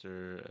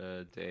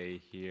yesterday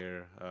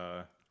here.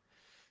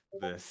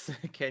 This.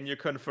 Can you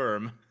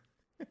confirm?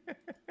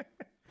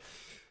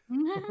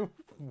 What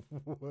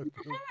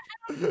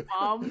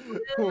Mom.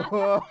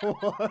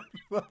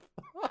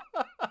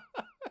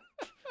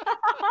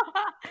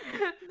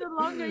 The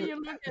longer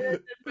you look at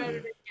it, the better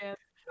it gets.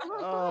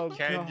 Oh,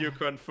 Can God. you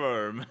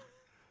confirm?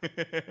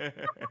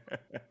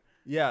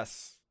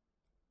 Yes,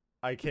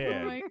 I Oh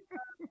can. my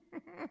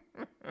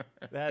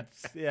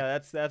That's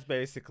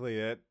basically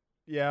it.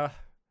 Yeah.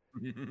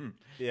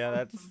 Yeah,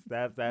 that's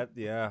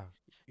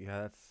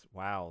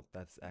wow,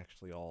 that's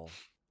actually all.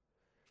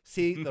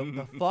 See,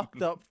 the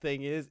fucked up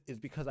thing is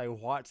because I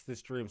watch the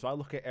stream, so I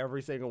look at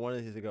every single one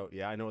of these and go,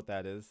 yeah, I know what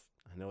that is.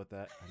 I know what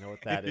that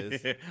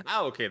is.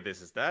 Okay,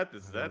 this is that.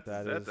 This is that.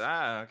 This is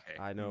that. Okay.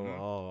 I know.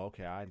 Oh,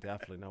 okay. I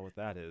definitely know what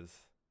that is.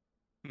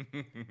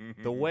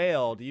 The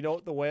whale. Do you know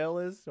what the whale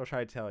is? I'll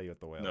try to tell you what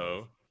the whale is.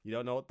 No. You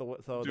don't know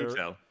what so Do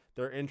tell.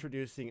 they're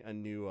introducing a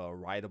new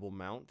rideable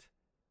mount,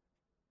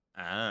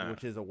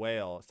 which is a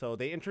whale. So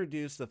they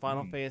introduced the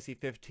Final Fantasy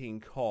 15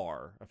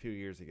 car a few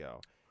years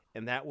ago,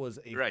 and that was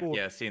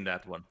I've seen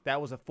that one.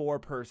 That was a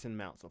 4-person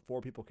mount, so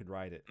 4 people could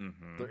ride it.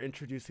 They're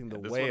introducing the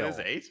this whale. This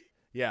one is 8?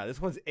 Yeah,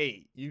 this one's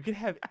 8. You can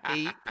have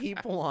 8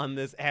 people on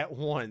this at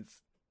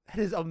once. That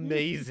is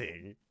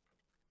amazing.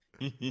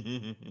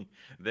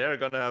 They're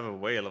gonna have a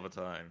whale of a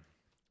time.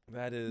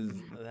 That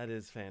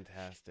is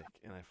fantastic,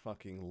 and I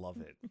fucking love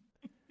it.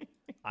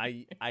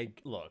 I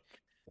look.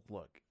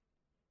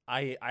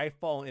 I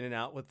fall in and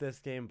out with this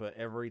game, but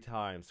every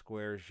time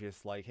Square's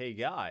just like, "Hey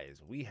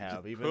guys, we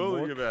have even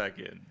more. You back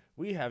in.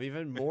 We have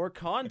even more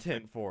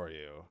content for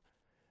you,"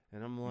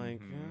 and I'm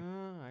like,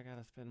 I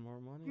gotta spend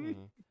more money.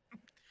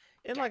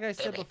 And like I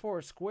said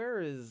before,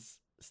 Square is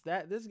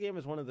this game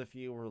is one of the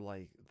few where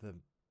like the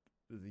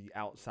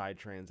outside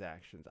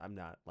transactions I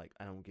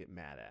don't get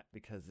mad at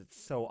because it's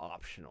so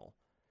optional.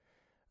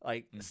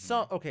 Like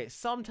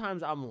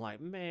sometimes I'm like,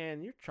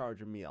 man, you're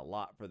charging me a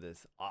lot for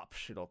this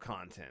optional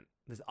content.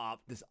 This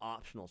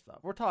optional stuff.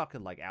 We're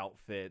talking like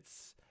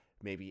outfits,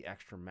 maybe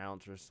extra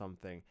mounts or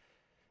something.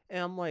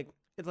 And I'm like,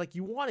 it's like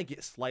you want to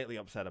get slightly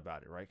upset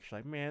about it, right? 'Cause you're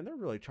like, man, they're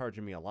really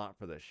charging me a lot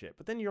for this shit.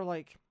 But then you're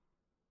like,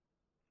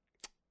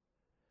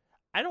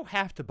 I don't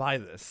have to buy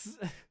this.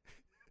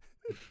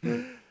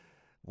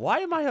 Why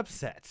am I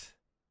upset?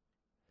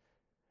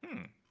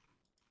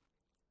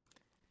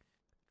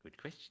 Good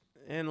question.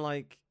 And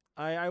like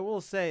I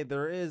will say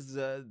there is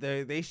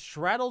they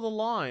straddle the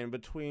line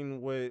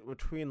between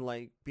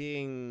like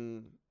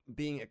being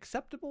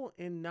acceptable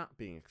and not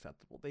being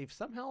acceptable. They've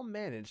somehow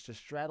managed to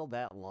straddle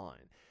that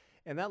line.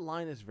 And that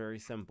line is very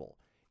simple.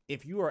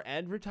 If you are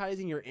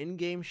advertising your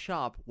in-game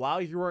shop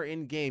while you are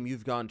in-game,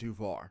 you've gone too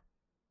far.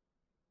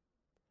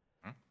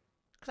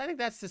 Because I think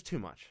that's just too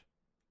much.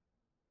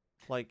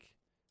 Like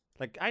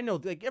I know,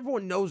 like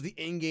everyone knows the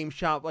in-game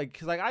shop, like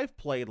because like I've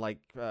played like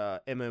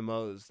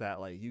MMOs that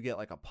like you get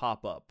like a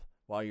pop-up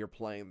while you're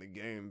playing the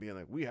game, being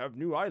like, "We have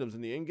new items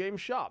in the in-game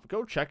shop.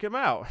 Go check them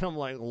out." And I'm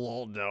like,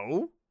 "Well,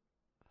 no,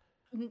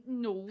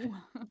 No.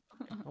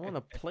 I want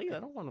to play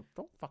that. Don't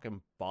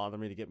fucking bother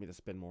me to get me to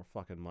spend more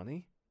fucking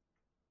money.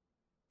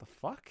 The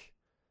fuck."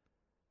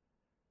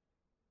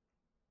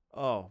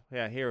 Oh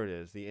yeah, here it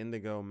is. The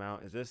Indigo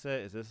Mount. Is this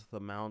it? Is this the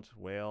Mount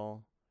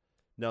Whale?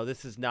 No,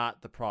 this is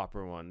not the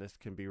proper one. This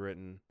can be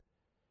written.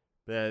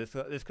 But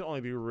this can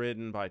only be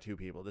written by 2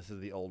 people. This is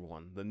the old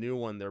one. The new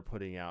one they're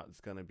putting out is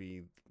going to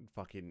be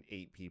fucking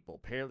 8 people.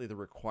 Apparently the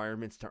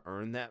requirements to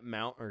earn that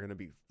mount are going to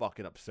be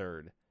fucking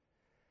absurd.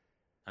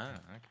 Oh,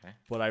 okay.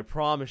 But I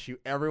promise you,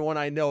 everyone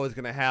I know is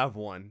going to have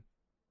one.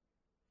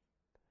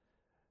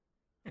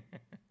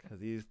 Because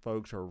these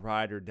folks are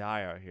ride or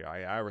die out here.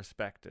 I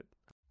respect it.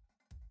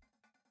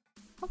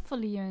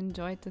 Hopefully you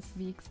enjoyed this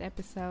week's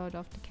episode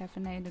of the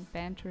Caffeinated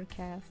Banter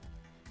Cast.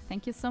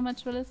 Thank you so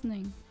much for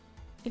listening.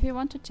 If you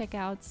want to check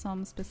out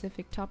some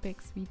specific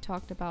topics we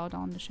talked about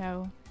on the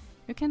show,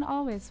 you can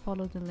always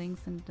follow the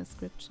links in the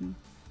description.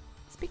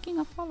 Speaking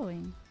of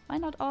following, why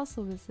not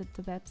also visit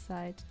the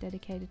website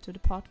dedicated to the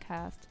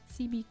podcast,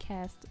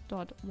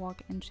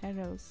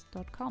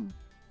 cbcast.walkinshadows.com.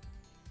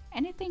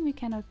 Anything we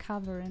cannot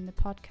cover in the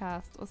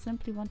podcast or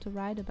simply want to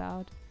write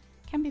about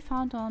can be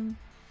found on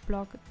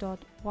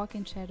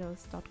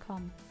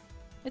blog.walkinshadows.com.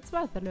 It's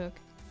worth a look.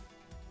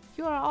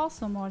 You are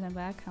also more than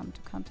welcome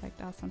to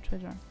contact us on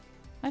Twitter.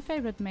 My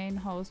favorite main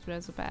host,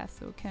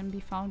 Rezobasso, can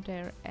be found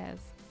there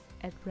as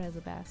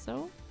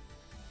 @Rezobasso.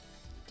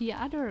 The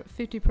other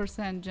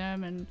 50%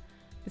 German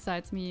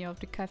besides me of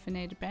the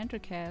Caffeinated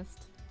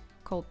Bantercast,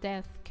 Cold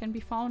Death, can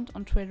be found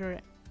on Twitter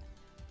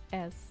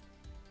as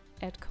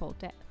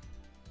 @ColdDeath.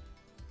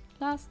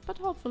 Last but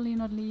hopefully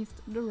not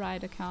least, the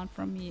right account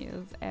from me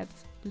is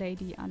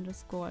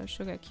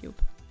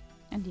 @lady_sugarcube.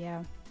 And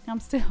yeah,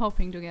 I'm still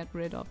hoping to get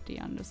rid of the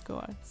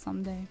underscore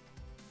someday.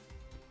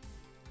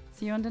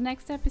 See you on the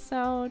next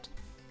episode.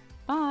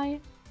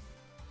 Bye!